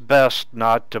 It's best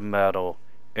not to meddle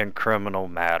in criminal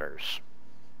matters.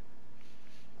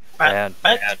 But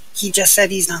he just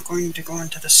said he's not going to go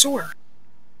into the sewer.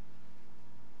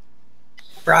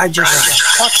 Brad just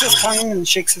clucks his tongue and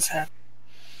shakes his head.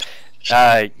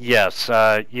 Yes,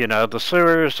 you know, the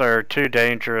sewers are too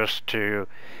dangerous to,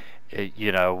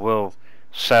 you know, we'll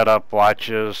set up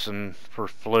watches and for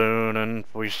Floon, and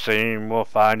if we see him, we'll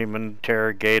find him and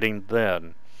interrogate him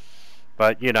then.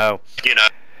 But, you know,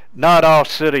 not all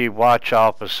city watch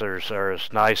officers are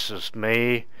as nice as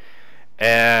me.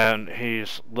 And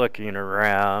he's looking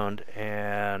around,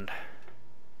 and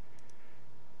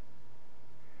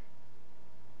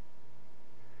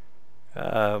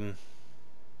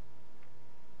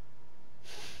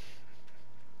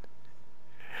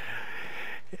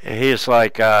he's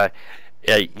like,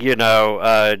 you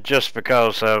know, just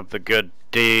because of the good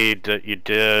deed that you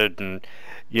did, and,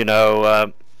 you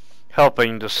know,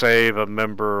 helping to save a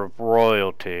member of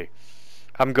royalty,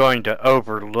 I'm going to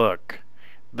overlook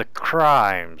the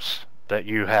crimes that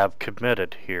you have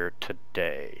committed here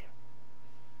today.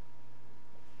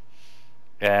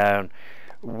 And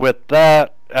with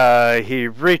that, he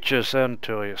reaches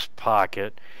into his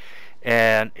pocket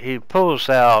and he pulls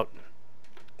out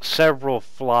several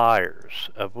flyers,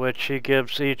 of which he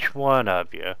gives each one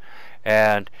of you,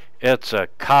 and it's a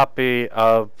copy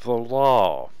of the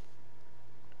law.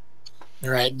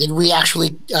 Right. Did we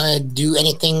actually do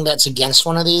anything that's against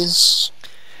one of these?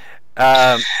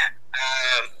 The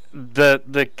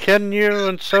Kenyu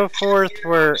and so forth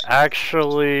were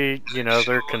actually, you know,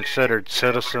 they're considered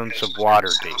citizens of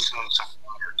Waterdeep.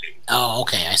 Oh,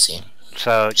 okay, I see.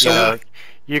 So, you know,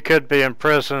 you could be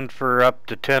imprisoned for up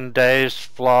to 10 days,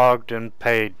 flogged, and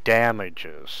pay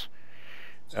damages.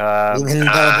 Even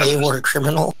though they were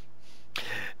criminal?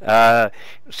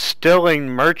 Stealing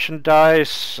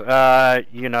merchandise,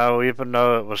 you know, even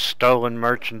though it was stolen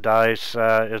merchandise,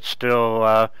 it's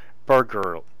still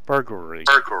burglary.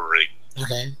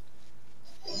 Okay.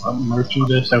 What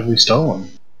merchandise have we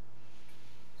stolen?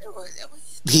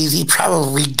 He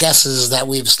probably guesses that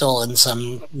we've stolen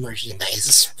some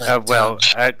merchandise. But,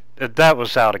 that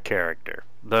was out of character.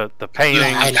 The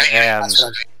paintings and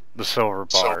the silver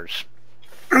bars.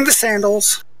 And the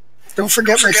sandals. Don't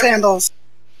forget my sandals.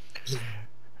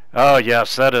 Oh,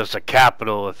 yes, that is a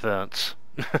capital offense.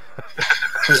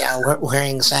 Yeah,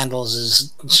 wearing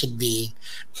sandals should be.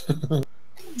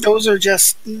 Those are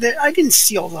just. I didn't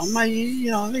steal them.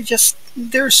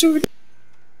 They're sued.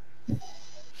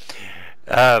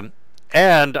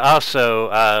 And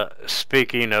also,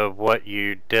 speaking of what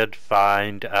you did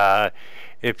find,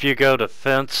 if you go to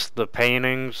fence the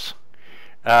paintings,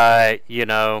 you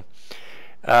know,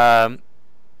 that's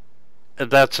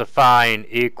a fine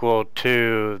equal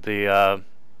to the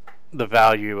the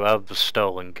value of the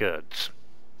stolen goods.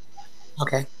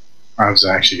 Okay. I was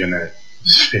actually gonna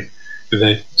say,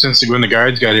 since when the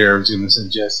guards got here, I was gonna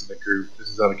suggest to the group, this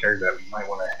is other character, that we might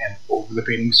want to hand over the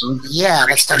paintings to them. Yeah,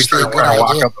 that's actually a good trying to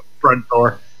walk idea. out the front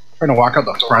door. Trying to walk out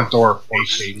the front door,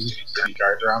 paintings, city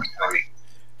guards around.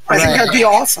 I think that'd be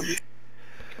awesome.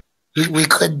 We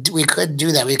could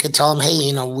do that. We could tell them, hey,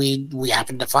 you know, we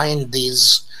happened to find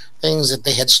these things that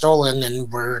they had stolen,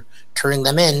 and we're turning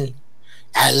them in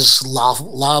as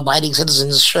law-abiding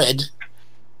citizens should.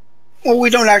 Well, we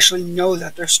don't actually know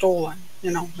that they're stolen. You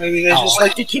know, maybe they just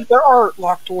like to keep their art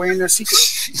locked away in a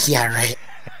secret. Yeah, right.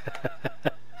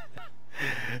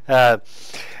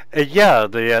 Yeah,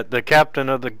 the captain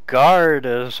of the guard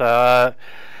is,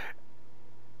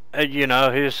 you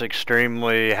know, he's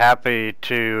extremely happy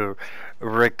to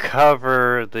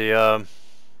recover the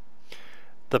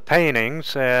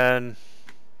paintings, and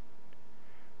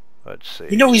let's see.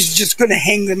 You know, he's just going to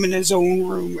hang them in his own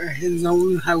room or his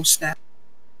own house now.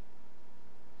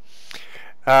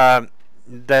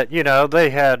 That, you know,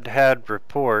 they had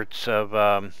reports of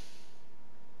a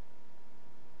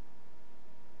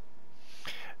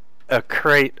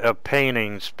crate of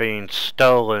paintings being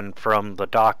stolen from the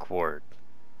dock ward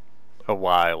a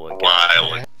while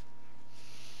ago.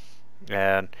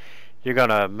 And you're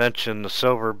gonna mention the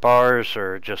silver bars,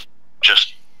 or just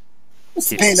keep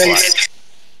it quiet?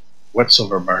 What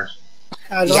silver bars?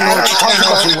 I don't Yeah, know. I don't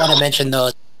know if you want to mention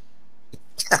those.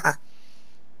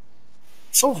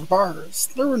 Silver bars.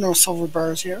 There were no silver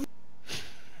bars here.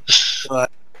 Yeah,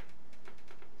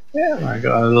 I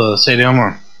gotta say to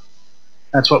him,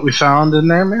 that's what we found in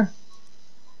there, man.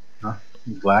 I'm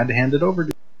glad to hand it over to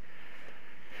you.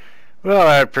 Well,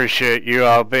 I appreciate you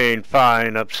all being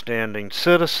fine, upstanding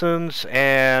citizens,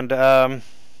 and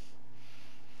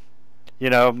you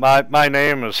know, my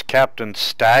name is Captain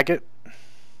Staggett,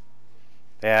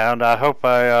 and I hope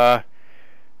I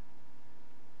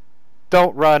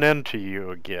don't run into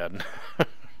you again.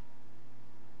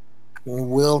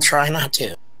 We'll try not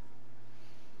to.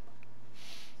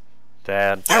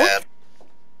 Dad,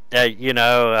 you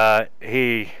know,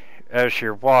 he, as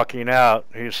you're walking out,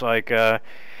 he's like, you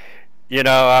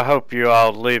know, I hope you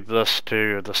all leave this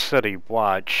to the city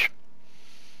watch.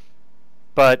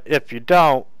 But if you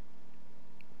don't,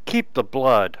 keep the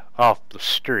blood off the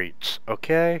streets,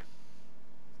 okay?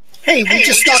 Hey, we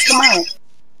just knocked them out.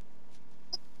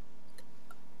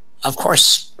 Of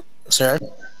course, sir.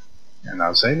 And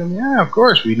I'll say to him, yeah, of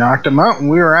course, we knocked them out, and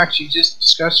we were actually just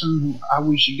discussing how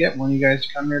we should get one of you guys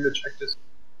to come here to check this.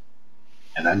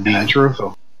 And I'm being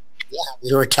truthful. Yeah,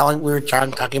 we were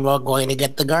talking about going to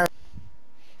get the guard.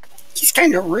 He's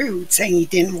kind of rude, saying he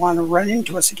didn't want to run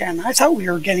into us again. I thought we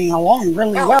were getting along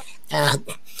really well.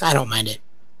 I don't mind it.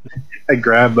 I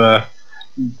grab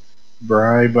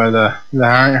Bri by the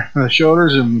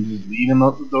shoulders and we just lead him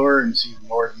out the door and see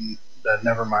more than that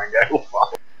Nevermind guy will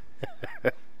follow.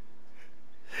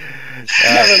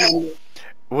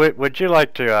 Would you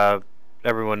like to,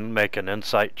 everyone make an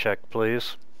insight check,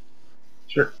 please?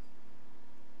 Sure.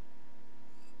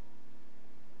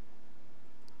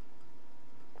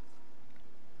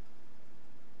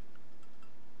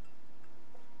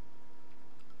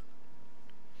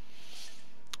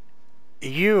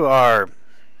 You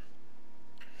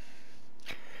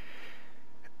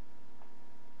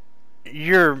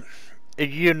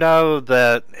know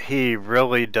that he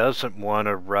really doesn't want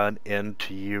to run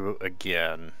into you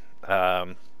again.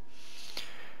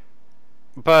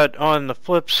 But on the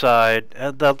flip side,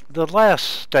 the last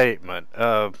statement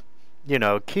of, you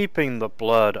know, keeping the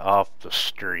blood off the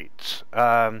streets,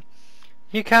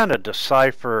 you kind of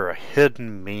decipher a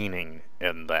hidden meaning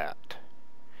in that.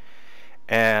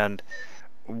 And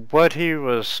what he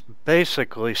was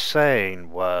basically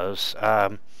saying was,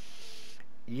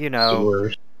 you know,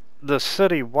 the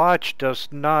City Watch does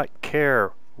not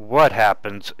care what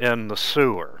happens in the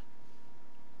sewer.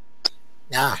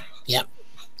 Yep,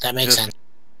 that makes sense.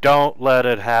 Don't let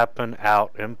it happen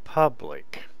out in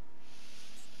public.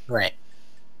 Right.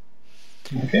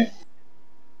 Okay.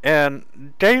 And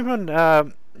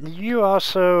Damon, you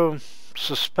also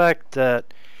suspect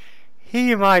that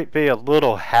he might be a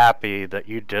little happy that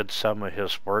you did some of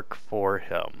his work for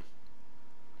him.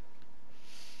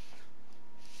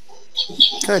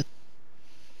 Good.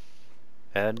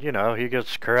 And, you know, he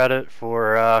gets credit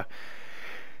for,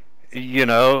 you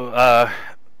know,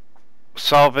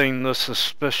 solving the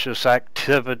suspicious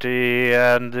activity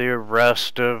and the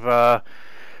arrest of,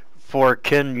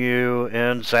 Forkenyu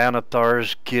and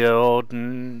Xanathar's guild,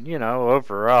 and, you know,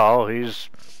 overall, he's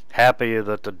happy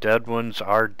that the dead ones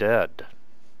are dead.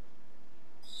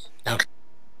 Okay.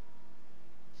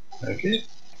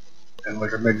 and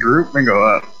look at the group and go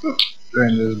up.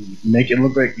 And just make it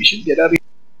look like we should get out of here.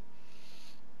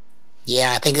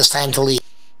 Yeah, I think it's time to leave.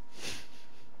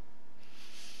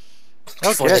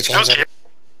 Before Okay. they change it.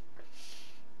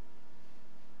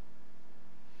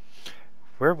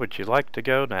 Where would you like to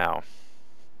go now?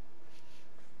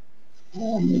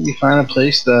 Well, maybe find a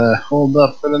place to hold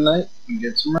up for the night and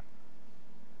get some rest.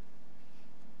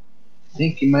 I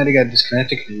think you might have got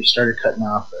disconnected because you started cutting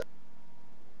off.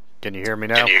 Can you hear me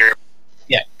now?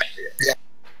 Yeah.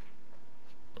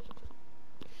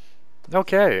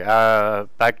 Okay,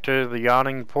 back to the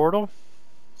yawning portal.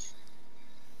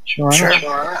 Sure.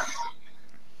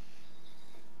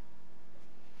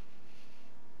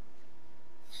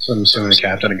 So I'm assuming the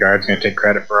captain of guard's going to take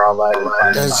credit for all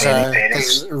that. Does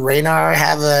Raynar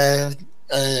have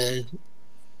a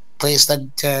place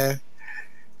that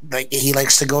like he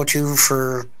likes to go to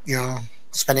for, you know,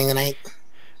 spending the night?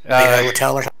 Maybe a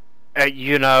hotel or something?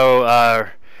 You know,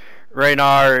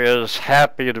 Raynar is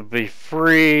happy to be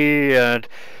free, and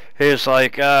he's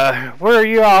like, where are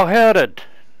you all headed?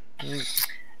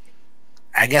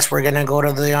 I guess we're gonna go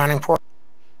to the awning port.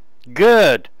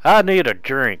 Good. I need a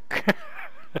drink.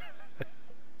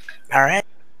 All right.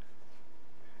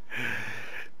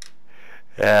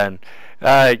 And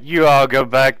you all go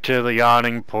back to the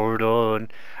yawning portal,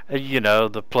 and you know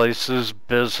the place is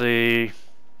busy,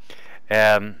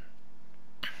 and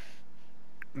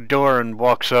Doran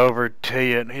walks over to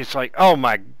you, and he's like, "Oh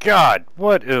my God,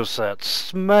 what is that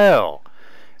smell?"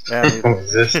 And he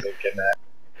was this thinking that?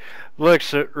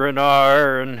 looks at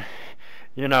Renard, and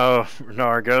you know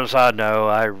Renard goes, "I know,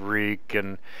 I reek,"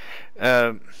 and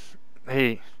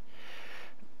he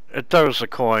throws a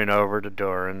coin over to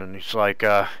Doran, and he's like,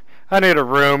 I need a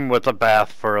room with a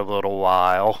bath for a little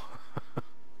while.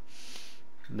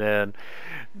 Then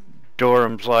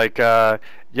Doran's like, yeah,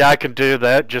 I can do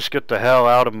that. Just get the hell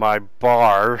out of my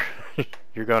bar.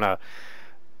 You're gonna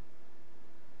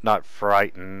not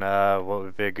frighten. What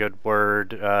would be a good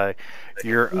word?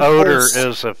 Your odor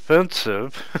is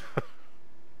offensive.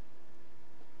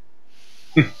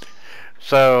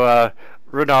 So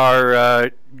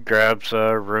Renard grabs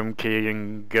a room key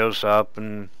and goes up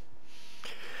and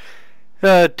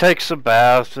takes a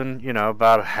bath, and you know,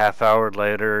 about a half hour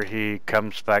later he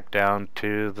comes back down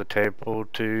to the table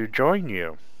to join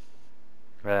you,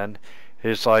 and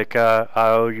he's like, I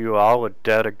owe you all a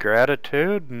debt of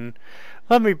gratitude, and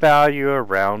let me buy you a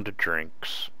round of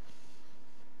drinks.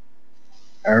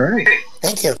 Alright.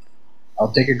 Thank you.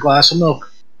 I'll take a glass of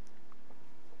milk.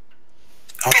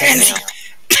 Okay.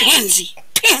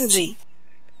 Pansy!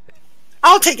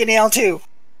 I'll take an ale too.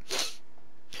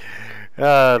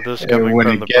 This coming when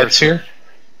from it the gets person. here,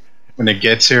 when it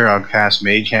gets here, I'll cast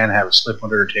Mage Hand, have it slip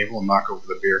under the table, and knock over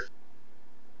the beer.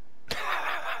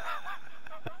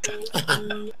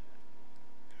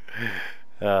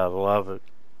 Love it.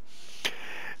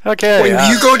 Okay.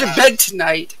 When you go to bed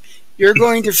tonight, you're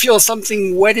going to feel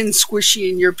something wet and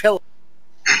squishy in your pillow.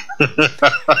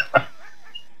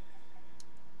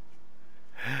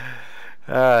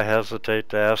 I hesitate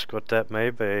to ask what that may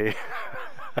be.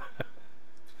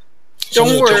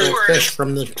 Don't worry. Fish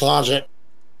from the closet.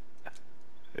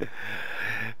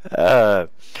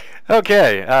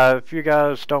 Okay, if you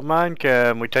guys don't mind,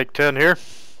 can we take 10 here?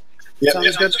 Yep.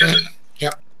 Sounds good.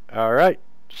 Yep. Alright,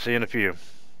 see you in a few.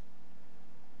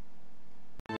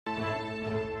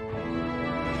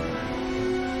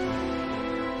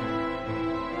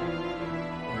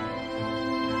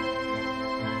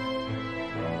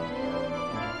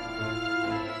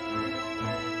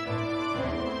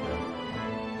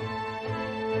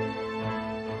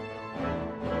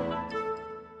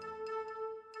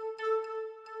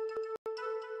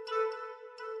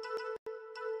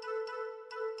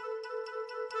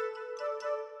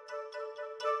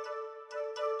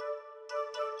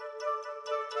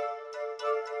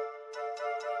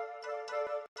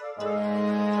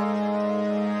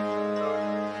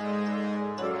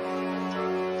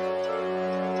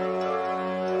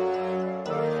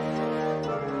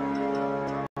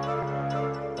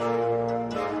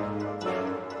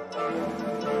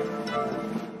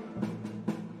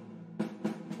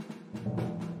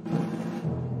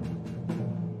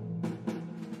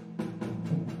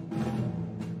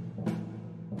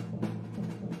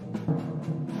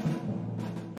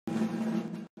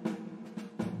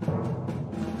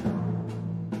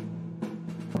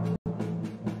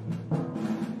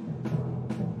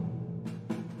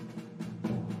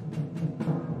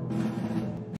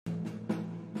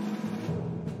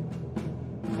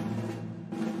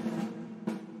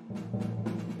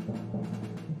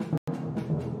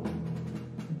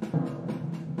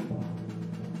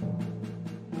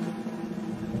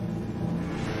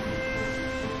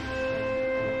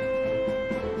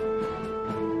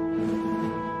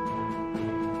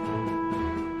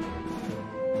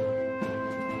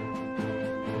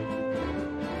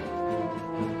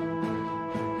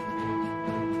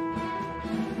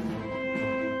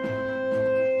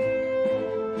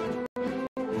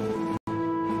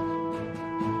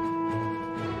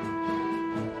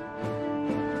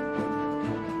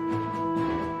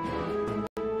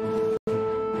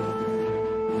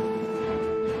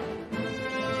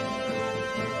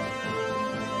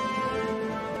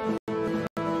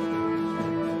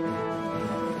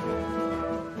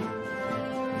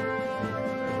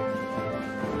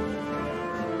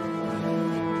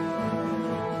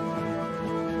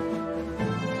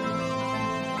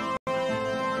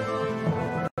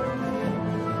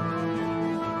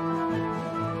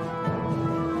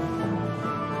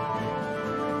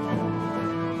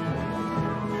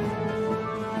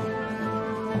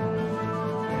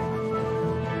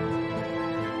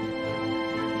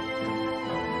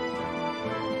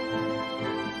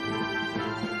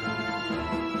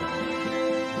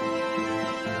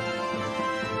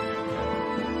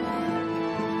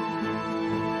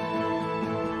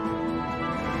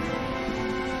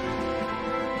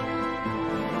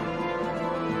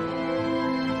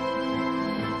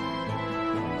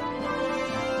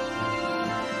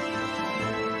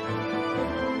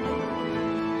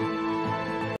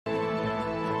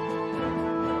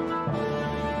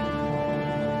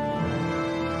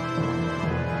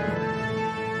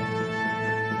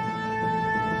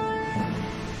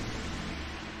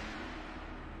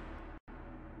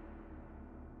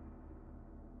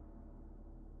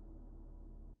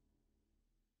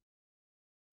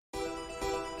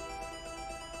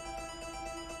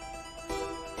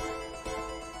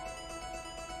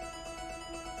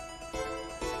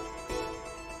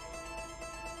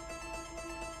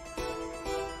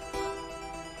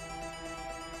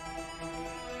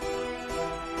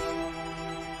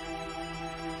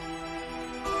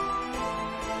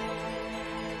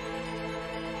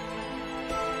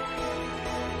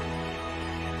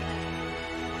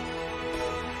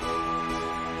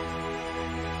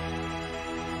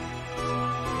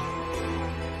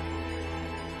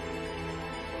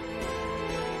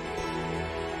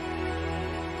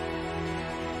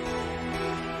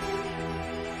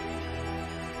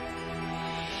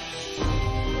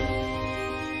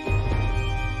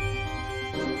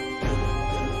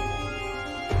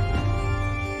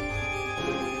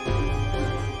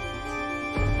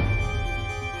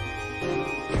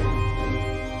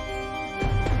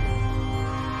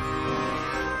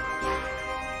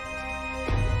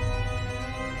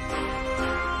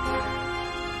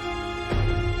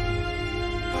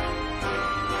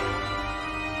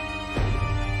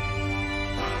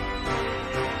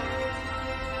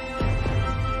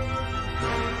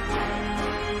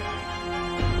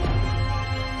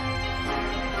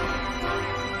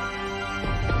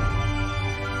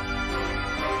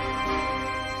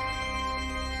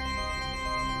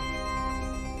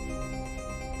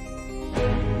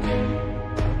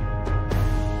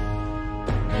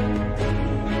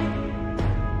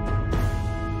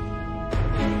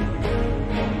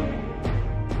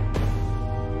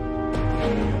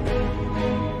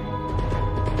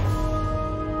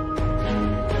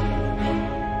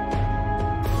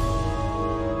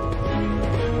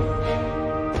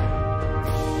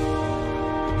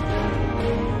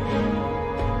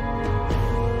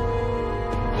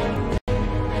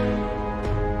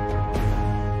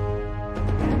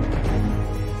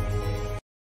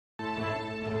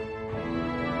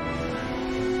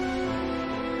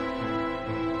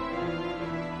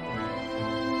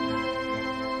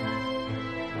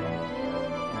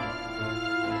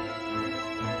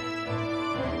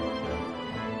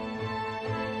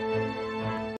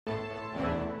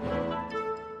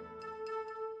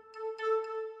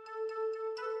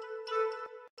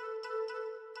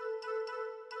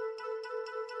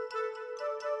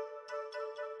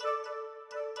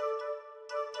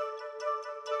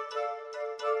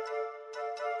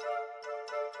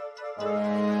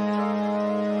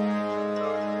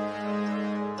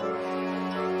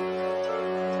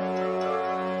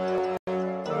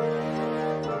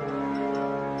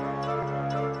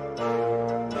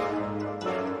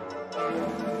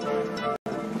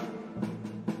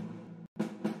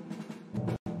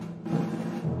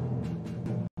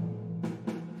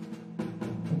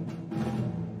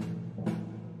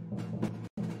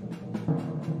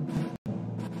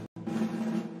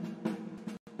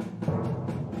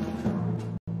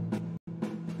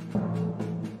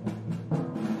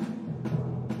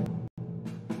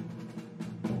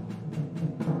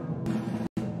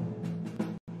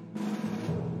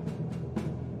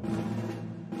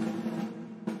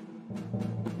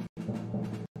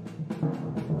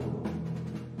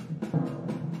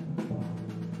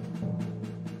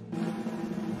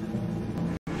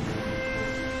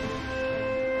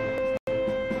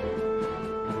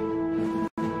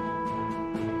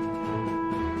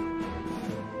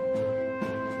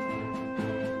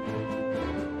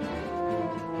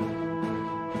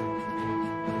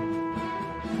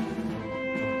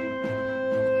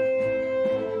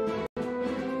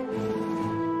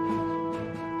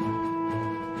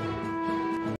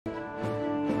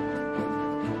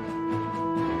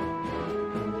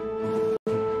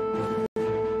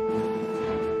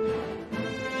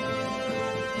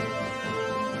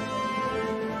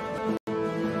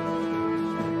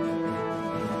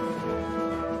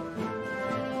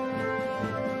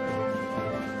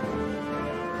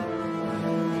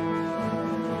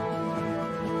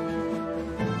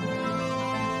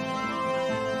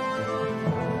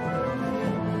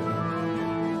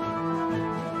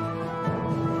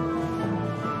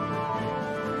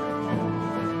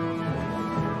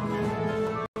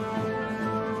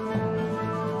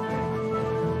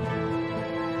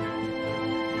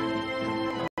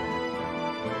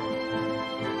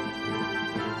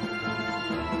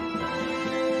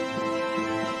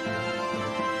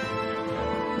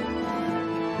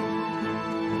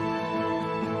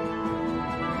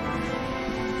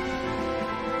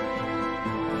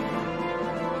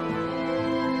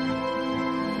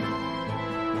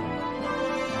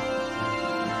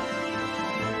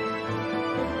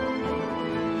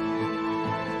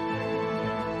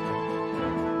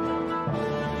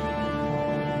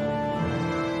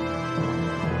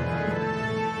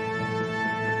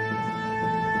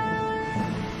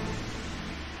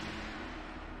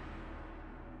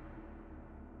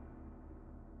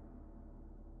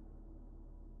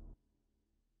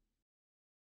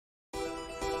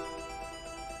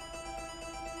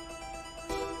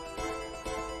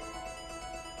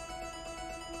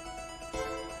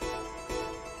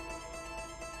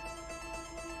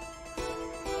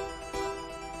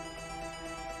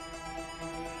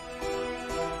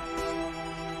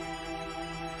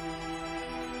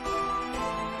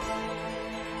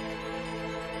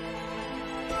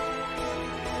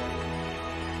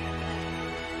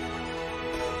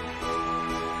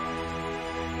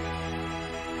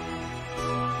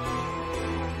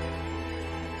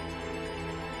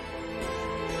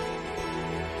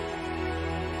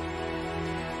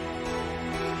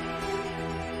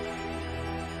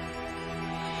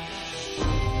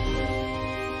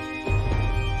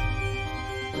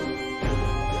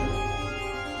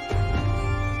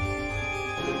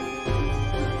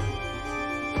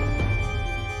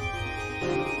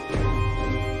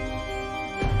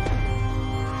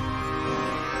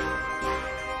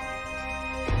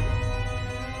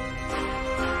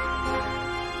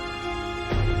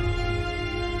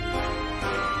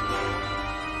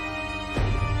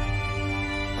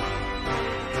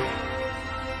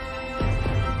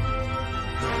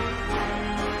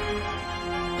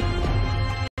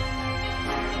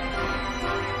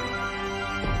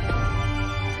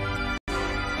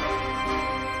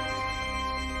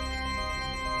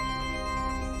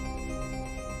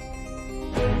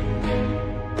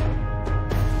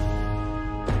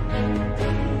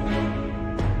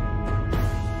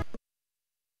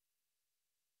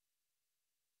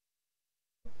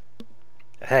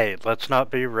 Hey, let's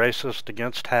not be racist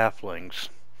against halflings.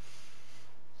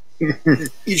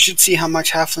 You should see how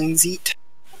much halflings eat.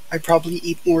 I probably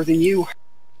eat more than you.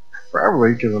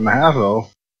 Probably, because I'm a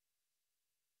half-elf.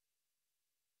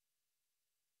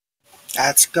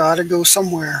 That's gotta go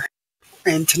somewhere.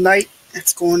 And tonight,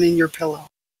 it's going in your pillow.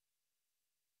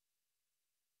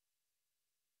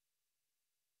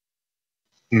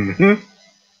 Mm-hmm.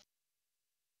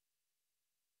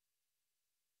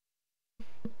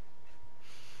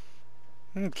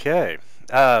 Okay.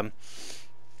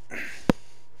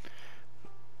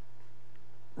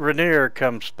 Rainier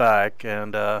comes back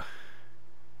and,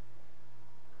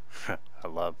 I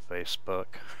love Facebook.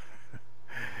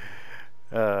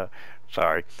 uh,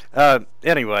 sorry.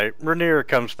 Anyway, Rainier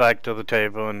comes back to the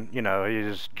table and,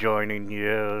 he's joining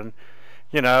you and,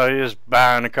 he's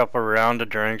buying a couple round of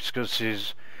drinks because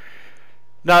he's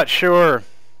not sure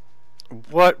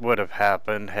what would have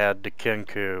happened had the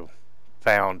Kenku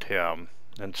found him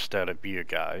instead of you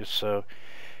guys. So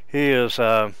he is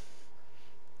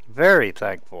very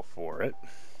thankful for it.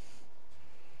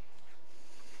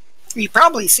 He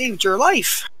probably saved your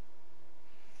life.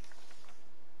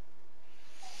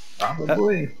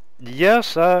 Probably.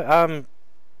 Yes, I'm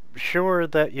sure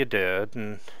that you did,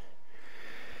 and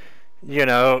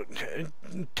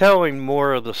telling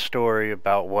more of the story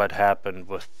about what happened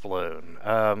with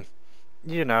Floon.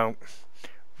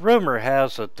 Rumor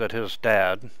has it that his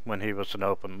dad, when he was an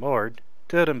open lord,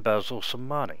 did embezzle some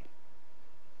money.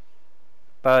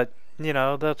 But,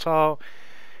 that's all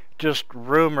just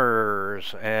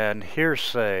rumors and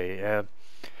hearsay,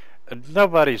 and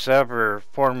nobody's ever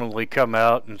formally come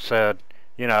out and said,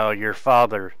 your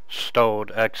father stole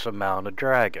X amount of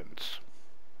dragons.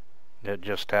 It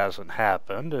just hasn't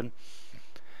happened, and,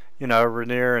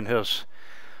 Rainier and his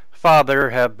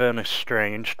father have been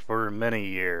estranged for many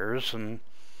years, and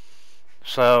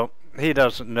so he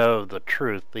doesn't know the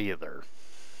truth either.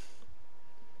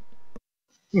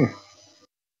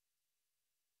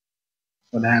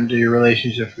 What happened to your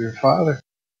relationship with your father?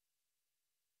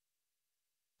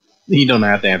 You don't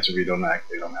have to answer if you don't have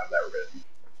that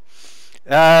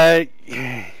written.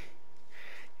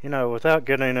 Without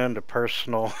getting into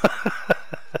personal,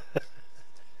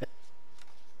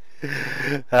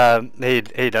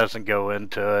 he doesn't go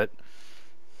into it.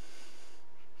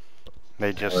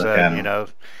 They just said,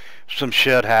 some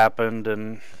shit happened,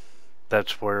 and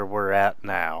that's where we're at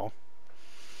now.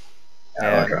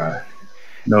 And,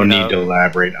 no need to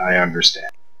elaborate. I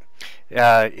understand.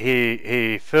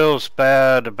 He feels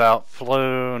bad about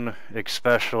Floon,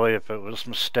 especially if it was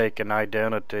mistaken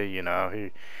identity.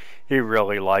 He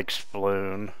really likes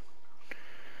Floon.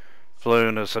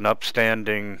 Floon is an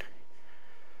upstanding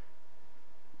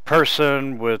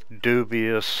person with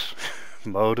dubious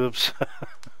motives.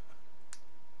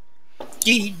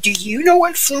 Do you know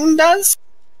what Floon does?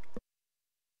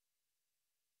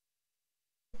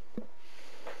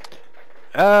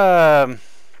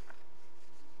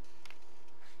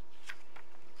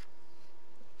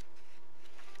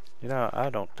 I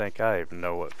don't think I even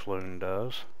know what Floon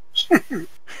does.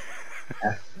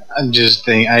 I'm just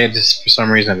thinking. For some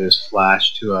reason, I just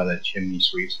flashed to the chimney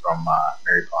sweeps from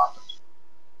Mary Poppins.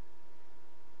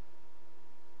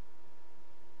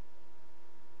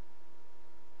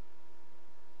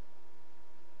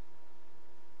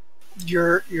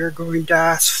 You're going to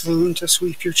ask Floon to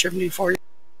sweep your chimney for you?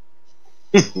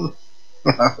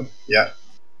 Yeah.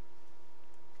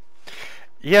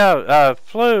 Yeah,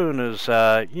 Floon is,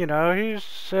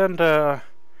 he's into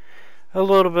a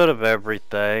little bit of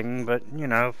everything, but,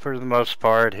 for the most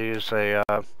part, he's a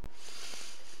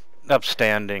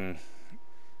upstanding,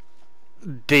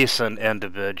 decent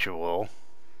individual.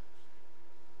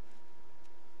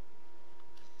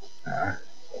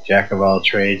 Jack of all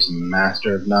trades and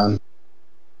master of none.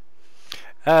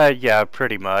 Yeah,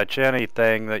 pretty much.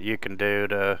 Anything that you can do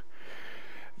to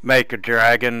make a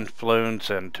dragon, Floon's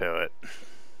into it.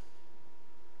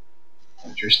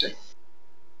 Interesting.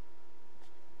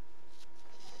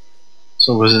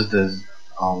 So was it the...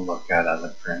 I'll look at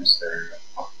the prints there.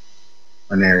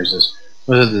 When there's this...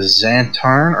 Was it the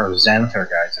Xantarn or Xanathar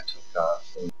guys that took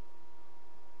Floon?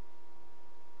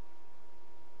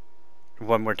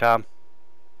 One more time.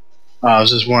 I was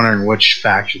just wondering which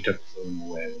faction took Floon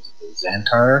away. Was it the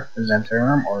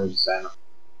Xantarum, or Xanathar?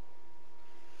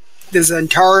 The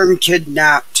Xantarum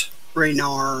kidnapped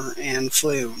Rainier and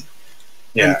Floon.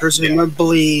 Yeah, and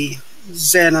presumably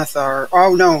Xanathar.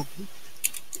 Oh no,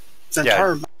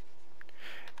 Xantarum.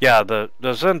 Yeah, the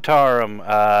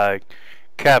Xantarum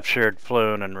captured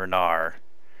Floon and Rainier,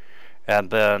 and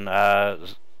then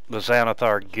the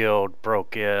Xanathar guild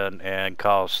broke in and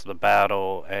caused the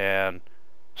battle and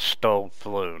stole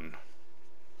Floon.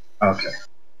 Okay.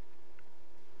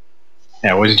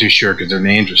 Yeah, I wasn't too sure because their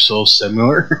names are so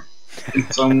similar.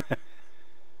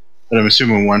 But I'm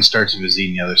assuming one starts with a Z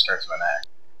and the other starts with an X.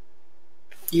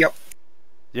 Yep.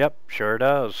 Yep, sure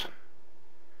does.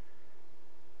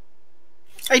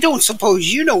 I don't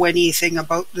suppose you know anything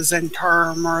about the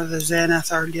Xantarum or the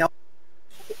Xanathar deal.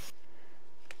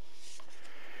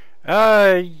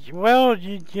 Well,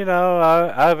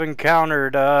 I've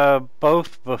encountered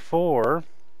both before,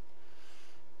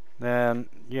 and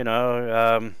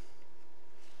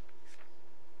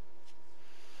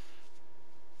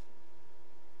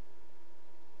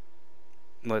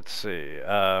let's see.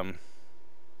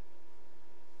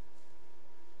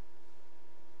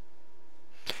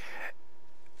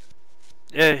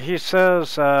 He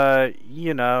says,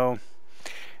 you know,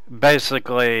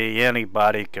 basically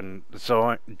anybody can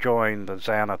join the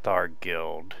Xanathar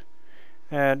Guild.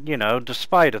 And, you know,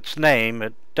 despite its name,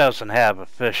 it doesn't have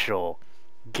official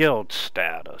guild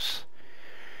status.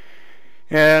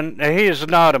 And he's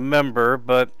not a member,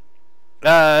 but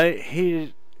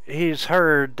he's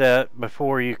heard that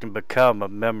before you can become a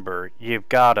member, you've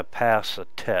got to pass a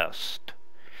test.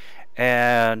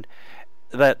 And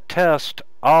that test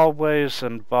always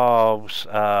involves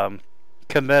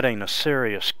committing a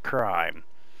serious crime.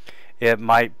 It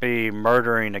might be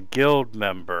murdering a guild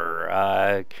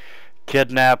member,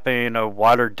 kidnapping a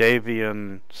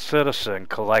Waterdeepian citizen,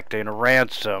 collecting a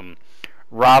ransom,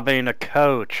 robbing a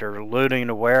coach, or looting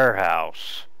a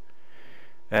warehouse.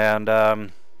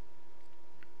 And,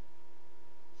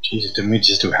 Jesus, didn't we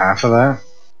just do half of that?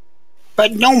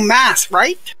 But no math,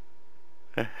 right?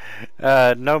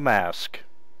 no mask.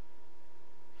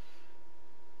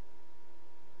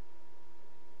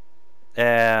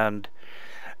 And,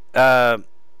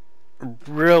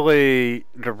 really,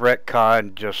 to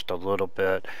retcon just a little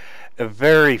bit,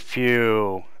 very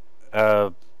few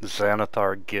of the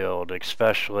Xanathar Guild,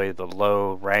 especially the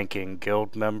low-ranking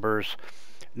guild members,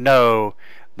 know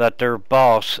that their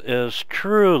boss is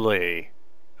truly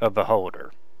a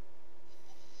beholder.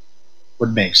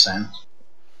 Would make sense.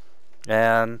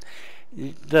 And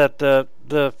that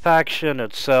the faction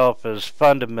itself is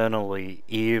fundamentally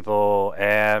evil,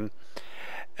 and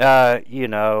you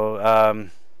know,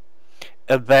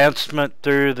 advancement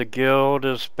through the guild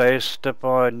is based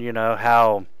upon, you know,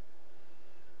 how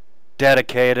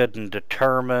dedicated and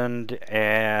determined,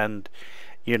 and,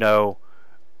 you know,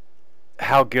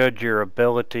 how good your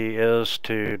ability is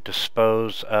to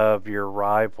dispose of your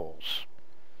rivals.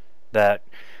 That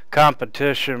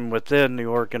competition within the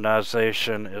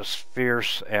organization is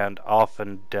fierce and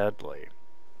often deadly.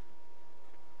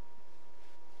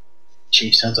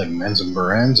 Gee, sounds like Men's and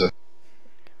Baranza.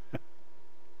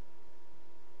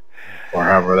 Or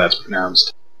however that's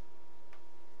pronounced.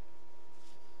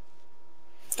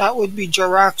 That would be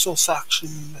Jaraxel section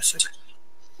in the city.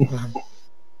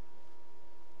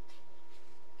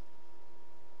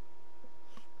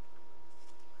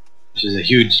 Which is a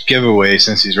huge giveaway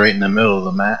since he's right in the middle of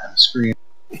the mat and screen.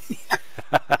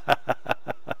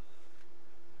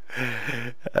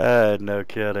 No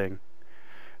kidding.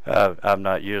 I'm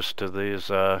not used to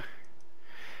these. I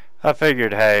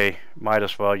figured, hey, might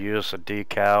as well use a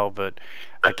decal, but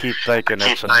I keep thinking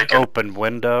it's an open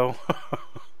window.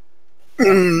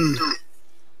 Yeah,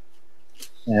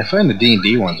 I find the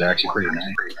D&D ones are actually pretty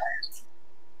nice.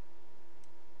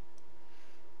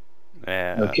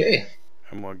 Yeah. Okay.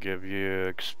 I'm going to give you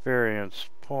experience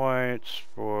points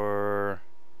for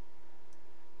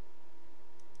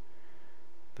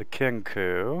the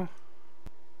Kinku.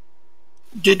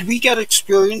 Did we get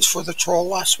experience for the troll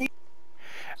last week?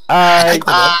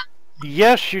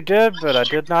 Yes, you did, but I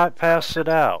did not pass it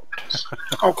out.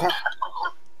 Okay.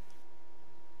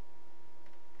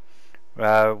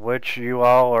 Which you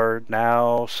all are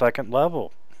now second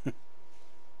level.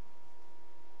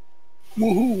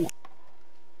 Woohoo.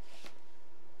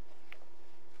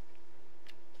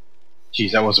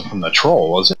 Geez, that wasn't from the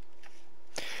troll, was it?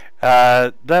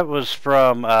 That was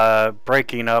from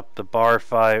breaking up the bar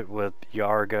fight with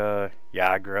Yagra,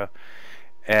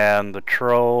 and the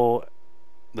troll.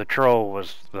 The troll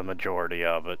was the majority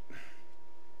of it.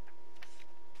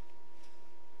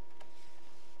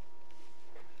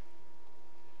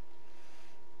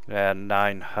 And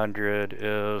 900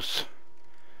 is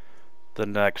the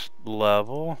next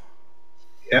level.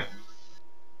 Yep.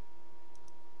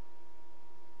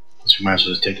 So you might as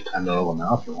well just take the time to level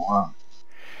now if you want.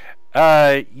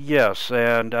 Yes,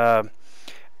 and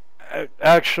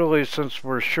actually, since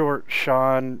we're short,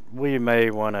 Sean, we may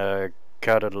want to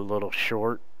cut it a little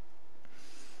short.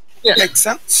 Yeah. Makes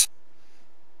sense.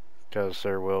 Because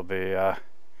there will be a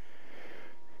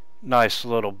nice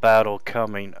little battle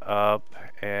coming up,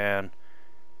 and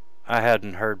I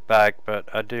hadn't heard back, but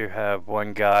I do have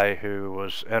one guy who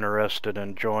was interested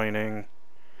in joining,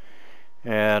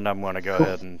 and I'm going to go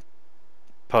ahead and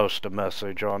post a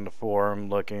message on the forum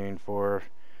looking for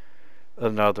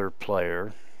another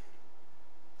player.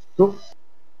 Cool.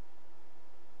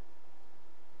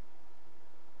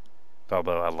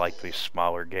 Although I like these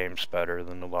smaller games better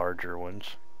than the larger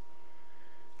ones.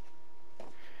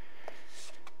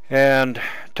 And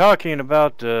talking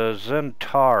about the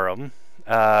Zentarum,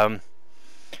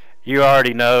 you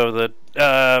already know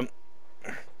that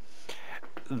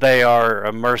they are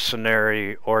a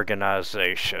mercenary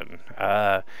organization.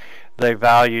 They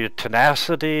value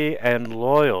tenacity and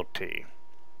loyalty.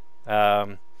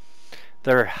 Um,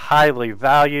 they're highly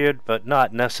valued, but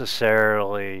not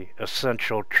necessarily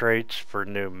essential traits for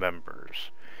new members.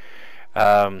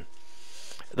 Um,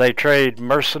 they trade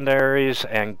mercenaries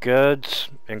and goods,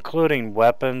 including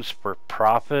weapons, for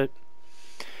profit,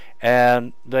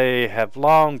 and they have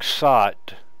long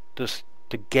sought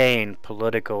to gain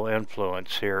political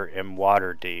influence here in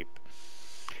Waterdeep.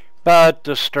 But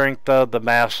the strength of the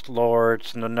masked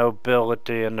lords and the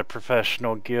nobility and the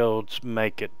professional guilds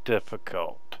make it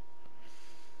difficult.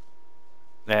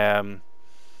 And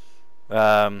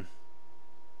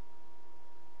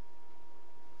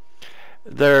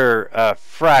they're a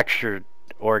fractured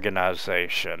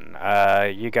organization.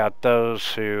 You got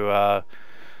those who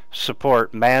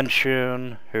support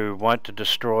Manchun, who want to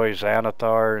destroy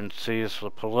Xanathar and seize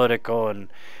the political and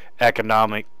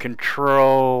economic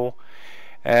control,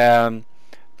 and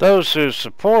those who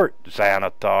support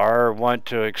Xanathar want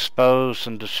to expose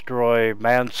and destroy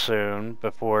Manchun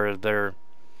before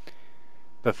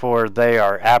they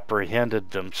are apprehended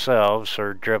themselves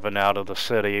or driven out of the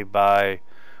city by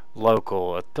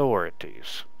local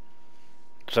authorities.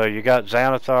 So you got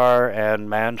Xanathar and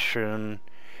Manchun,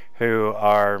 who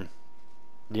are,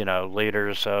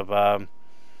 leaders of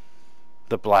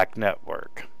the Black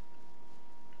Network.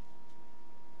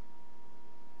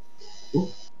 Ooh.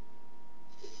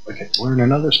 I can learn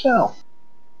another spell.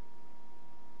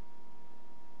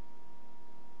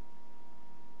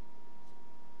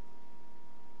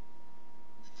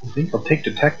 I think I'll take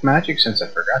Detect Magic since I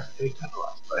forgot to take that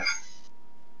last time.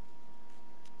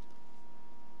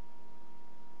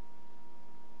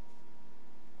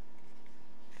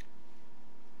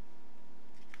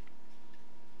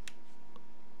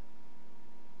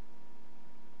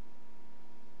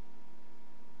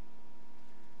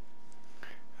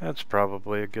 That's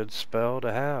probably a good spell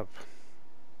to have.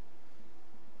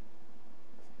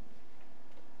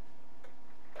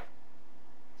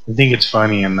 I think it's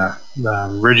funny in the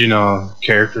original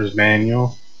character's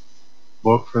manual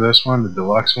book for this one, the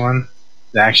deluxe one,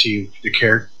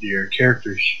 your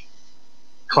character's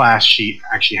class sheet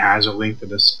actually has a link to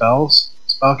the spell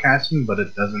casting, but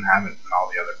it doesn't have it in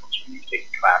all the other books when you take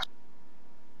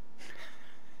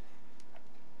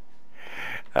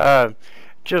class.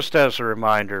 Just as a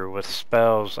reminder, with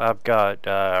spells, I've got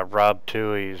Rob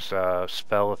Toohey's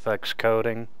spell effects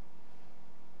coding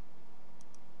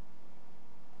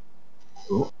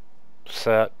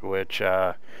set, which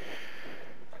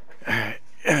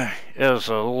is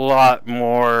a lot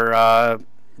more,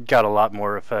 got a lot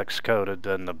more effects coded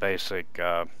than the basic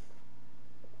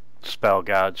spell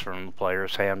guides from the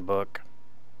player's handbook.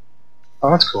 Oh,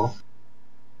 that's cool.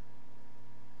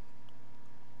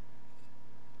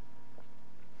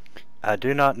 I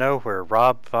do not know where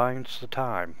Rob finds the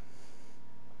time.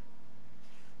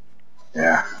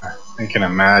 Yeah, I can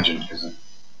imagine, because I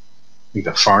think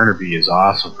the Farnaby is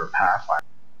awesome for Pathfinder.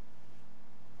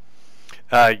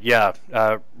 Yeah,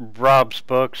 Rob's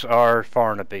books are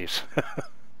Farnaby's.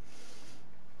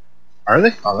 Are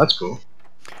they? Oh, that's cool.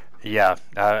 Yeah,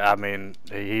 I mean,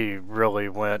 he really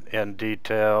went in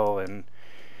detail, and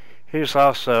he's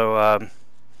also,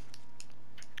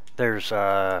 there's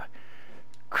a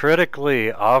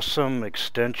critically awesome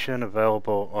extension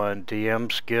available on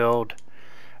DM's Guild.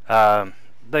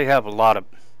 They have a lot of,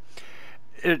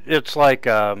 it's like,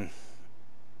 Deluxe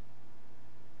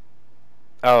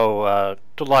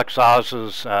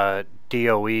Oz's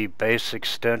DOE base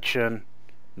extension.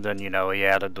 Then, he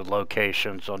added the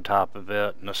locations on top of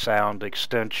it and the sound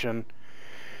extension.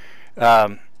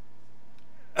 I'm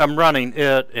running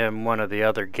it in one of the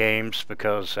other games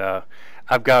because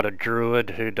I've got a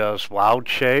druid who does wild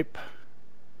shape.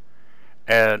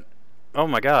 And, oh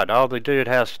my god, all the dude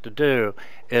has to do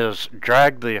is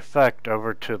drag the effect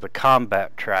over to the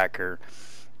combat tracker.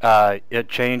 It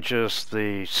changes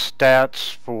the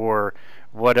stats for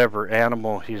whatever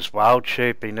animal he's wild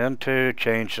shaping into,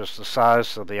 changes the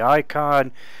size of the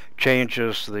icon,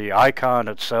 changes the icon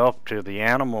itself to the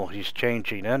animal he's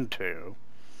changing into.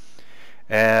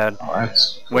 And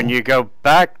when you go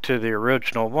back to the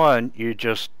original one, you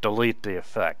just delete the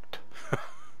effect.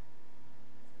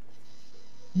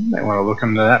 You might want to look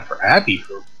into that for Abby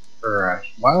for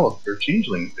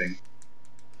changeling thing.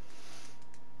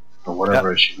 Or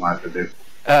whatever she wanted to do.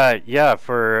 Yeah,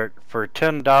 for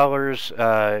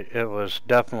 $10, it was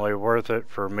definitely worth it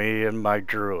for me and my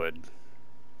druid.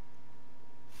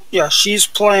 Yeah, she's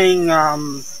playing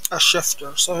a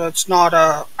shifter, so it's not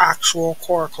a actual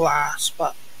core class,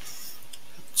 but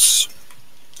it's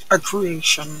a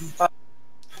creation. But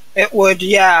It would,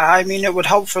 yeah. I mean, it would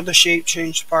help for the shape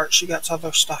change part. She gets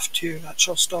other stuff too that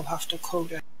she'll still have to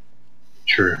code in.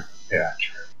 True. Yeah,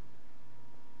 true.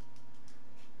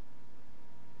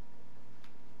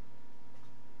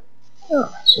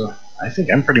 Oh, so I think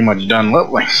I'm pretty much done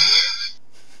leveling.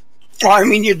 Well, I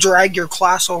mean, you drag your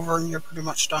class over and you're pretty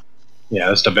much done. Yeah,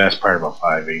 that's the best part about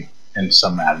 5e, and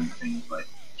some added things like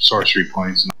sorcery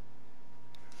points.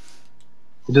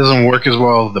 It doesn't work as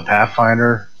well as the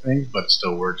Pathfinder thing, but it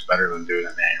still works better than doing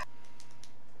it manually.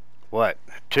 What,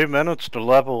 2 minutes to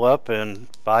level up in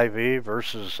 5e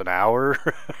versus an hour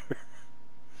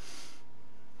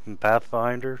in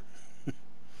Pathfinder?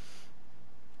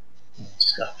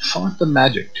 Just got font the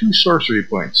magic, 2 sorcery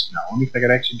points. Now, only if I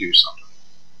could actually do something.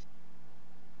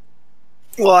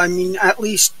 Well, I mean, at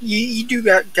least you do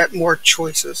get more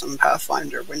choices in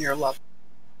Pathfinder when you're level.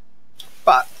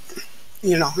 But,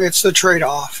 you know, it's the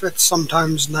trade-off. It's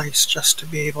sometimes nice just to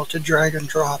be able to drag and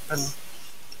drop and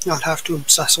not have to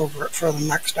obsess over it for the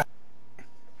next hour.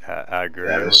 I agree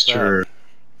That with is true. that.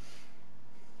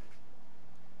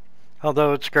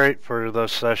 Although it's great for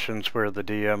those sessions where the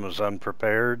DM is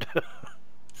unprepared.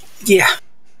 Yeah.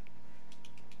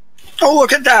 Oh,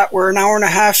 look at that. We're an hour and a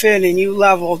half in and you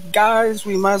leveled. Guys,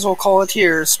 we might as well call it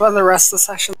here. Spend the rest of the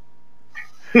session.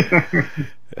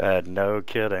 No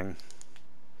kidding.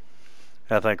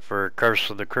 I think for Curse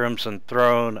of the Crimson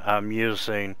Throne, I'm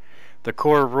using the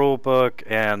core rulebook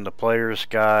and the player's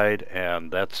guide, and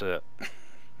that's it.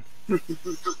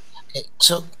 Okay,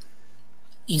 so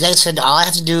you guys said all I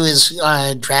have to do is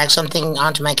drag something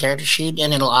onto my character sheet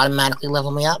and it'll automatically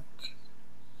level me up?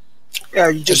 Yeah,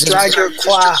 you just drag your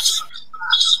class.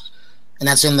 And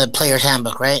that's in the player's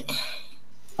handbook, right?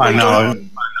 I know.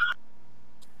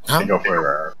 Huh? Go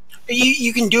for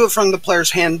You can do it from the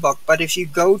player's handbook, but if you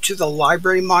go to the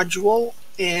library module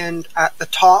and at the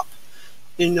top,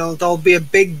 you know, there'll be a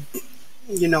big,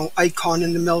 you know, icon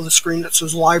in the middle of the screen that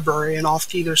says library, and off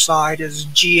to either side is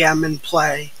GM and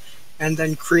play, and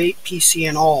then create PC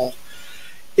and all.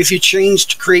 If you change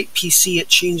to create PC, it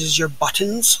changes your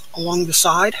buttons along the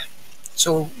side.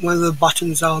 So one of the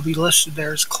buttons that will be listed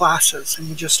there is classes, and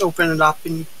you just open it up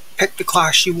and you pick the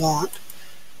class you want,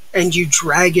 and you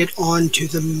drag it onto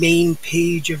the main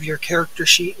page of your character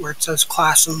sheet where it says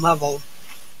class and level.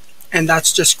 And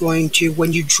that's just going to,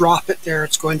 when you drop it there,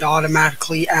 it's going to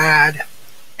automatically add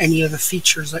any of the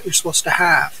features that you're supposed to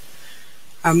have.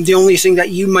 The only thing that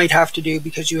you might have to do,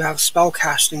 because you have spell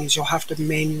casting, is you'll have to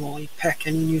manually pick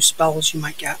any new spells you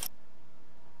might get.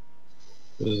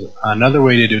 Another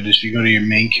way to do this, you go to your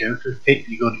main character page,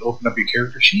 you go to open up your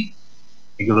character sheet,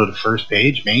 you go to the first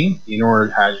page, main, you know where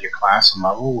it has your class and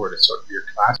level, where to sort of your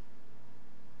class.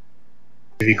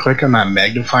 If you click on that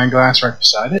magnifying glass right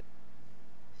beside it,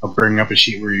 it'll bring up a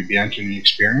sheet where you'd be entering the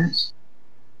experience.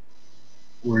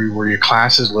 Where your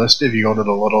class is listed, if you go to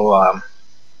the little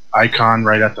icon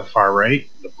right at the far right,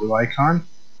 the blue icon,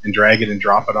 and drag it and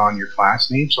drop it on your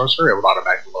class name, sorcerer, it will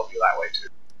automatically level you that way too.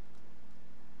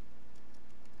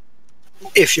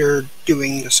 If you're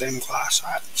doing the same class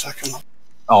at second level.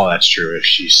 Oh, that's true.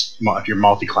 If you're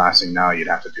multi-classing now, you'd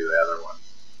have to do the other one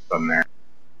from there.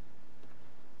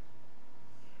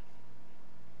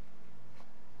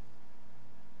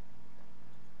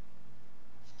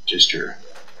 Just true.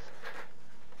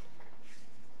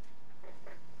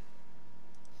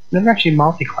 Never actually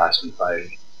multi-classed in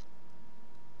 5e.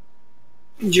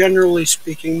 Generally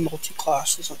speaking,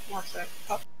 multi-class isn't worth it.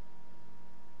 But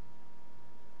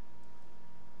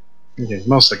Okay,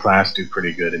 most of the classes do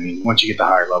pretty good. I mean, once you get to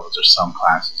higher levels, there's some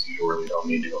classes you really don't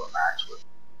need to go to max with.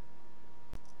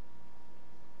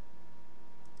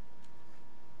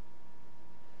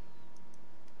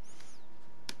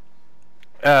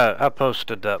 I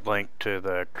posted that link to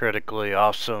the Critically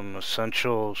Awesome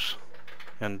Essentials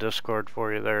in Discord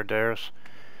for you there, Darius.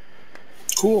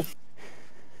 cool.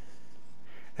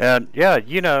 And yeah,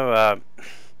 you know,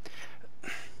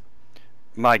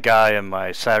 my guy in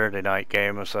my Saturday night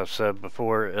game, as I've said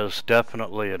before, is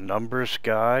definitely a numbers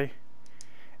guy.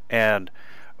 And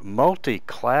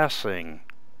multi-classing,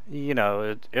 you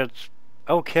know, it's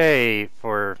okay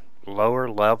for lower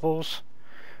levels,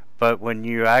 but when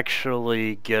you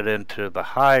actually get into the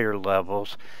higher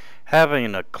levels,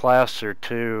 having a class or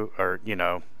two, or, you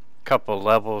know, couple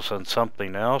levels on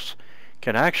something else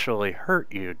can actually hurt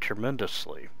you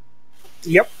tremendously.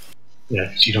 Yep. Yeah,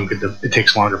 because you don't get the. It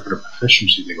takes longer for the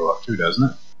proficiency to go up too,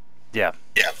 doesn't it? Yeah.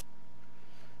 Yeah.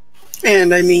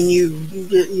 And I mean,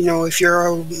 you know, if you're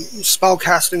a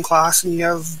spellcasting class and you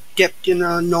have dipped in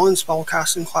a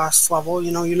non-spellcasting class level,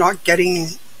 you know, you're not getting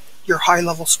your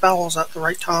high-level spells at the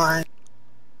right time.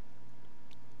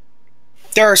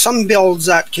 There are some builds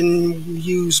that can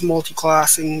use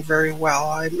multi-classing very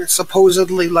well.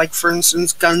 Supposedly, like for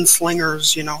instance,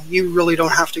 gunslingers, you really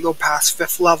don't have to go past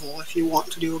 5th level if you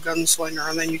want to do a gunslinger,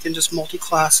 and then you can just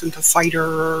multi-class into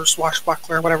fighter or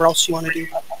swashbuckler or whatever else you want to do.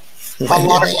 A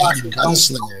lot of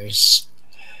gunslingers.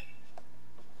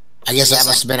 I guess that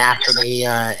must have been after they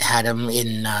had them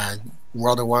in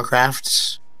World of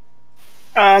Warcraft.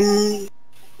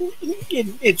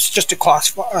 It's just a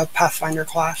class, a Pathfinder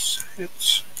class.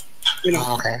 It's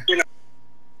Oh, okay.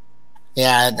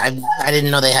 Yeah, I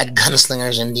didn't know they had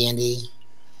gunslingers in D&D.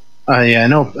 Yeah, I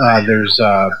know. There's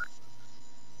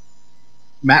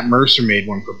Matt Mercer made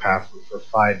one for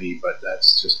 5e, but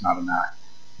that's just not enough.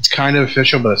 It's kind of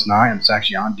official, but it's not. And it's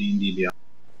actually on D&D Beyond.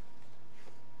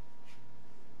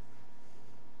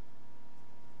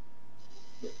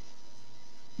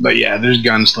 But yeah, there's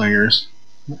gunslingers.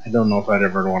 I don't know if I'd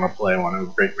ever want to play one. It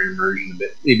would break my immersion a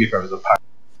bit. Maybe if I was a pirate.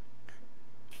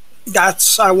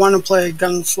 I want to play a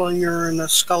gunslinger in a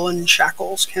Skull and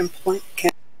Shackles campaign.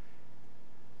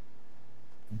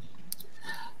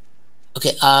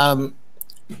 Okay, how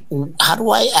do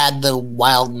I add the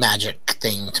wild magic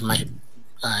thing to my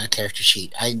character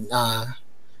sheet? I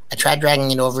tried dragging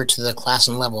it over to the class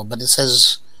and level, but it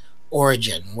says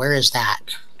origin. Where is that?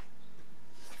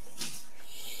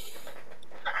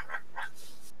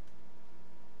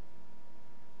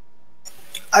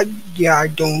 I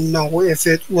don't know if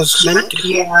it was meant to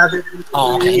be added.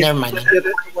 Oh, okay, never mind. It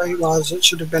the way it was. It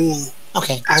should have been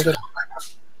added.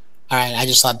 All right, I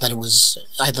just thought that it was.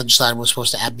 I just thought it was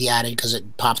supposed to be added because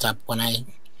it popped up when I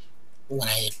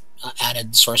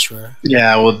added sorcerer.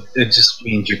 Yeah, well, it just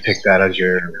means you pick that as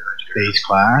your base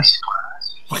class.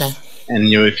 Okay. And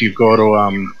if you go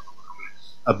to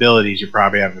abilities, you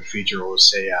probably have a feature that will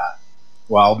say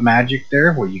wild magic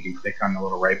there, where you can click on the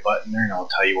little right button there, and it'll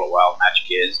tell you what wild magic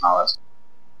is and all that stuff.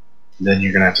 And then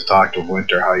you're gonna have to talk to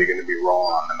Winter how you're gonna be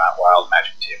rolling on the wild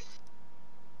magic table.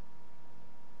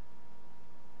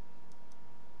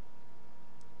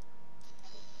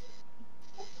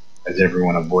 As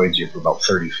everyone avoids you for about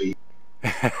 30 feet.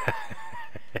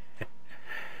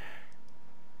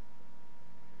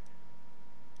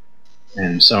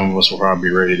 And some of us will probably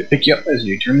be ready to pick you up as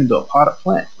you turn into a potted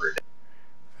plant for a day.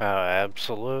 Oh,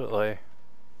 absolutely.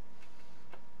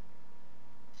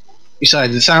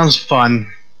 Besides, it sounds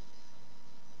fun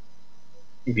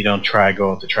if you don't try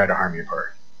to harm your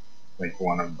party. Like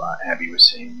one of Abby was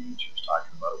saying, she was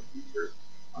talking about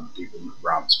on people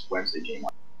Rob's Wednesday game.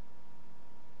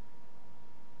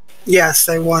 Yes,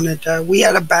 they wanted. We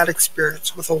had a bad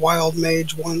experience with a wild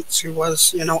mage once who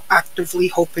was, actively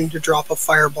hoping to drop a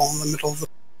fireball in the middle of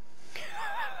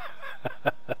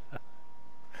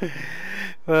the.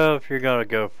 Well, if you're gonna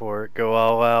go for it, go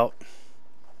all out.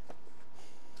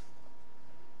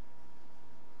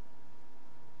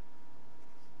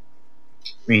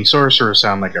 I mean, sorcerers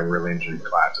sound like a really interesting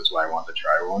class. That's why I want to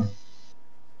try one.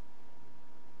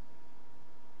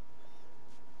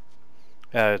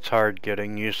 It's hard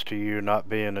getting used to you not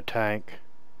being a tank.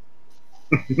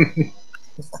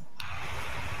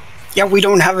 Yeah, we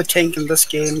don't have a tank in this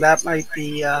game. That might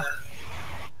be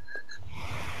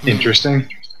interesting.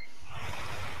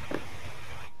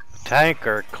 Tank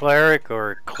or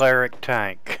cleric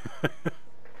tank.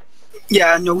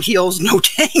 Yeah, no heals, no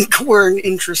tank. We're an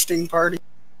interesting party.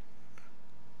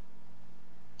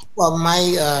 Well,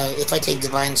 if I take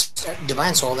divine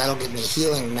soul, that'll give me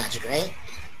healing magic, right?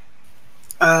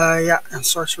 Yeah, and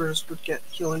sorcerers would get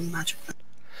healing magic.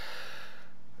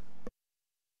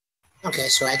 Okay,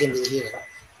 so I can be the healer.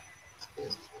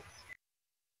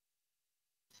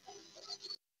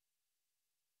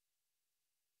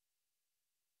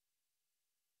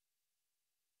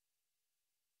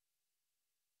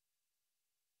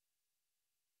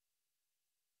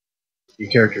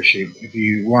 Your character sheet. If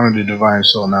you wanted to divine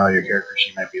soul now, your character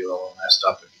sheet might be a little messed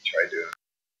up if you try doing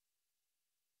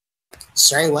it.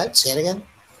 Sorry, what? Say it again.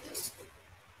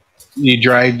 You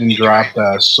dragged and dropped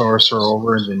a sorcerer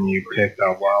over, and then you picked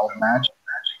a wild magic.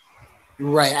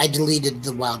 Right, I deleted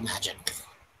the wild magic.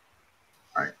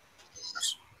 Right.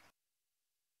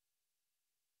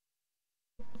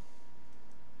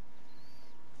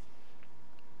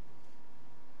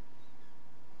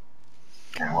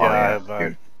 Yeah, I have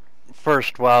my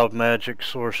first wild magic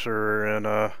sorcerer in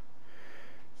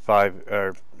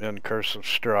in Curse of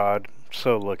Strahd.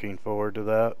 So looking forward to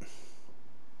that.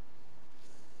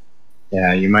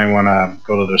 Yeah, you might want to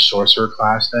go to the sorcerer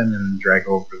class then and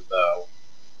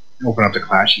open up the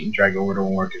class sheet and drag over to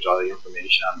one where it gives all the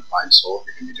information on divine soul if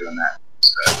you're going to be doing that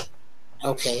instead.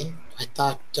 Okay, I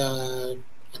thought that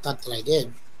I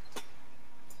did.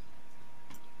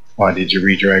 Why did you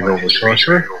redrag over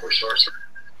sorcerer?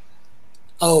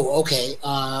 Oh, okay.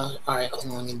 All right. Hold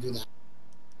on, I'm gonna do that.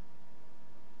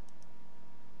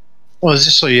 Well, it's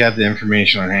just so you have the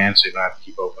information on hand, so you don't have to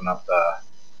keep opening up the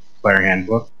player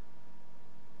handbook.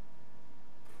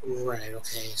 Right.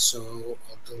 Okay. So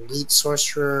I'll delete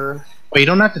sorcerer. Well, you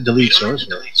don't have to delete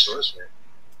sorcerer.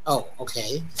 Oh,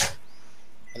 okay.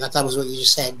 I thought that was what you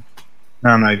just said.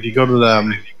 No, no. If you go to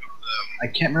the, I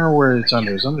can't remember where it's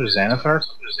under. It's under Xanathar.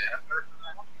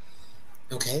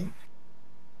 Okay.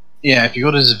 Yeah, if you go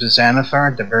to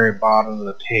Xanathar at the very bottom of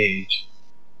the page,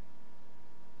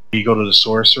 you go to the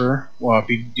sorcerer. Well, if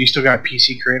you, do you still got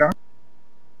PC crate on?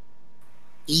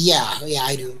 Yeah,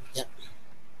 I do. Yep.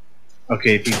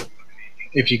 Okay,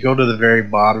 if you go to the very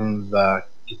bottom of the,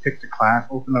 you pick the class,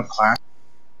 open up class,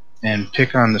 and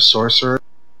pick on the sorcerer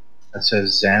that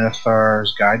says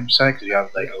Xanathar's guide site, because you have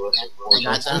like a list of I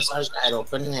got sorcerers. Xanathar's guide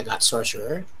open, and I got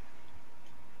sorcerer.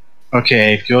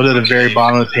 Okay, if you go to the very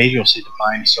bottom of the page, you'll see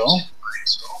Divine Soul.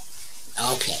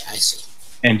 Okay, I see.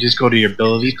 And just go to your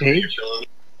ability page.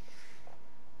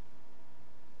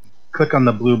 Click on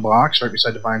the blue box right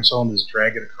beside Divine Soul and just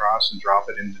drag it across and drop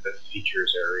it into the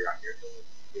features area on your ability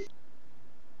page.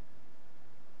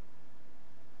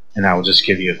 And that will just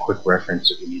give you a quick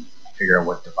reference if you need to figure out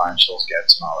what Divine Souls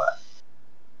gets and all that.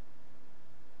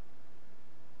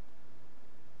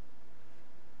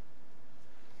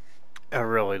 I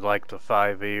really like the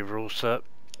 5e rule set.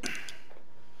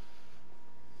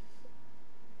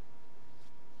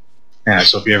 Yeah,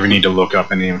 so if you ever need to look up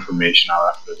any information out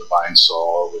after the Divine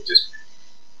Soul,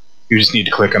 you just need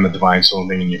to click on the Divine Soul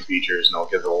thing in your features, and it'll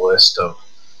give a list of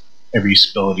every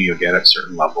ability you'll get at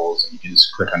certain levels, and you can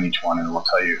just click on each one, and it will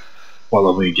tell you what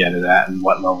level you get it at and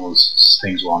what levels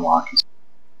things will unlock.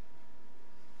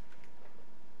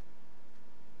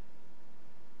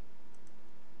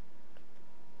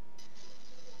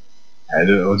 And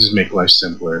it'll just make life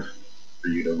simpler for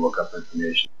you to look up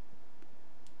information.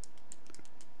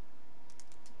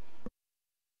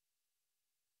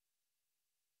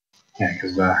 Yeah,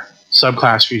 because the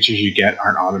subclass features you get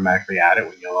aren't automatically added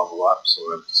when you level up, so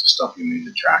it's stuff you need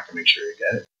to track to make sure you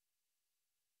get it.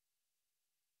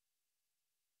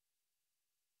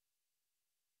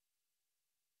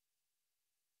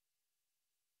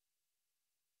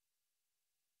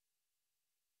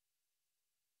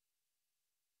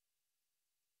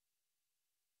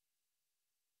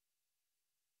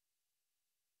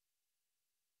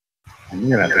 And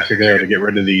you're gonna have to figure out how to get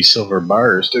rid of these silver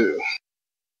bars too.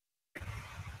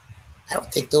 I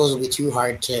don't think those will be too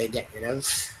hard to get rid of,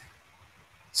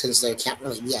 since they can't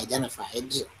really be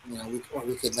identified. You know,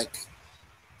 we could like,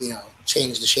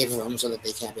 change the shape of them so that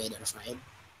they can't be identified.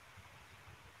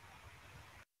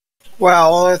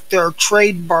 Well, if they're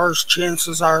trade bars,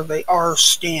 chances are they are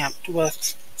stamped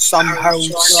with somehow.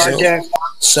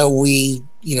 So we,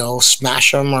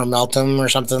 smash them or melt them or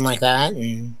something like that,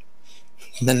 and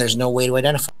then there's no way to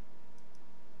identify.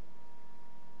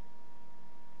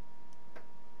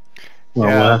 Well,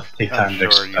 Yeah, we'll have to take time to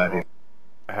sure study. you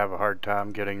have a hard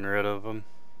time getting rid of them.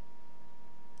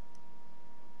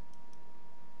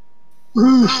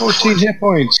 Ooh, 14 hit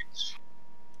points.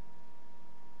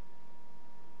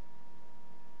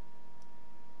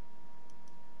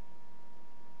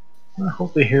 I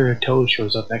hope they hear Toad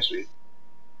shows up next week.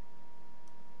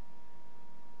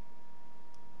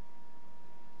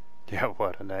 Yeah,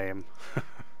 what a name.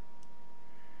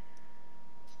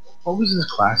 What was his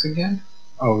class again?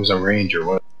 Oh, it was a ranger.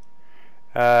 What?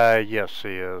 Yes,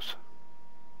 he is.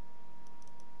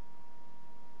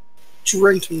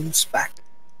 Drinking spec.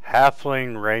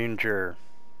 Halfling Ranger.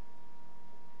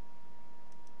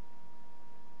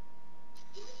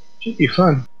 Should be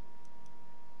fun.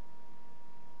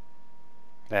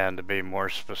 And to be more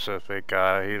specific,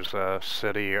 he's a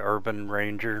city urban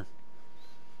ranger.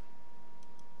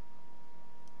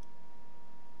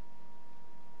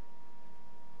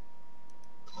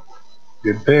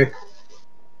 Good pick.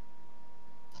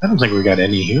 I don't think we got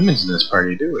any humans in this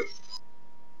party, do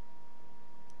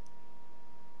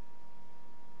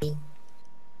we?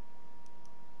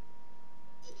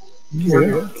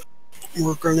 Yeah.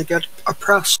 We're gonna get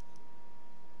oppressed.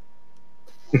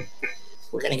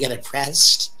 We're gonna get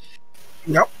oppressed.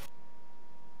 Yep.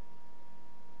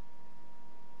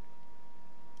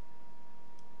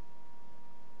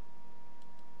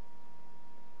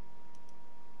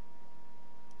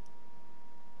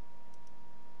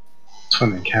 It's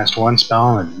when they cast one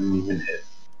spell and it didn't even hit.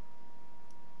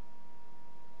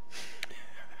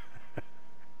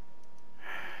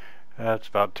 That's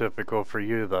about typical for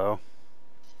you, though.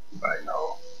 I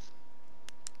know.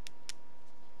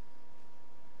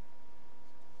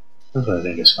 That's what I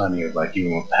think is funny, is like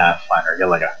even with Pathfinder, I get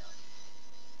like a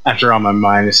After all my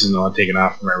minuses and all taken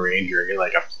off from my ranger, I get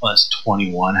like a plus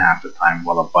 21 half the time,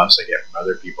 while the buffs I get from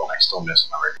other people, and I still miss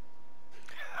my ranger.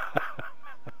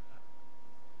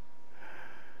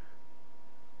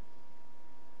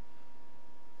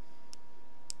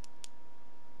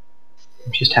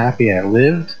 I'm just happy I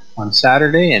lived on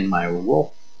Saturday and my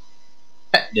wolf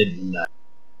pet didn't.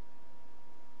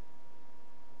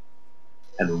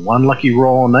 Had one lucky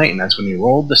roll all night, and that's when he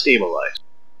rolled the stabilize.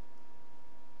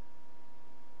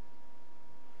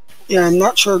 Yeah, I'm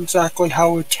not sure exactly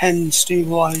how a 10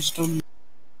 stabilized them.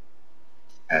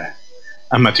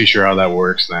 I'm not too sure how that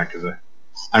works now, because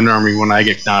I'm normally, when I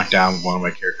get knocked down with one of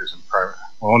my characters in private,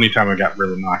 well, only time I got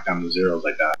really knocked down to zeros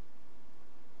like that.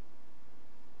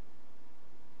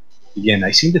 Again,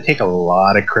 I seem to take a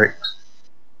lot of crits.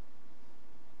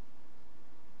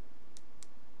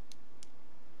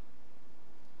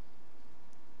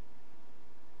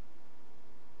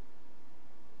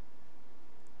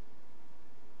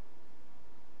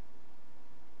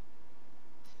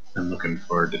 I'm looking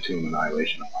forward to Tomb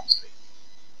Annihilation, honestly.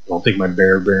 I don't think my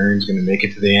Barbarian's going to make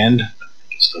it to the end, but I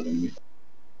think it's still going to be.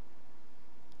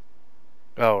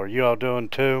 Oh, are you all doing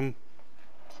Tomb?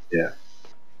 Yeah.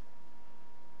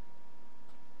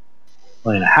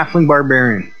 Playing a Halfling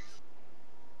Barbarian.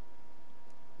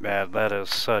 Man, that is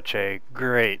such a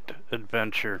great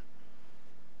adventure.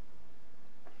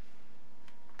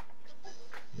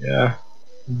 Yeah.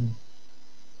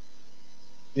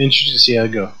 Interesting to see how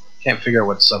it go. Can't figure out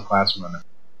what subclass I'm running.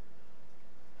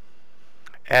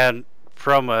 And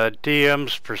from a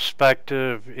DM's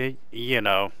perspective, you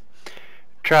know,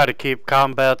 try to keep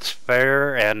combats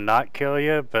fair and not kill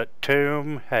you, but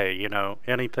Tomb, hey, you know,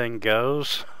 anything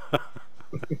goes.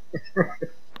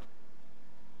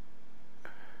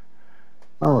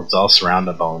 Well, it's all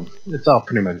surrounded on. It's all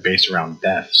pretty much based around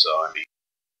death, so I mean.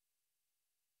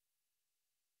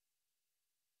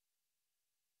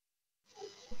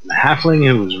 The halfling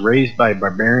who was raised by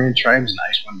barbarian tribes in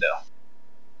Icewind Dale.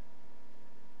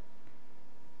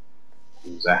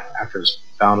 He was after his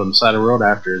found on the side of the road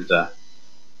after his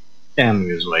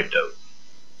family was wiped out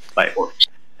by orcs.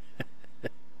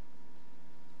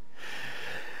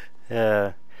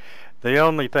 Yeah. The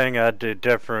only thing I'd do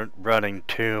different running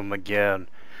Tomb again,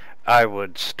 I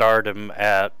would start him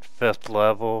at 5th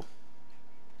level.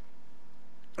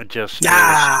 Just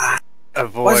to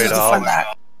avoid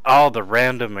all the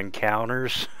random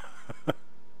encounters.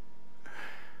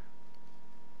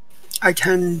 I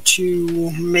tend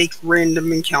to make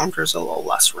random encounters a little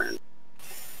less random.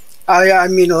 I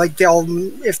mean, like,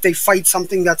 if they fight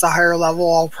something that's a higher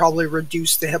level, I'll probably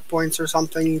reduce the hit points or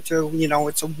something to, you know,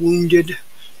 it's a wounded.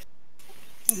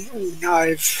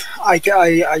 I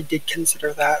did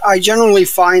consider that. I generally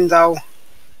find, though,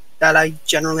 that I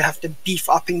generally have to beef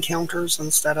up encounters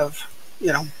instead of,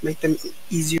 you know, make them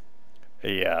easier.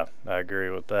 Yeah, I agree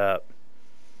with that.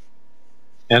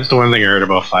 That's the one thing I heard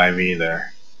about 5e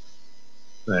there.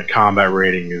 The combat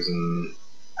rating isn't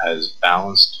as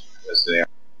balanced as they are.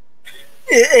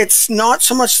 It's not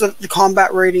so much that the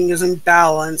combat rating isn't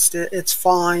balanced. It's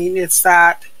fine. It's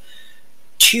that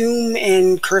Tomb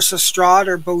and Curse of Strahd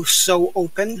are both so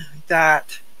open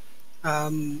that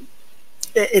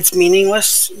it's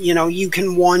meaningless. You know, you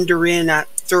can wander in at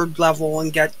 3rd level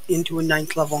and get into a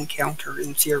 9th level encounter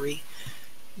in theory,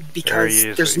 because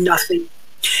there's nothing.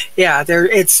 Yeah,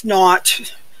 it's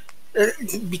not,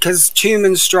 because Tomb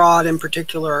and Strahd in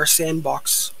particular are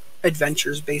sandbox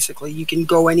adventures. Basically, you can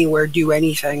go anywhere, do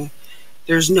anything.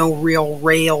 There's no real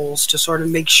rails to sort of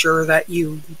make sure that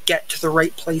you get to the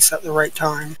right place at the right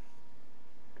time.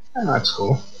 Oh, that's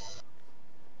cool.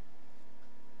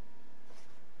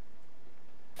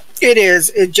 It is.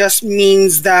 It just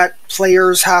means that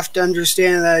players have to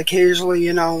understand that occasionally,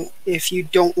 you know, if you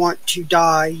don't want to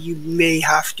die, you may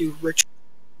have to retreat.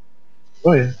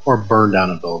 Oh yeah, or burn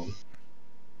down a building.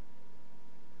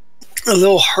 A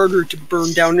little harder to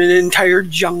burn down an entire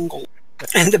jungle.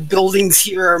 And the buildings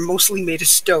here are mostly made of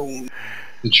stone.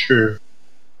 True.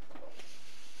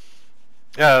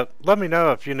 Let me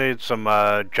know if you need some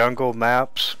jungle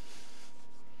maps.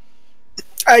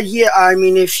 Yeah, I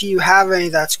mean, if you have any,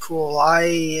 that's cool.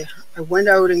 I went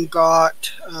out and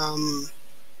got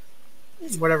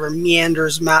whatever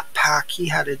Meander's map pack. He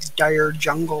had a dire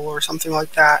jungle or something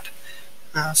like that.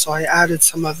 So I added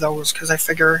some of those because I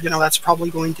figure, you know, that's probably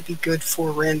going to be good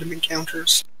for random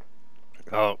encounters.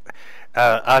 Oh,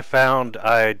 I found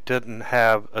I didn't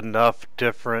have enough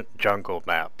different jungle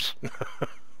maps.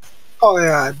 Oh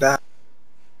yeah, I bet.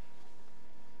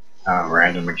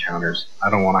 Random encounters. I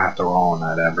don't want to have to roll on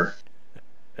that ever.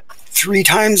 3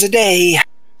 times a day.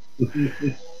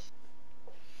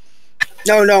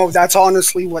 No, that's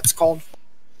honestly what's called.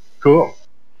 Cool.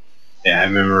 Yeah, I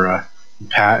remember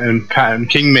Pat and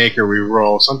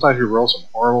Kingmaker. Sometimes we roll some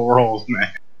horrible rolls,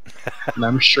 man. And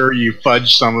I'm sure you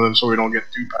fudge some of them so we don't get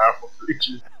too powerful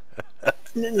creatures.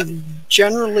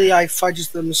 Generally, I fudge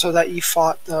them so that you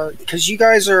fought because you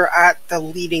guys are at the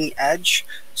leading edge.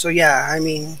 So yeah, I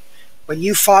mean, when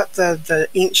you fought the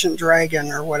ancient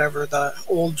dragon or whatever, the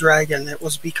old dragon, it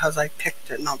was because I picked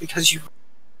it, not because you.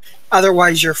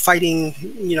 Otherwise, you're fighting,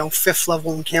 5th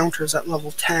level encounters at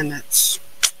level 10. It's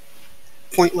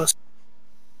pointless.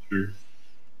 True.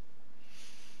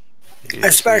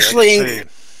 Especially.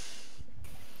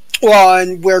 Well,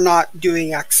 and we're not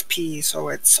doing XP, so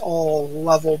it's all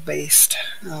level based.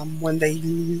 When they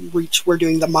reach, we're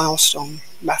doing the milestone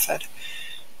method.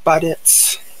 But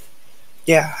it's,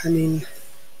 yeah, I mean,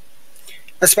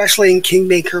 especially in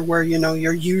Kingmaker where,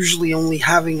 you're usually only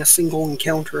having a single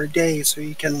encounter a day, so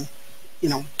you can,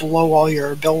 blow all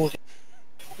your ability.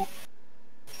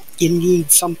 You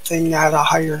need something at a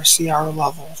higher CR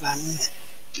level than...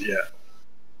 Yeah.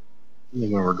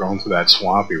 When we were going through that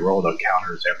swamp, we rolled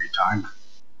encounters every time.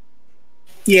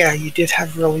 Yeah, you did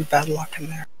have really bad luck in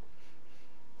there.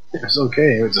 It's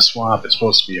okay. It was a swamp. It's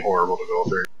supposed to be horrible to go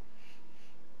through.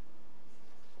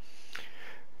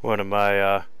 One of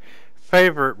my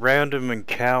favorite random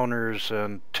encounters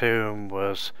in Tomb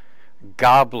was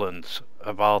goblins,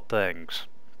 of all things.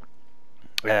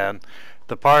 And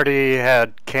the party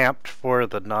had camped for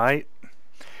the night,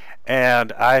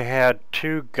 and I had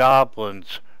 2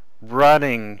 goblins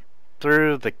running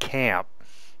through the camp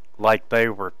like they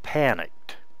were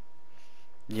panicked.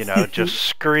 Just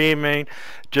screaming,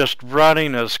 just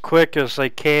running as quick as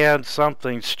they can.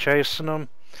 Something's chasing them.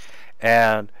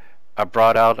 And I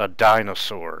brought out a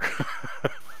dinosaur.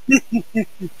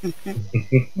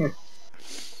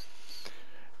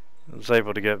 I was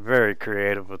able to get very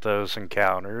creative with those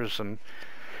encounters. And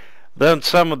then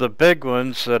some of the big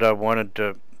ones that I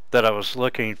was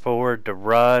looking forward to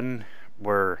run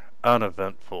were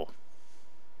uneventful.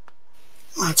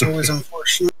 That's always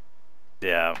unfortunate.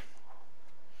 Yeah.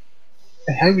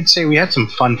 I would say we had some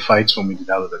fun fights when we did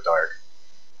Out of the Dark.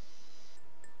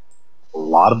 A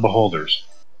lot of beholders.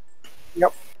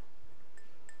 Yep.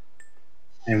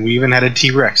 And we even had a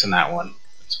T-Rex in that one.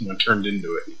 Someone turned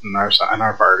into it in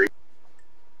our party.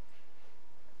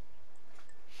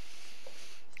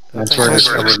 That's where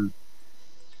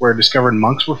I discovered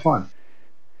monks were fun.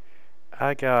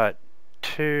 I got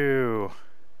 2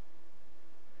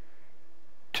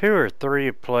 or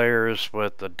 3 players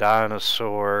with the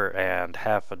dinosaur and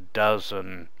half a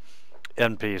dozen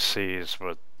NPCs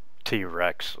with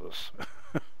T-Rexes.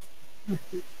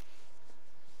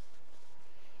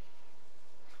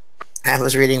 I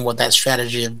was reading what that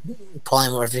strategy of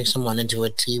polymorphing someone into a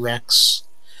T-Rex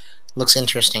looks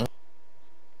interesting.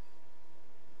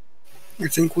 I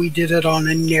think we did it on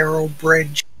a narrow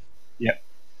bridge. Yep.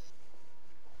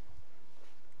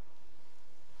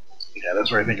 Yeah,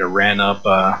 that's where I think I ran up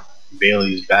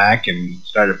Bailey's back and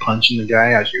started punching the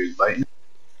guy as she was biting.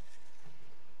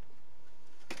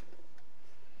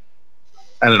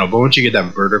 I don't know, but once you get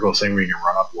that vertical thing where you can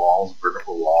run up walls,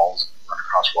 vertical walls, run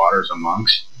across waters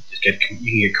amongst, you can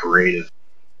get creative.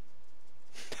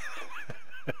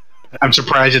 I'm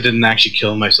surprised I didn't actually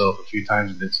kill myself a few times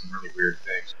and did some really weird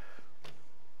things.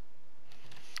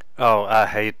 Oh, I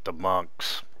hate the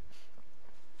monks.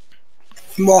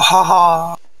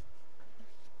 Mwahaha.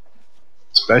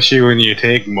 Especially when you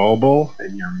take mobile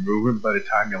and your movement by the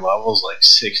time your level is like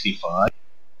 65.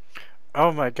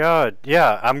 Oh my god,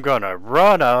 yeah, I'm gonna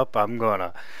run up, I'm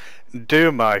gonna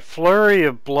do my flurry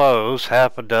of blows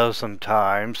half a dozen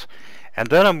times, and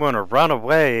then I'm gonna run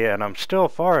away, and I'm still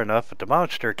far enough that the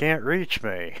monster can't reach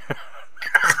me.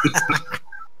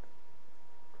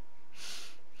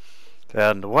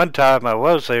 And one time I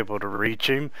was able to reach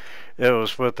him, it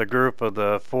was with a group of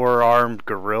the 4-armed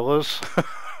gorillas.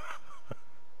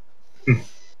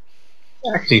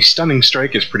 Actually, Stunning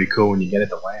Strike is pretty cool when you get it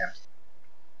to land.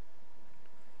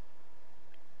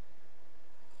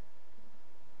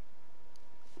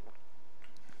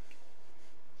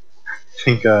 I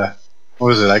think, what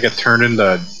was it? I got turned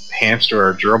into hamster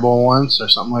or gerbil once or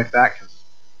something like that because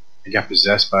I got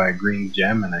possessed by a green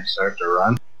gem and I started to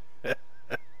run.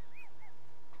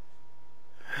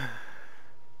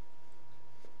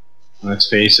 Let's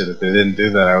face it, if they didn't do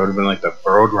that, I would have been like the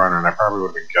road runner and I probably would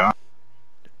have been gone.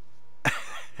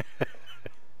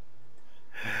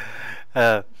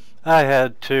 I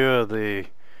had 2 of the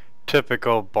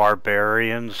typical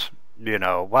barbarians.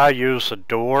 Why use a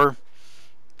door?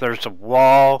 There's a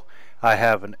wall. I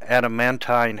have an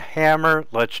adamantine hammer.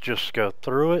 Let's just go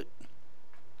through it.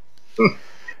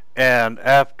 And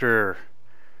after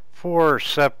 4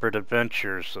 separate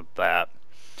adventures of that,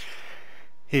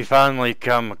 he finally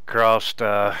come across,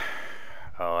 oh,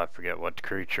 I forget what the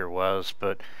creature was,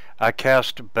 but I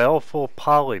cast a baleful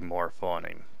polymorph on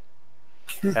him.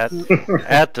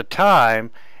 At the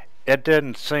time, it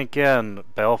didn't sink in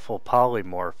baleful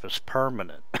polymorph is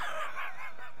permanent.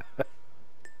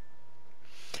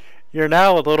 You're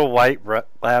now a little white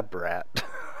lab rat.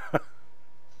 I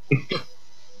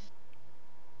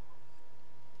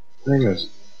think it was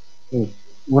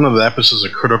one of the episodes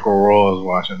of Critical Role I was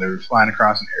watching. They were flying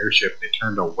across an airship. They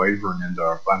turned a wyvern into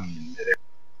a bunny in midair.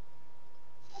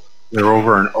 They were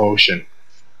over an ocean.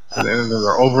 They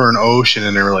were over an ocean,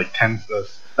 and they were like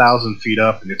 10,000 feet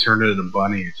up, and they turned it into a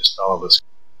bunny. It just fell out of the sky.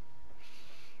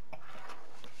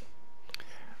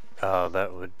 Oh,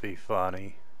 that would be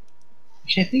funny.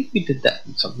 I think we did that,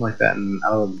 something like that in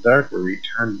Out of the Dark, where we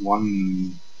turned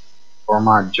one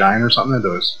Gormod giant or something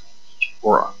into a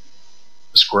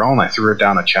squirrel, and I threw it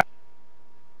down a chest.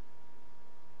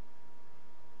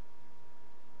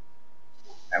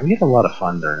 And we had a lot of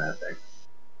fun during that thing.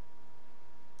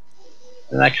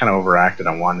 And I kind of overacted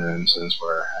on one instance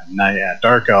where a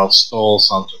Dark Elf stole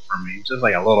something from me, just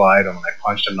like a little item, and I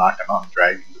punched him, knocked him out, and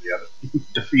dragged him to the other,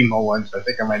 the female one. So I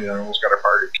think I might have almost got her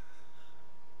party.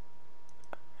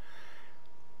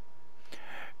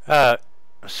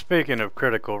 Speaking of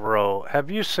Critical Role, have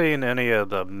you seen any of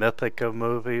the Mythica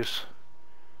movies?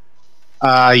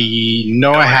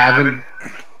 No, I haven't.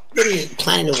 What are you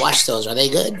planning to watch those? Are they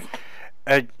good?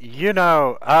 You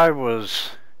know, I was...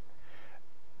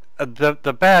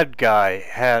 The bad guy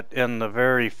had, in the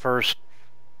very first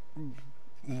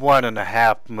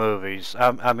 1.5 movies,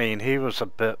 I mean, he was a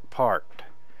bit part.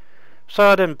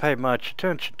 So I didn't pay much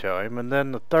attention to him. And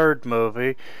then the third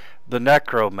movie, The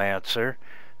Necromancer,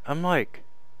 I'm like,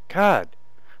 God,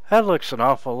 that looks an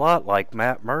awful lot like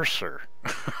Matt Mercer.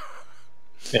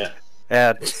 Yeah.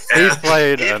 And he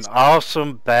played an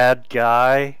awesome bad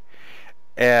guy.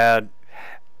 And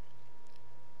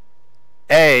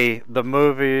the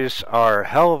movies are a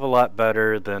hell of a lot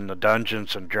better than the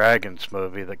Dungeons and Dragons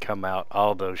movie that come out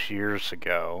all those years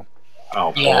ago.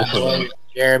 Oh, Yeah, both of them.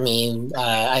 Jeremy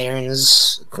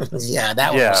Irons. Yeah,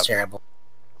 that one was terrible.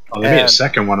 Oh, they made a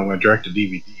second one and went direct to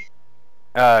DVD.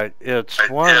 It's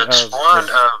one of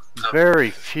the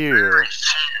very few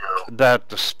that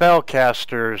the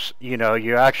spellcasters, you know,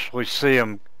 you actually see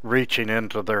them reaching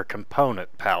into their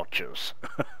component pouches.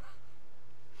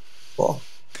 Cool.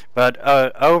 But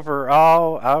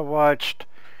overall, I watched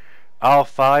all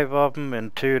 5 of them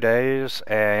in 2 days,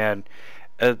 and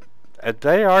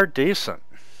they are decent.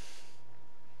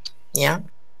 Yeah.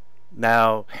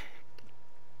 Now,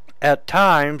 at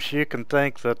times, you can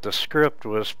think that the script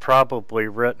was probably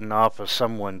written off of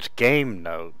someone's game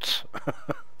notes.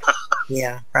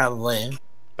 Yeah, probably.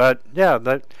 But, yeah,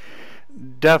 that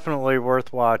definitely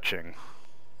worth watching.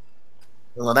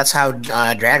 Well, that's how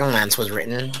Dragonlance was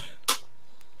written.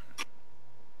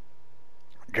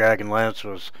 Dragonlance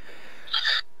was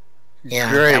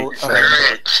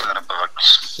great set of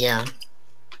books. Yeah.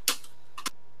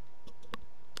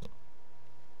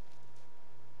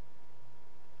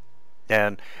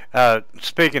 And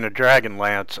speaking of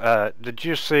Dragonlance, did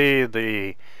you see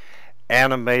the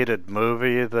animated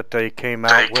movie that they came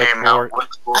out with for it?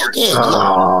 I did.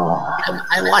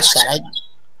 I watched that.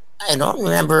 I don't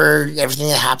remember everything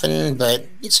that happened, but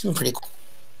it's been pretty cool.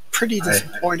 Pretty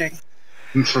disappointing.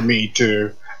 For me,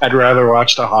 too. I'd rather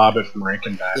watch The Hobbit from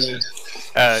Rankin Bass.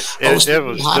 It was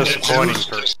disappointing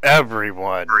for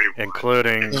everyone,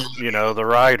 including, you know, the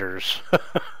writers.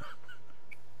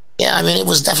 Yeah, I mean, it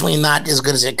was definitely not as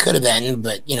good as it could have been,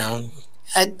 but, you know,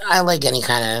 I like any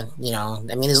kind of, you know,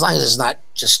 I mean, as long as it's not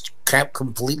just crap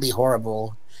completely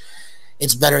horrible,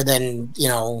 it's better than, you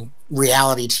know,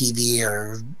 reality TV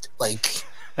or, like,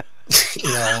 you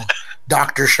know,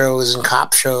 doctor shows and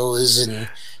cop shows and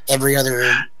every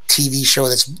other TV show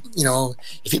that's, you know,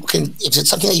 if it's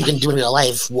something that you can do in real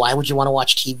life, why would you want to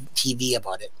watch TV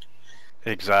about it?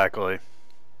 Exactly.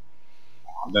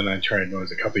 Then I tried, it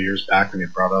was a couple of years back when they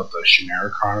brought out the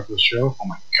Shannara Chronicles show. Oh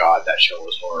my god, that show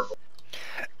was horrible.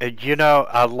 You know,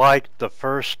 I liked the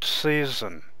first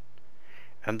season,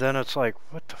 and then it's like,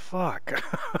 what the fuck?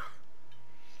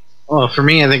 Well, for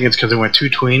me, I think it's because it went too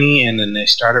tweeny, and then they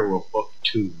started with book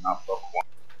 2, not book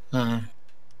 1.